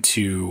going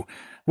to,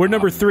 we're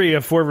number 3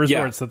 of 4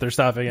 resorts that they're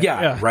stopping at.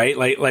 Yeah. Right.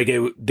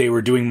 They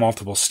were doing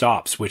multiple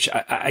stops, which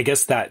I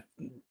guess that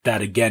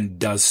again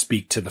does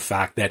speak to the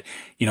fact that,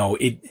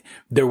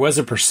 there was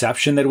a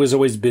perception that it was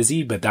always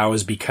busy, but that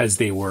was because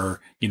they were,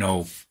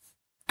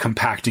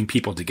 compacting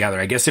people together.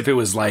 I guess if it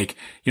was like,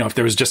 if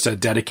there was just a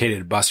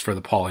dedicated bus for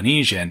the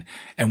Polynesian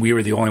and we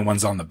were the only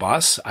ones on the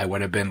bus, I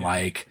would have been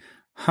like,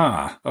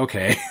 huh,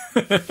 okay.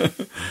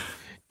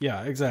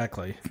 Yeah,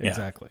 exactly. Yeah.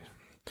 Exactly.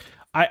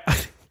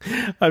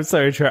 I'm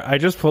sorry, Trey. I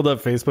just pulled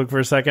up Facebook for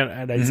a second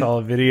and I saw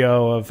a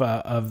video of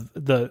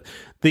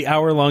the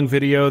hour-long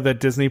video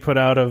that Disney put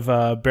out of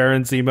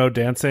Baron Zemo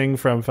dancing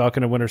from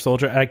Falcon and Winter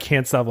Soldier. And I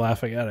can't stop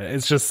laughing at it.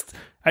 It's just,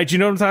 do you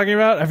know what I'm talking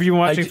about? Have you been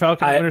watching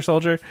Falcon and Winter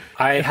Soldier?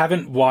 I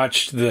haven't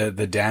watched the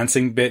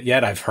dancing bit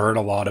yet. I've heard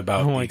a lot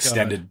about the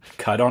extended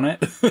cut on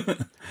it.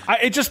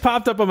 It just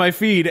popped up on my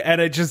feed,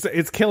 and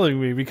it's killing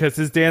me because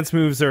his dance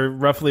moves are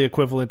roughly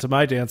equivalent to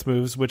my dance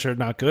moves, which are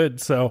not good.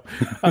 So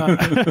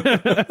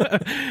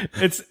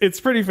it's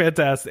pretty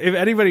fantastic. If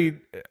anybody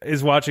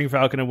is watching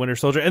Falcon and Winter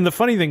Soldier, and the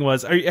funny thing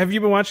was, have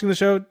you been watching the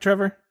show,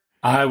 Trevor?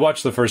 I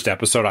watched the first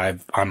episode.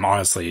 I'm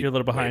honestly you're a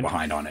little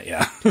behind on it.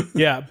 Yeah.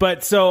 Yeah.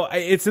 But so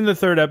it's in the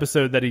 3rd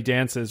episode that he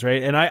dances,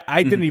 right? And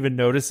I didn't even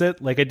notice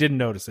it. Like, I didn't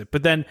notice it,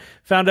 but then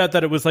found out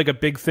that it was like a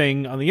big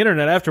thing on the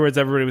internet afterwards.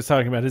 Everybody was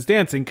talking about his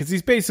dancing, because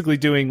he's basically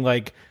doing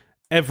like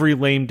every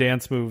lame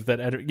dance move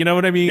that, you know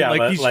what I mean? Yeah.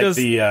 Like, he's like just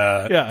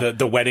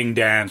the wedding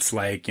dance,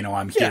 like,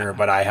 I'm here,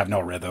 but I have no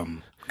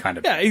rhythm. Kind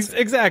of. Yeah,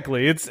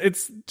 exactly.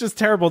 It's just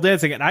terrible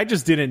dancing. And I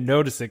just didn't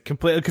notice it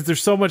completely because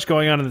there's so much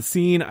going on in the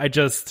scene. I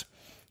just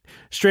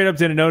straight up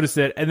didn't notice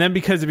it. And then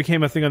because it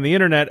became a thing on the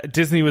internet,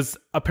 Disney was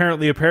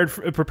apparently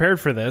prepared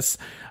for this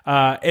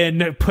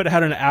and put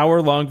out an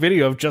hour-long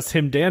video of just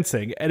him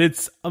dancing. And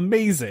it's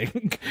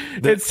amazing.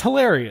 It's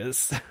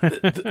hilarious.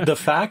 The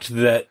fact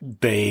that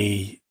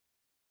they...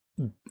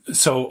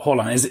 So hold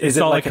on, is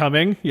it like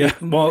coming? Yeah.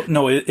 Well,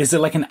 no, is it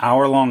like an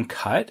hour-long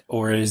cut,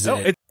 or is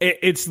it?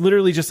 It's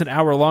literally just an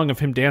hour long of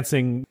him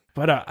dancing.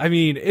 But I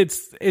mean,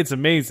 it's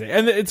amazing,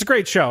 and it's a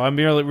great show. I'm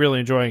really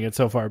enjoying it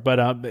so far.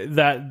 But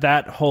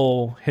that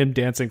whole him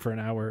dancing for an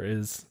hour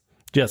is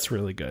just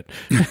really good.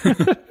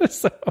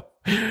 So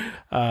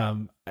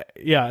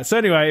Yeah. So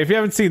anyway, if you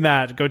haven't seen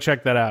that, go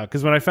check that out.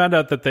 Because when I found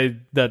out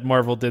that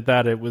Marvel did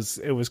that, it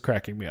was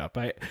cracking me up.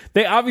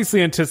 They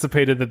obviously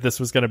anticipated that this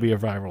was going to be a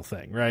viral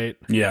thing, right?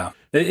 Yeah.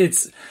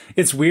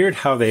 It's weird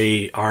how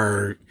they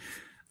are.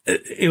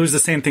 It was the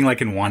same thing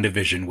like in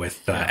WandaVision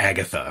with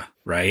Agatha,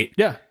 right?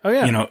 Yeah. Oh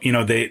yeah.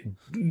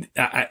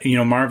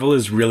 Marvel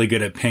is really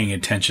good at paying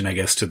attention, I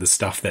guess, to the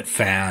stuff that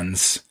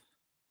fans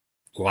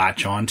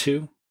latch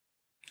onto.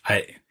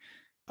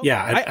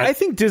 I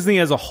think Disney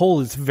as a whole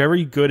is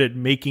very good at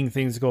making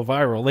things go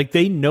viral. Like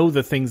they know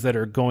the things that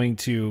are going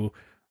to.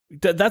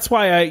 That's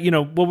why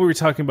what we were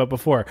talking about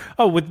before.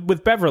 Oh,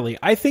 with Beverly,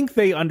 I think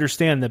they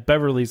understand that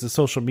Beverly's a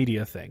social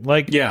media thing.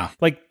 Like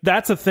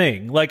that's a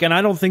thing. Like, and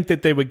I don't think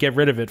that they would get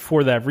rid of it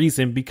for that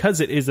reason,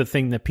 because it is a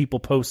thing that people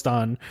post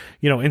on,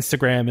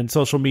 Instagram and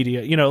social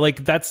media.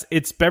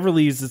 It's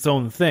Beverly's its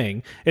own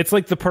thing. It's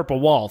like the purple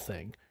wall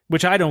thing,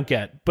 which I don't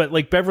get, but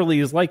like Beverly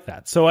is like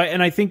that. So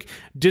I think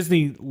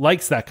Disney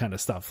likes that kind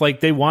of stuff. Like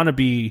they want to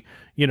be,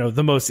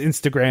 the most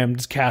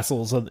Instagrammed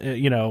castles of,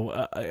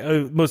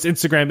 most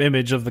Instagram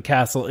image of the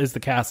castle is the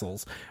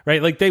castles,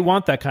 right? Like they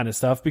want that kind of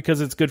stuff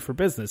because it's good for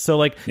business. So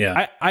like,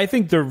 I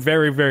think they're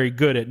very, very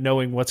good at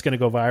knowing what's going to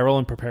go viral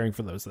and preparing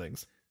for those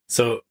things.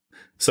 So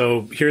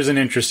here's an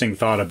interesting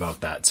thought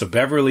about that. So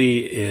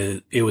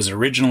Beverly it was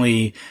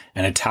originally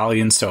an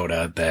Italian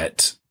soda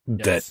that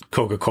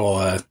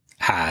Coca-Cola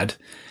had.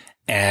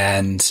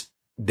 And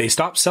they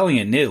stopped selling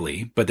it in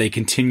Italy, but they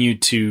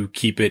continued to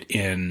keep it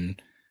in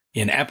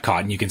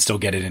EPCOT, and you can still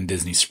get it in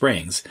Disney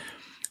Springs.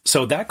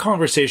 So that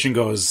conversation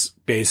goes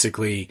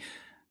basically,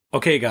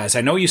 okay, guys,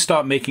 I know you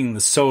stopped making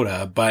the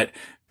soda, but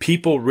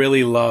people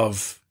really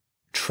love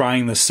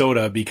trying the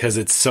soda because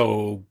it's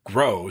so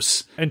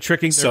gross. And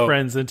tricking their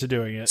friends into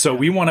doing it. So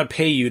we want to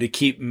pay you to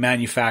keep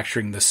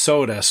manufacturing the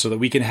soda so that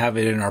we can have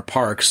it in our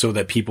park so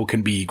that people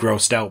can be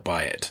grossed out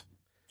by it.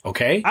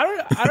 Okay.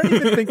 I don't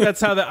even think that's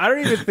how I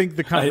don't even think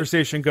the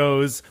conversation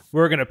goes,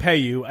 we're going to pay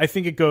you. I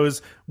think it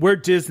goes, we're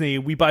Disney.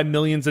 We buy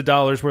millions of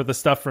dollars worth of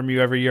stuff from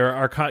you every year.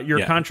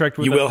 Your contract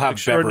with us is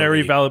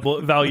extraordinary,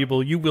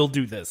 valuable. You will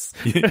do this.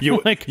 You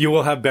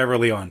will have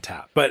Beverly on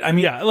tap. But I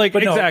mean,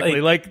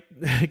 exactly.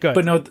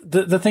 But no,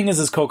 the thing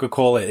is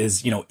Coca-Cola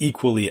is,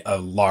 equally a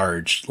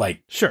large,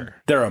 sure.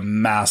 They're a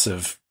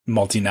massive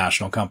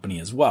multinational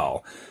company as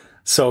well.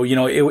 So,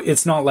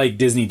 it's not like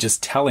Disney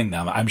just telling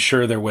them. I'm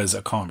sure there was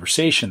a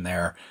conversation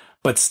there,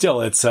 but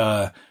still it's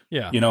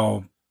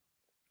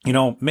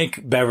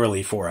make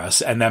Beverly for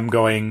us, and them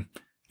going,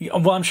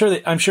 well, I'm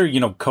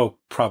sure Coke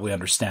probably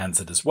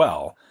understands it as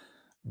well,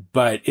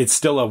 but it's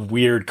still a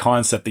weird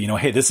concept that,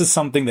 hey, this is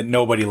something that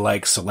nobody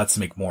likes, so let's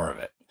make more of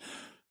it.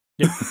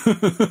 Yeah.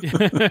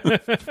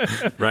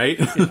 Right?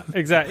 Yeah,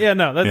 exactly. Yeah,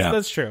 no,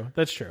 that's true.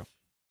 That's true.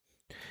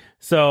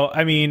 So,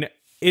 I mean,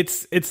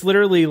 it's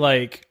literally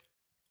like,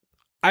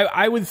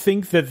 I would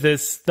think that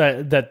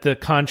that the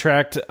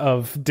contract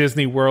of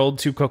Disney World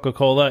to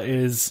Coca-Cola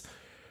is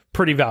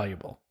pretty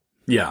valuable.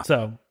 Yeah.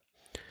 So,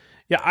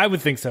 yeah, I would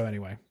think so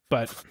anyway.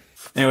 But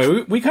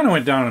anyway, we kind of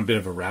went down a bit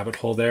of a rabbit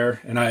hole there,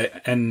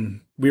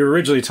 and we were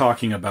originally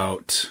talking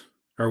about,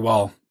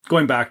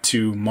 going back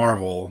to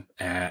Marvel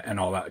and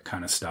all that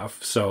kind of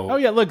stuff. So,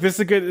 look, this is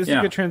a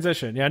good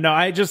transition. Yeah, no,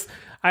 I've just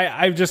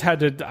had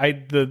to.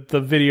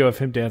 The video of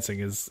him dancing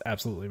is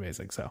absolutely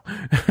amazing. So,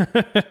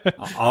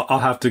 I'll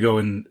have to go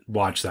and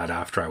watch that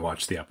after I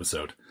watch the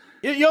episode.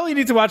 You only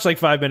need to watch like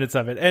 5 minutes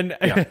of it, and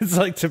it's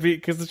like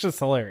because it's just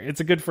hilarious.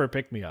 It's good for a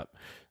pick me up.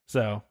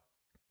 So,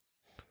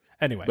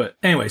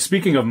 anyway,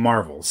 speaking of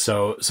Marvel,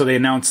 so they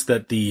announced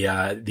that the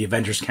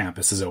Avengers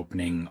Campus is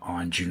opening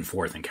on June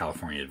 4th in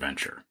California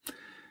Adventure.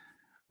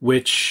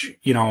 Which,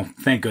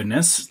 thank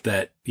goodness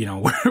that,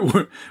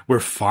 we're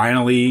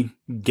finally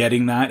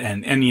getting that.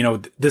 And,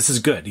 this is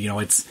good.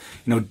 It's,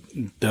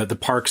 the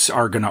parks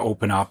are going to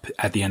open up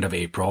at the end of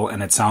April.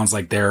 And it sounds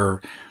like they're,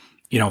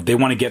 they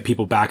want to get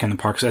people back in the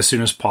parks as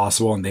soon as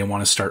possible. And they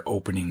want to start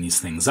opening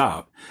these things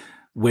up,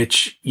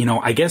 which,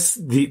 I guess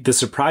the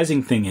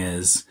surprising thing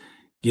is,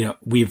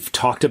 we've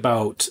talked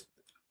about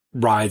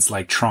rides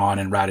like Tron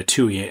and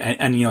Ratatouille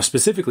and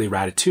specifically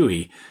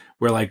Ratatouille,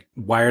 where like,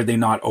 why are they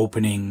not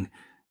opening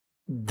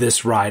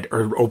this ride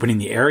or opening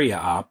the area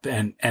up?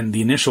 And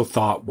the initial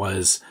thought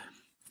was,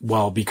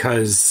 well,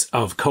 because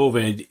of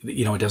COVID,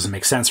 it doesn't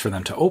make sense for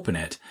them to open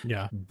it.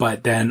 Yeah.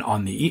 But then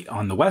on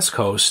the West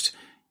Coast,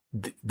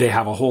 they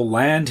have a whole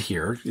land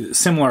here,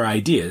 similar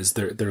ideas.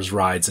 There's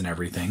rides and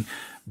everything,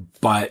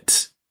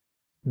 but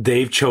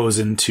they've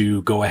chosen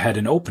to go ahead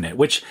and open it,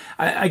 which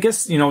I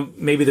guess,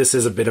 maybe this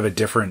is a bit of a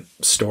different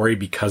story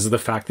because of the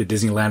fact that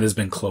Disneyland has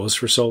been closed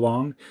for so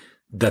long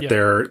that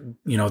they're,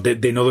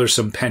 they know there's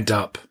some pent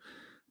up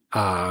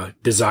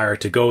desire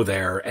to go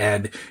there.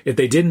 And if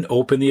they didn't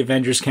open the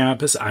Avengers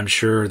Campus, I'm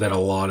sure that a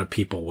lot of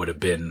people would have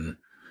been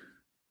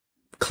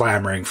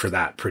clamoring for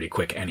that pretty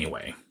quick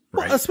anyway.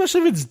 Right. Well,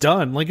 especially if it's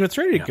done, like if it's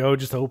ready to go,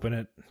 just open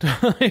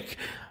it.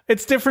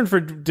 it's different for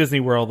Disney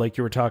World, like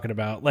you were talking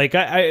about. Like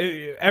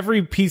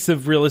every piece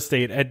of real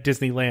estate at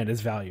Disneyland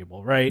is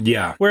valuable, right?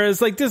 Yeah.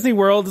 Whereas like Disney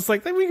World, it's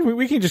like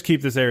we can just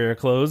keep this area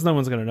closed. No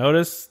one's going to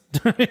notice.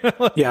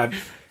 Yeah.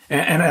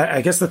 And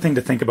I guess the thing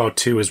to think about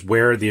too is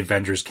where the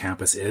Avengers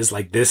Campus is.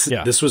 Like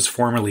this was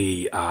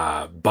formerly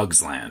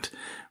Bugs Land,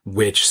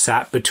 which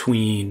sat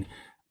between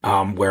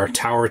where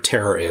Tower of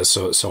Terror is,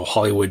 so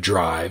Hollywood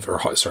Drive,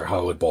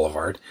 Hollywood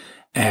Boulevard,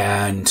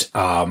 and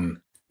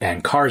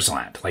Cars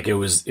Land. Like it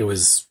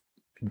was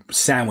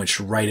sandwiched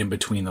right in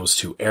between those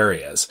two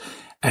areas.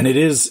 And it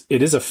is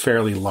a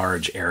fairly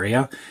large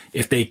area.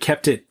 If they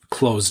kept it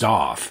closed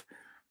off,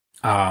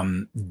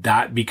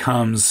 that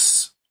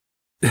becomes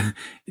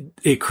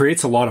it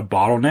creates a lot of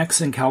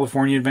bottlenecks in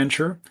California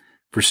Adventure,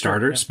 for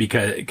starters,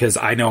 because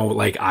I know,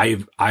 like,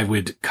 I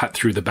would cut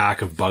through the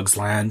back of Bugs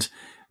Land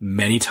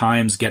many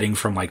times getting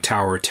from like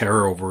Tower of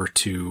Terror over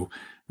to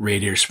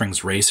Radiator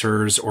Springs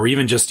Racers, or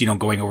even just,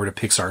 going over to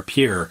Pixar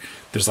Pier.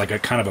 There's like a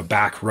kind of a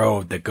back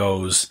road that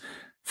goes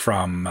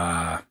from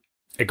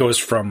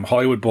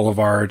Hollywood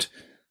Boulevard,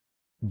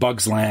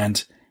 Bugs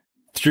Land,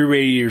 through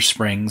Radiator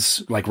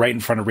Springs, like right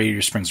in front of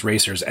Radiator Springs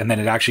Racers, and then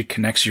it actually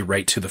connects you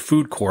right to the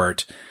food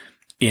court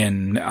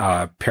in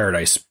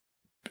Paradise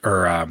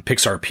or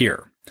Pixar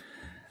Pier.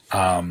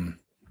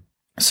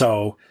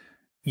 So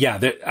yeah,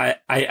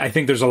 I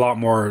think there's a lot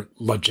more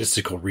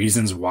logistical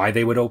reasons why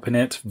they would open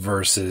it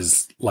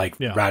versus like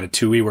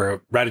Ratatouille,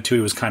 where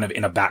Ratatouille was kind of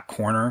in a back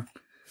corner.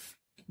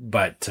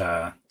 But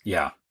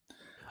yeah,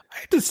 I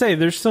have to say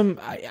there's some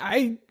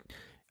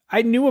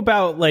I knew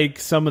about like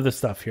some of the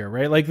stuff here,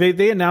 right? Like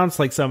they announced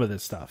like some of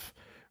this stuff,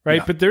 right?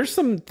 Yeah. But there's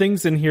some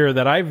things in here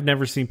that I've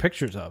never seen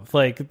pictures of.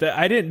 Like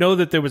I didn't know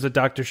that there was a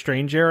Doctor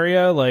Strange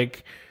area.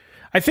 Like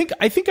I think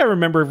I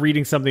remember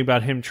reading something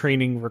about him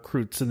training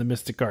recruits in the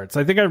Mystic Arts.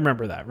 I think I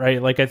remember that,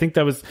 right? Like I think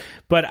that was,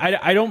 but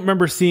I don't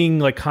remember seeing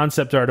like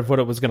concept art of what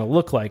it was going to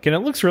look like, and it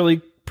looks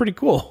really pretty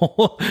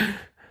cool.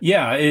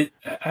 Yeah,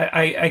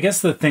 I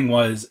guess the thing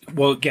was,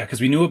 well, yeah, because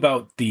we knew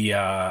about the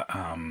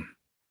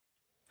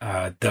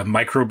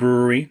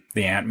microbrewery,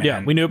 the Ant-Man.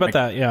 Yeah, we knew about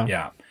that. Yeah.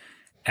 Yeah.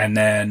 And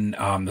then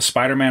the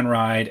Spider-Man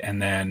ride.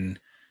 And then,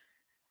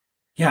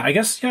 yeah, I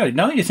guess, yeah,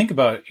 now that you think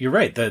about it, you're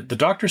right. The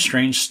Doctor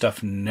Strange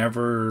stuff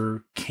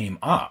never came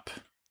up.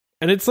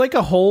 And it's like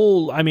a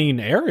whole,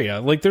 area.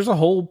 Like there's a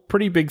whole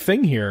pretty big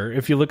thing here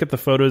if you look at the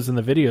photos and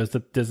the videos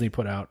that Disney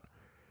put out.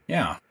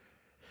 Yeah.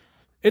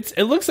 It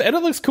looks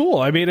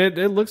cool.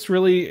 It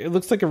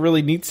looks like a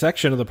really neat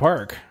section of the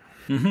park.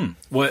 Mm-hmm.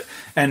 What?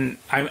 And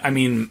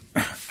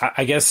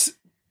I guess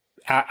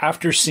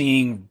after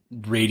seeing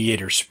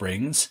Radiator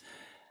Springs,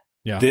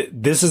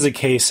 this is a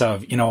case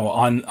of,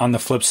 on the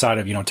flip side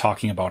of,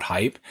 talking about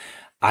hype,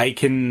 I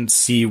can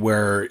see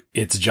where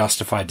it's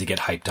justified to get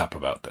hyped up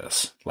about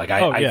this. Like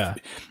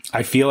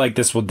I feel like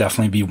this will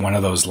definitely be one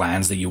of those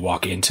lands that you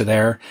walk into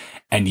there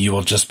and you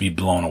will just be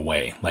blown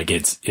away. Like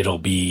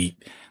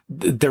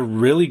they're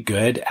really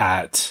good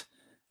at,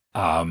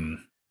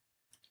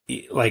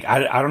 like,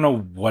 I don't know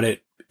what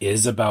it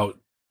is about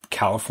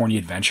California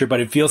Adventure, but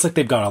it feels like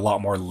they've got a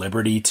lot more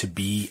liberty to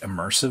be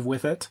immersive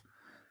with it.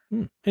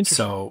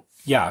 So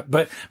yeah,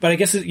 but I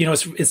guess,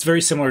 it's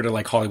very similar to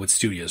like Hollywood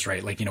Studios,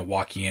 right? Like,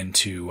 walking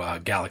into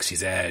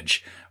Galaxy's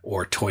Edge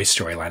or Toy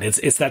Story Land.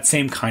 It's that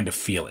same kind of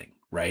feeling,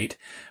 right?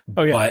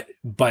 Oh yeah.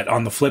 But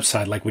on the flip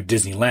side, like with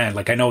Disneyland,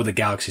 like I know the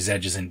Galaxy's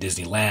Edge is in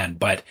Disneyland,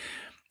 but,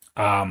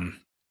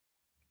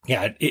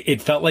 yeah,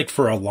 it felt like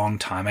for a long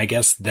time, I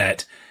guess,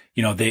 that,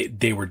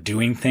 they were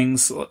doing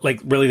things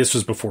like, really, this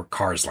was before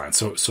Cars Land.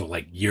 So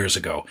like years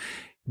ago,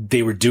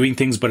 they were doing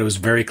things, but it was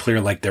very clear,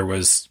 like there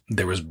was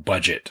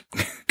budget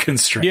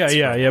constraints.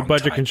 Yeah.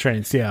 Budget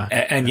constraints. Yeah.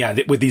 And yeah,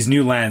 with these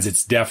new lands,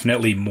 it's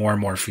definitely more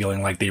and more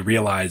feeling like they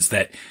realize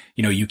that,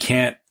 you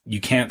can't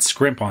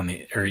scrimp on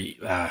the, or, you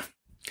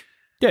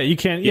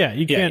can't. Yeah,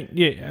 you can't.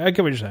 Yeah, I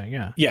get what you're saying.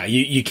 Yeah. Yeah.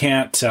 You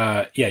can't.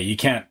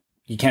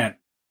 You can't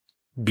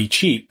be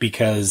cheap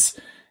because,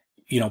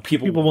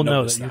 people will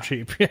know that you're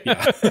cheap.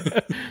 Yeah.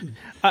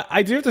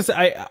 I do have to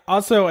say,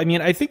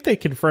 I think they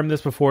confirmed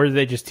this before,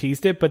 they just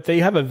teased it, but they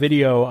have a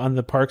video on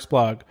the Parks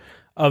blog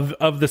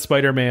of the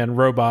Spider-Man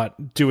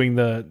robot doing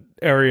the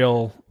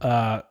aerial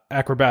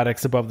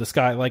acrobatics above the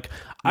sky. Like,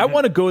 I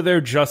want to go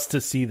there just to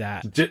see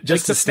that.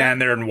 Just to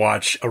stand there and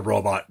watch a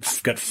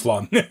robot get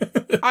flung.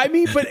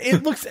 But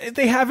it looks,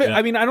 they have it. Yeah.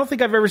 I don't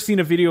think I've ever seen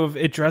a video of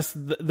it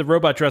the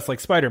robot dressed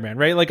like Spider-Man,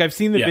 right? Like, I've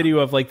seen the video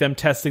of like them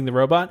testing the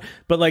robot,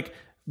 but like,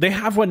 they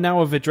have one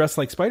now of it dressed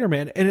like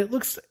Spider-Man, and it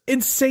looks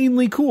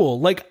insanely cool.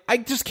 Like, I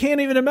just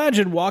can't even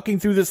imagine walking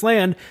through this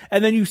land,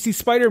 and then you see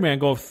Spider-Man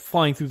go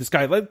flying through the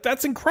sky. Like,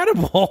 that's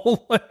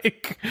incredible.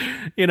 Like,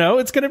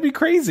 it's going to be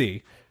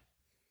crazy.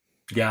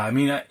 Yeah,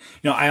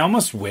 I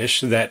almost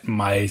wish that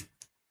my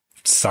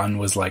son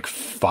was like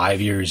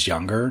 5 years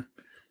younger,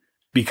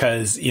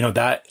 because,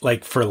 that,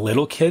 like, for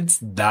little kids,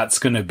 that's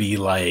going to be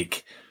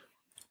like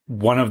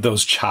one of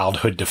those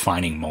childhood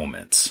defining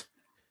moments.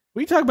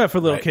 We talk about for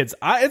little kids.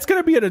 It's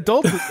going to be an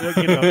adult,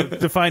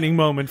 defining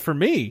moment for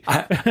me.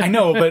 I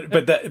know,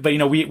 but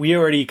we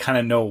already kind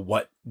of know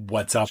what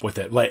what's up with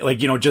it. Like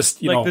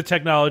just like the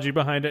technology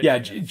behind it. Yeah,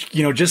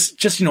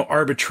 just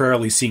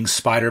arbitrarily seeing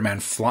Spider-Man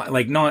fly,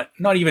 like not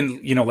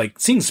even like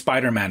seeing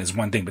Spider-Man is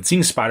one thing, but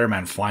seeing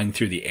Spider-Man flying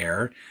through the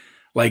air,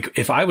 like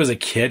if I was a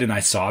kid and I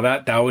saw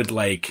that, that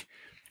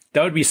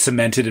would be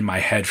cemented in my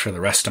head for the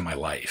rest of my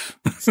life.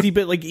 See,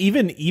 but like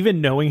even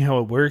knowing how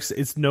it works,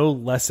 it's no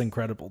less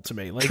incredible to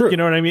me. Like, True. You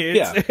know what I mean?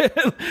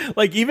 It's,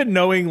 like even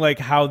knowing like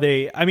how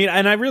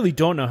and I really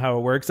don't know how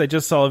it works. I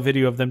just saw a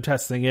video of them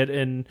testing it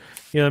in,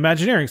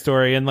 Imagineering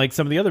Story and like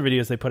some of the other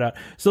videos they put out.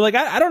 So like,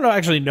 I don't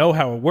actually know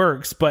how it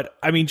works, but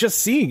I mean, just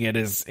seeing it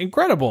is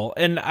incredible.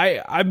 And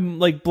I'm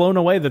like blown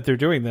away that they're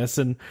doing this.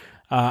 And,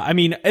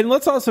 and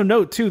let's also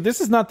note too,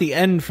 this is not the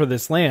end for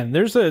this land.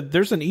 There's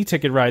an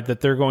e-ticket ride that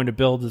they're going to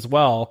build as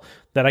well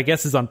that I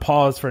guess is on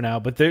pause for now,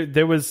 but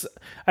there was,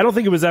 I don't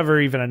think it was ever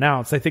even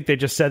announced. I think they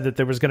just said that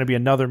there was going to be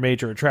another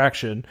major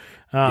attraction,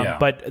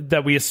 but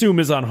that we assume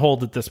is on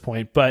hold at this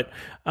point. But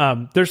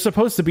there's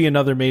supposed to be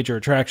another major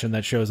attraction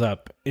that shows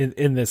up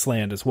in this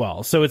land as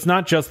well. So it's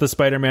not just the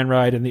Spider-Man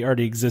ride and the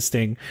already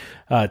existing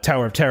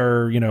Tower of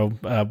Terror,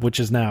 which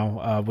is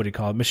now, what do you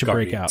call it? Mission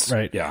Guardians. Breakout,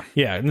 right? Yeah.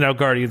 Yeah. Now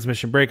Guardians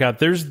Mission Breakout.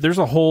 There's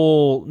a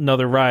whole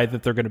another ride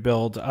that they're going to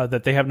build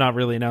that they have not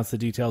really announced the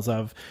details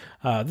of.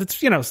 That's,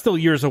 still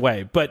years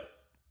away, but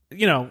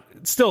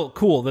it's still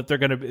cool that they're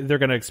going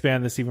to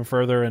expand this even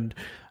further. And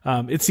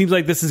it seems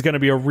like this is going to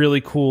be a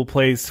really cool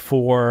place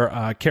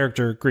for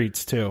character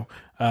greets too,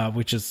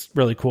 which is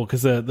really cool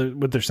because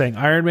what they're saying,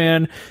 Iron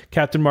Man,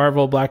 Captain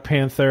Marvel, Black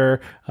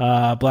Panther,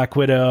 Black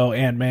Widow,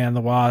 Ant-Man,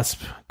 the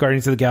Wasp,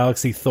 Guardians of the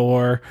Galaxy,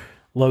 Thor,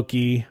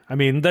 Loki.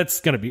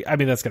 That's going to be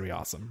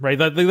awesome, right?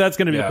 That's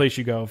going to be the place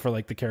you go for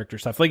like the character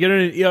stuff. Like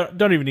you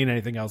don't even need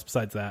anything else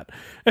besides that.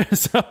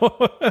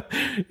 So,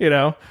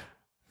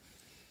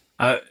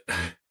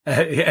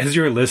 as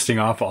you were listing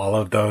off all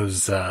of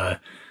those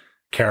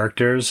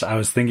characters, I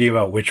was thinking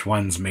about which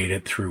ones made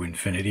it through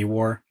Infinity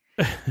War,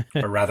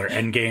 or rather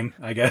Endgame,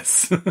 I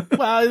guess.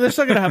 Well, they're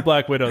still going to have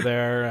Black Widow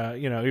there,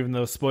 even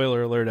though,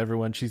 spoiler alert,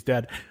 everyone, she's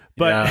dead.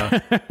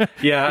 But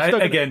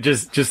again,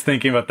 just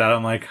thinking about that,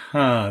 I'm like,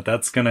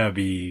 that's going to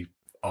be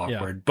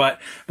awkward. Yeah.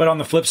 But on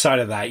the flip side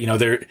of that,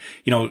 they're,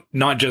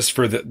 not just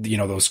for the,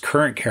 those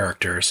current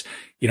characters,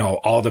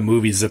 all the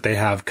movies that they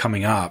have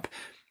coming up,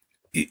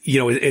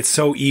 it's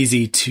so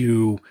easy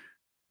to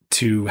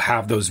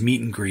have those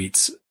meet and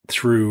greets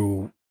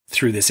through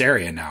this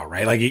area now,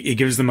 right? Like it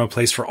gives them a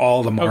place for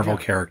all the Marvel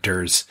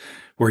characters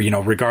where,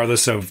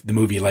 regardless of the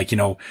movie, like,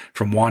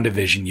 from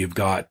WandaVision, you've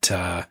got,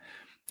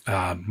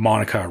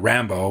 Monica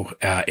Rambeau,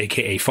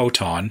 aka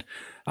Photon.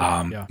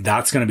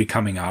 That's going to be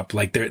coming up.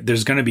 Like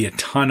there's going to be a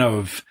ton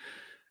of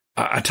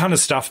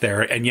stuff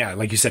there. And yeah,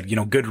 like you said,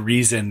 good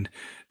reason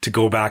to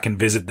go back and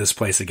visit this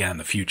place again in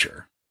the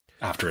future.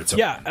 After it's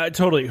over.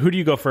 Totally. Who do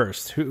you go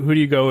first? Who do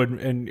you go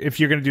and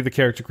if you're going to do the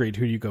character greet,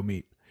 who do you go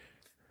meet?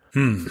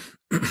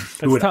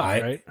 That's who would tough,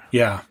 I? Right?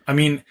 Yeah.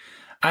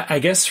 I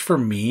guess for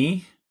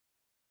me,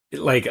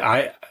 like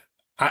I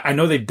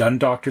know they've done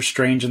Doctor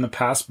Strange in the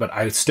past, but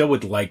I still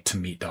would like to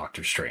meet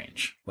Doctor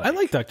Strange. I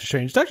like Doctor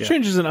Strange. Doctor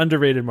Strange is an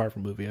underrated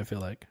Marvel movie, I feel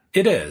like.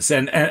 It is.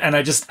 And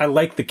I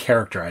like the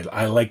character.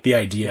 I like the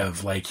idea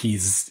of like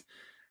he's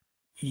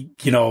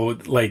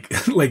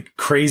like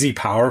crazy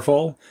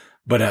powerful,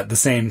 but at the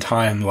same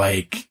time,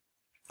 like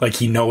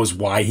he knows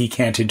why he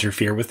can't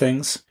interfere with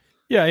things.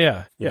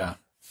 Yeah.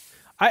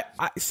 I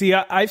see.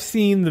 I've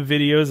seen the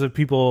videos of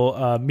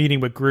people meeting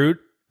with Groot,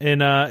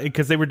 and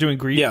because they were doing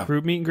Groot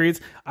meet and greets.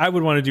 I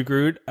would want to do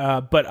Groot,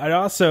 but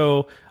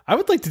I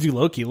would like to do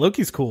Loki.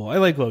 Loki's cool. I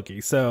like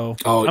Loki, so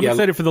I'm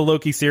excited for the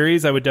Loki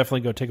series. I would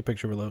definitely go take a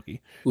picture with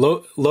Loki.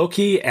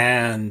 Loki's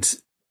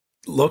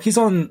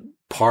on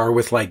par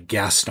with like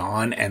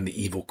Gaston and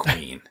the Evil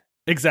Queen.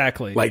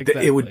 Exactly.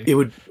 It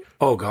would.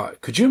 Oh God,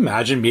 could you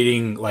imagine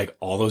meeting like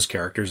all those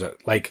characters?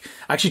 Like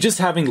actually just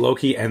having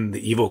Loki and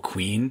the Evil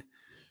Queen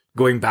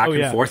going back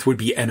and forth would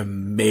be an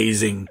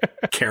amazing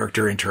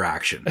character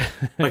interaction.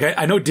 Like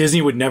I know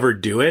Disney would never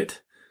do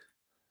it,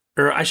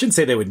 or I shouldn't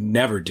say they would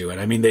never do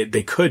it.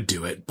 They could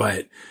do it,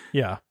 but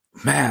yeah,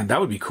 man, that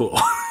would be cool.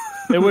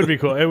 It would be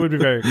cool. It would be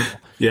very cool.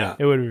 Yeah,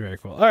 it would be very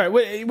cool. All right,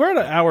 we're at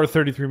an hour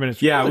 33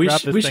 minutes. Yeah, we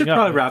should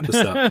probably wrap this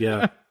up.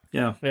 Yeah.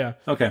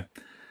 Okay.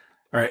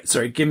 All right.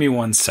 Sorry. Give me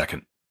 1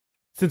 second.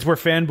 Since we're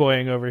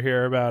fanboying over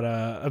here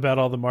about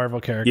all the Marvel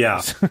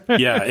characters.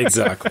 Yeah,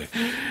 exactly.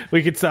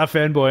 We could stop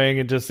fanboying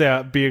and just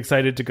be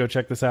excited to go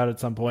check this out at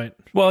some point.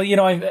 Well,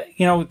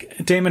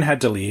 Damon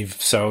had to leave,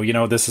 so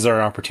this is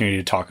our opportunity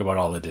to talk about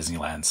all the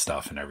Disneyland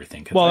stuff and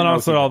everything. Well, and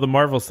also all the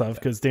Marvel stuff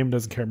because Damon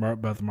doesn't care more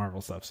about the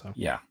Marvel stuff. So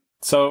yeah,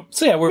 so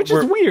yeah, which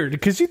is weird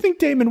because you think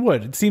Damon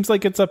would. It seems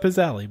like it's up his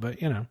alley,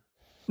 but no,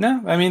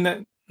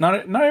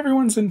 not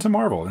everyone's into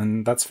Marvel,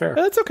 and that's fair.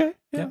 That's okay.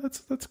 Yeah.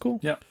 That's cool.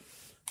 Yeah.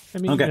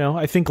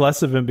 I think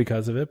less of him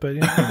because of it, but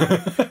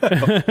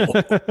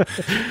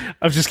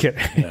I'm just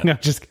kidding. Yeah. I'm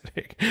just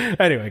kidding.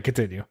 Anyway,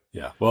 continue.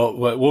 Yeah. Well,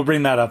 we'll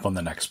bring that up on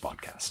the next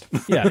podcast.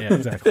 Yeah,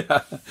 exactly.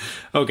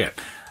 Okay.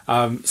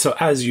 So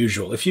as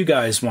usual, if you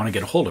guys want to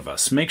get a hold of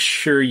us, make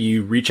sure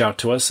you reach out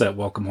to us at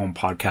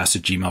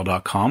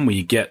welcomehomepodcast@gmail.com.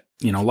 We get,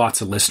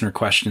 lots of listener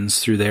questions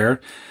through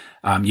there.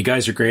 You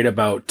guys are great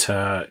about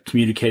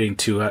communicating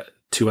to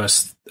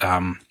us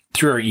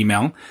through our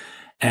email.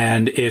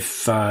 And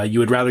if you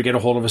would rather get a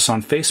hold of us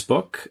on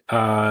Facebook,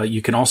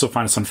 you can also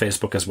find us on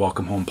Facebook as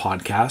Welcome Home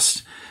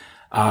Podcast.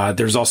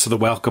 There's also the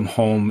Welcome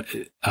Home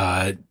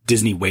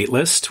Disney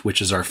Waitlist,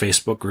 which is our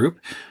Facebook group.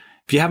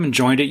 If you haven't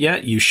joined it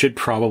yet, you should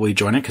probably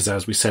join it because,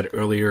 as we said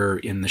earlier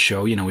in the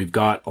show, we've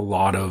got a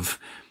lot of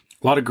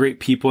great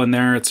people in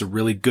there. It's a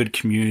really good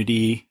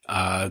community,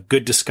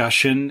 good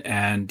discussion.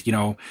 And,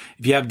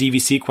 if you have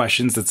DVC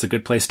questions, that's a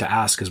good place to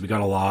ask because we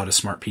got a lot of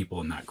smart people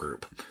in that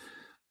group.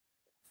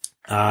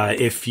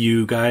 If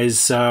you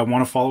guys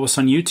want to follow us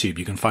on YouTube,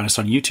 you can find us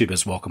on YouTube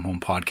as Welcome Home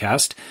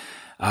Podcast.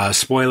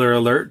 Spoiler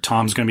alert,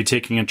 Tom's going to be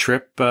taking a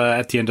trip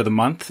at the end of the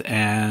month,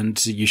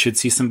 and you should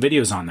see some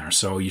videos on there.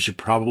 So you should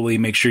probably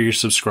make sure you're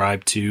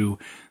subscribed to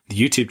the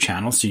YouTube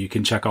channel so you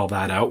can check all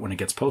that out when it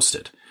gets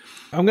posted.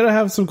 I'm going to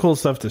have some cool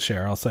stuff to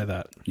share. I'll say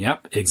that.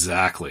 Yep,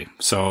 exactly.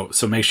 So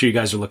make sure you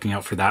guys are looking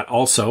out for that.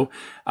 Also,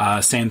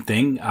 same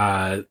thing. We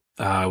have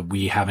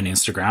an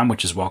Instagram,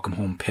 which is Welcome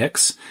Home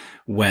Pics.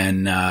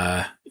 When,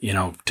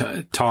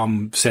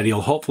 Tom said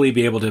he'll hopefully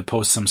be able to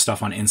post some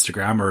stuff on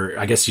Instagram, or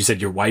I guess you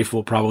said your wife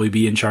will probably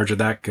be in charge of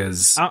that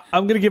because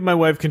I'm going to give my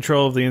wife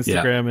control of the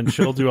Instagram and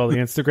she'll do all the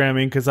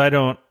Instagramming because I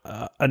don't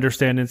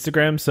understand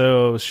Instagram.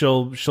 So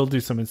she'll do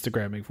some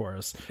Instagramming for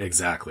us.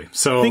 Exactly.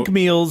 So think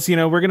meals,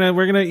 we're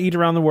going to eat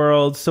around the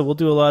world. So we'll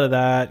do a lot of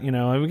that,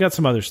 and we got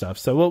some other stuff.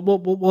 So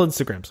we'll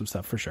Instagram some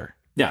stuff for sure.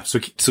 Yeah. So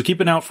keep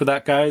an eye out for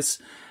that,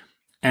 guys.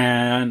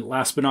 And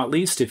last but not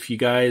least, if you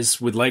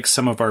guys would like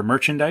some of our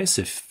merchandise,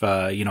 if,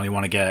 you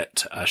want to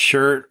get a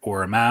shirt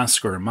or a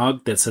mask or a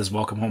mug that says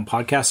Welcome Home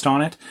Podcast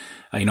on it,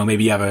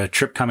 maybe you have a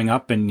trip coming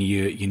up and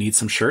you need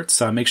some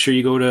shirts, make sure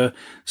you go to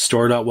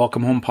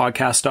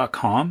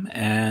store.welcomehomepodcast.com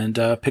and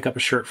pick up a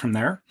shirt from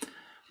there.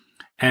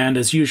 And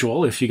as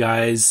usual, if you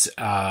guys,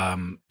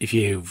 if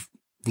you've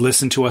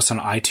listened to us on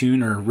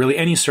iTunes or really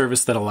any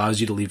service that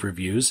allows you to leave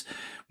reviews,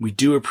 we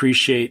do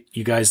appreciate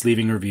you guys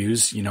leaving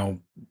reviews,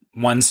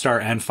 1-star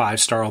and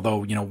 5-star, although,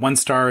 1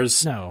 star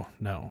is... No.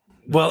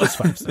 Well, just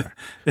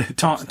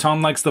 5-star.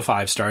 Tom likes the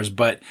 5 stars,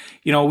 but,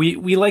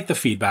 we like the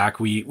feedback.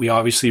 We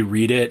obviously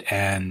read it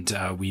and,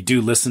 we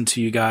do listen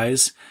to you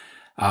guys.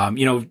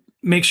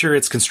 Make sure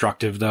it's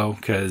constructive though,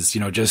 cause,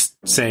 just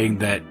saying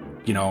that,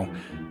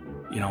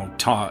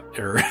 Tom,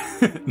 or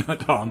not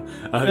Tom,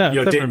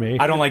 for me.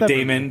 I don't like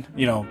Damon,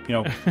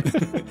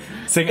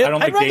 saying I don't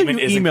like Damon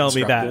isn't email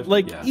me that.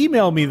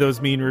 Email me those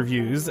mean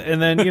reviews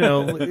and then,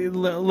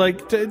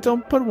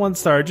 don't put 1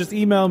 star. Just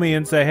email me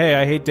and say, hey,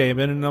 I hate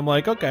Damon. And I'm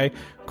like, okay,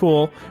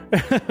 cool.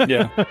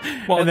 Yeah.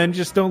 Well, and then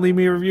just don't leave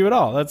me a review at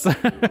all. That's, or a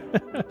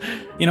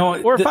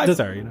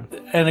 5-star,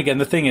 And again,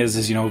 the thing is,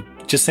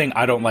 just saying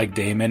I don't like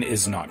Damon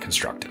is not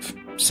constructive.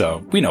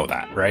 So we know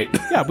that, right?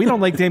 Yeah, we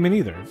don't like Damon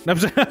either. I'm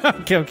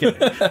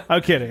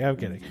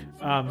kidding.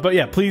 But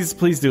yeah,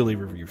 please do leave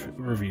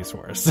reviews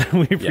for us.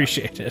 We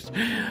appreciate it.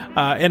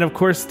 And of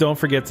course, don't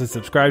forget to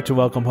subscribe to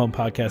Welcome Home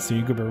Podcast so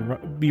you can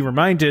be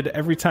reminded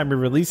every time we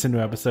release a new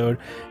episode.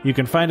 You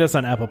can find us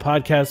on Apple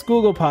Podcasts,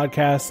 Google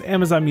Podcasts,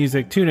 Amazon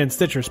Music, TuneIn,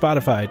 Stitcher,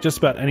 Spotify, just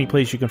about any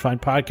place you can find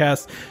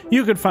podcasts.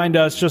 You can find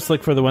us. Just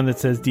look for the one that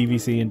says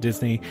DVC and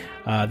Disney.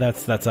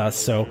 That's us.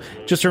 So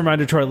just a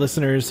reminder to our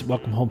listeners,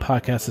 Welcome Home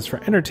Podcast is for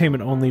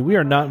entertainment only. We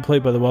are not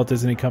employed by the Walt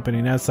Disney Company,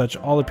 and as such,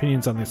 all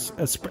opinions on this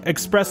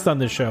expressed on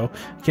this show,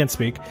 can't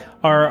speak,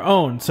 are our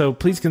own. So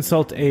please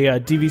consult a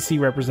DVC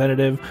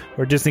representative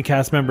or Disney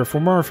cast member for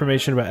more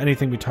information about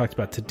anything we talked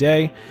about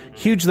today.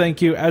 Huge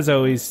thank you, as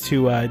always,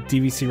 to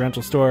DVC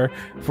Rental Store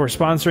for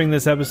sponsoring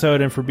this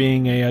episode and for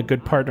being a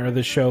good partner of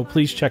this show.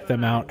 Please check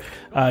them out.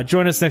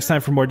 Join us next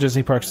time for more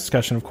Disney Parks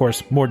discussion. Of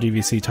course, more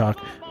DVC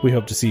talk. We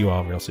hope to see you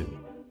all real soon.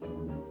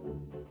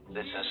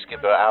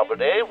 Skipper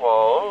Albert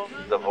Awol,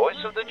 the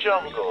voice of the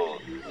jungle,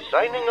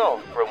 signing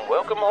off from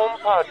Welcome Home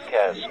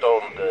Podcast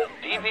on the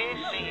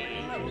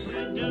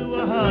DVC. Do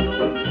a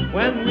huddle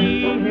when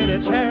we hit a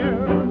chair.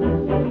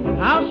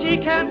 How she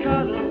can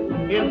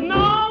cuddle is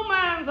no